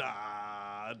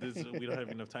 Nah, we don't have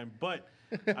enough time. But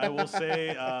I will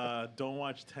say, don't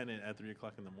watch Tenet at 3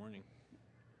 o'clock in the morning.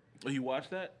 Oh, you watched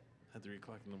that? At 3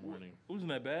 o'clock in the morning. It wasn't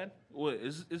that bad. What?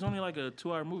 It's only like a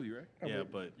 2-hour movie, right? Yeah,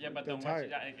 but yeah, but They're don't watch it.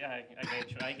 tired. I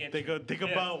get you. I get you. think Yeah.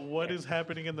 about what is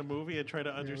happening in the movie and try to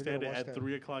we understand gotta it watch at that.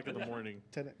 3 o'clock in the morning.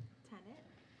 Tenet. Tenet?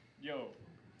 Yo,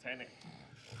 Tenet.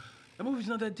 That movie's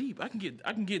not that deep. I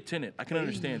can get Tenet. I can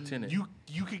understand Tenet. You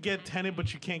could get Tenet,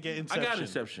 but you can't get I Inception. got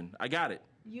Inception. I got it.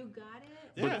 You got it?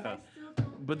 Yeah. I still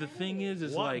don't But the get thing it.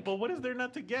 is What? like But what is there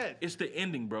not to get? it's the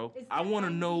ending, bro. It's I the want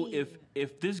to know ending.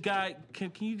 if this guy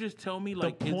can you just tell me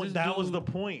like the is point, this that was dude- the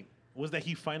point. Was that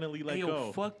he finally let Hey, yo,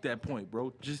 go? fuck that point,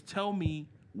 bro. Just tell me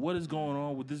what is going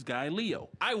on with this guy, Leo.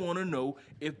 I want to know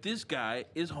if this guy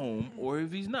is home or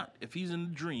if he's not. If he's in a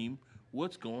dream,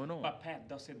 what's going on? But Pat,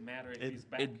 doesn't matter if he's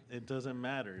back. It doesn't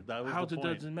matter. That was How the it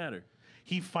point. doesn't matter.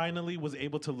 He finally was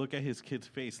able to look at his kid's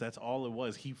face. That's all it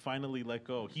was. He finally let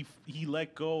go. He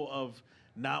let go of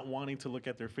not wanting to look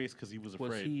at their face because he was Was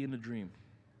afraid. he in a dream?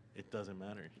 It doesn't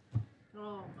matter.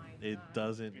 Oh my God. It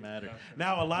doesn't matter.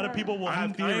 Now, a lot of people will I have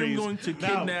am theories. going to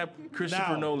Now- kidnap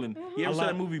Christopher now, Nolan. You a ever saw lot-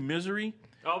 that movie Misery?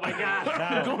 Oh my God.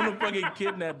 I'm going to fucking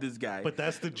kidnap this guy. But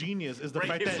that's the genius is the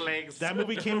Break fact his that legs. that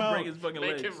movie came out. break his fucking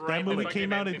Make legs. him write That the movie fucking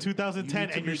came out in ending. 2010, You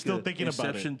need to and you're make still a thinking about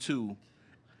Inception it. 2.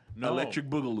 No. Electric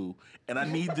Boogaloo. And I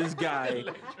need this guy,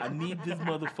 I need this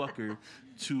motherfucker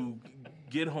to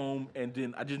get home, and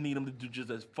then I just need him to do just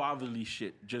as fatherly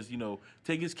shit. Just,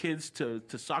 take his kids to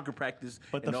soccer practice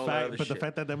But and the all that fact, other but the shit.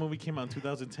 fact that that movie came out in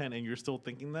 2010 and you're still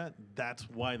thinking that's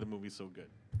why the movie's so good.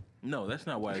 No, that's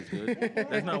not why it's good.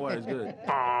 That's not why it's good.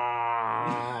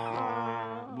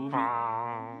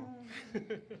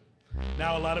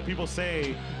 Now, a lot of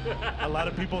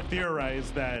people theorize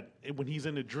that when he's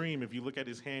in a dream, if you look at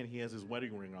his hand, he has his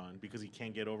wedding ring on because he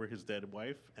can't get over his dead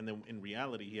wife. And then in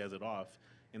reality, he has it off.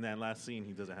 In that last scene,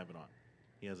 he doesn't have it on.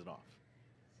 He has it off.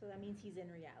 So that means he's in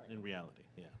reality. In reality,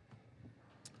 yeah.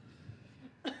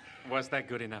 Was that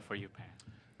good enough for you, Pat?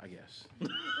 I guess.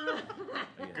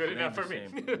 Good enough for the me.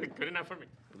 same. Good enough for me.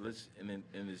 But let's in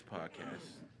this podcast,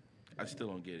 I still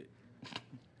don't get it.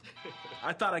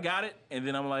 I thought I got it, and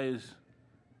then I'm like,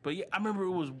 but yeah, I remember it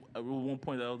was at one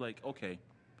point that I was like, okay,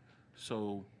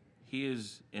 so he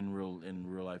is in real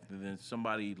life, and then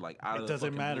somebody like out It of the doesn't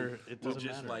fucking matter. blue It was doesn't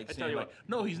just matter. like I tell saying you like, what.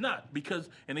 no, he's not, because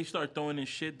and they start throwing in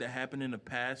shit that happened in the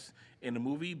past in the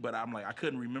movie, but I'm like I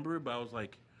couldn't remember it, but I was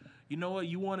like, you know what,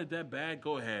 you wanted that bad,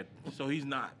 go ahead. So he's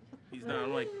not. He's not.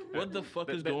 I'm like, what the fuck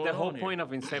is going on? The whole here? point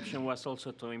of Inception was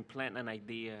also to implant an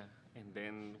idea, and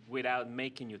then without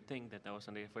making you think that was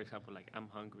an idea. For example, like I'm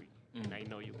hungry, and I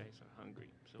know you guys are hungry.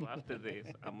 So after this,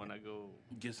 I'm gonna go.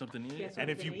 Get something in. Yes. And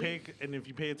if you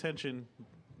pay attention,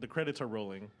 the credits are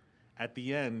rolling. At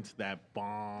the end, that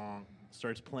bong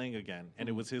starts playing again, and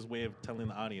it was his way of telling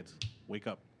the audience, "Wake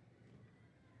up."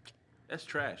 That's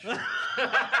trash.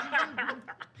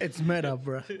 It's meta,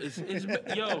 bro. It's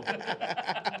yo.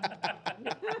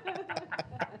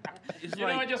 It's You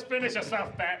know, like, just finish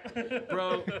yourself, Pat.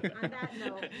 bro, On that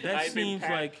note, that I've been seems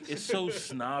packed. like it's so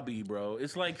snobby, bro.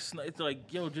 It's like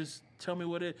yo, just tell me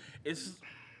what it.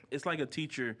 It's like a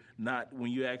teacher not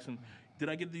when you ask them, did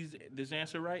I get this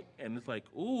answer right? And it's like,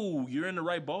 ooh, you're in the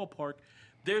right ballpark.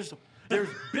 There's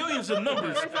billions of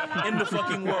numbers in the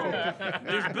fucking world.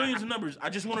 There's billions of numbers. I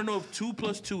just want to know if 2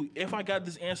 + 2, if I got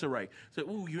this answer right. So,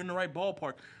 ooh, you're in the right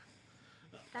ballpark.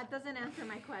 that doesn't answer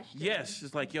my question. Yes,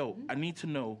 it's like, yo, I need to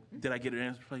know, did I get an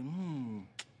answer? Like,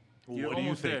 Well, you're what do you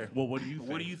almost think? there. Well, what do you think?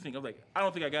 What do you think? I'm like, I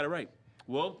don't think I got it right.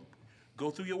 Well, go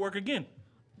through your work again.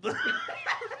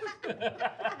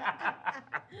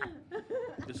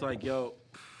 It's like, yo,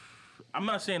 I'm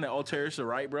not saying that all terrorists are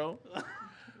right, bro,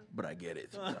 but I get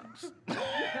it sometimes.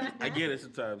 I get it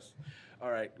sometimes. All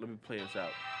right, let me play this out.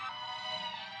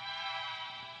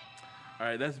 All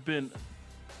right, that's been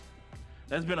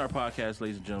our podcast,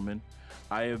 ladies and gentlemen.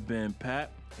 I have been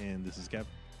Pat. And this is Cap.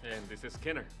 And this is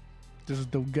Skinner. This is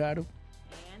Delgado.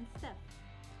 And Steph.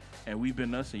 And we've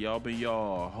been us, and y'all been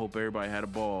y'all. Hope everybody had a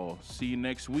ball. See you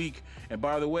next week. And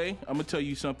by the way, I'm gonna tell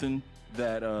you something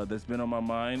that that's been on my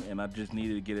mind, and I just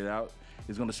needed to get it out.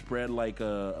 It's gonna spread like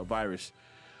a virus.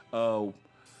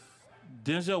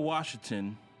 Denzel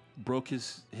Washington broke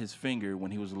his finger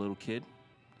when he was a little kid,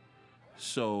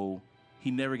 so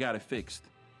he never got it fixed.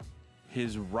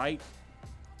 His right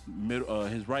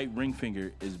ring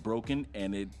finger is broken,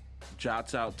 and it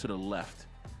jots out to the left.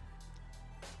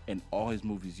 In all his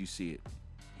movies, you see it.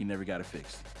 He never got it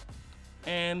fixed.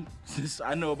 And since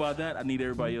I know about that, I need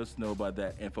everybody else to know about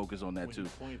that and focus on that when too. He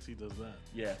points, he does that.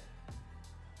 Yeah.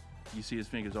 You see his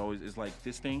fingers always, it's like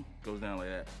this thing goes down like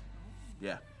that.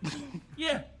 Yeah.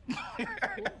 Yeah.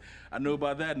 I know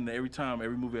about that, and every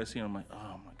movie I see, I'm like,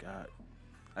 oh my God.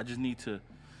 I just need to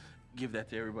give that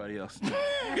to everybody else. Now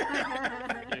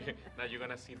you're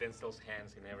gonna see Denzel's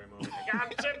hands in every movie. Like, ah,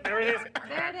 shit, there it is.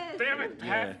 There it is. Damn it.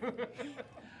 Yeah.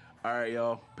 All right,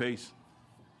 y'all. Peace.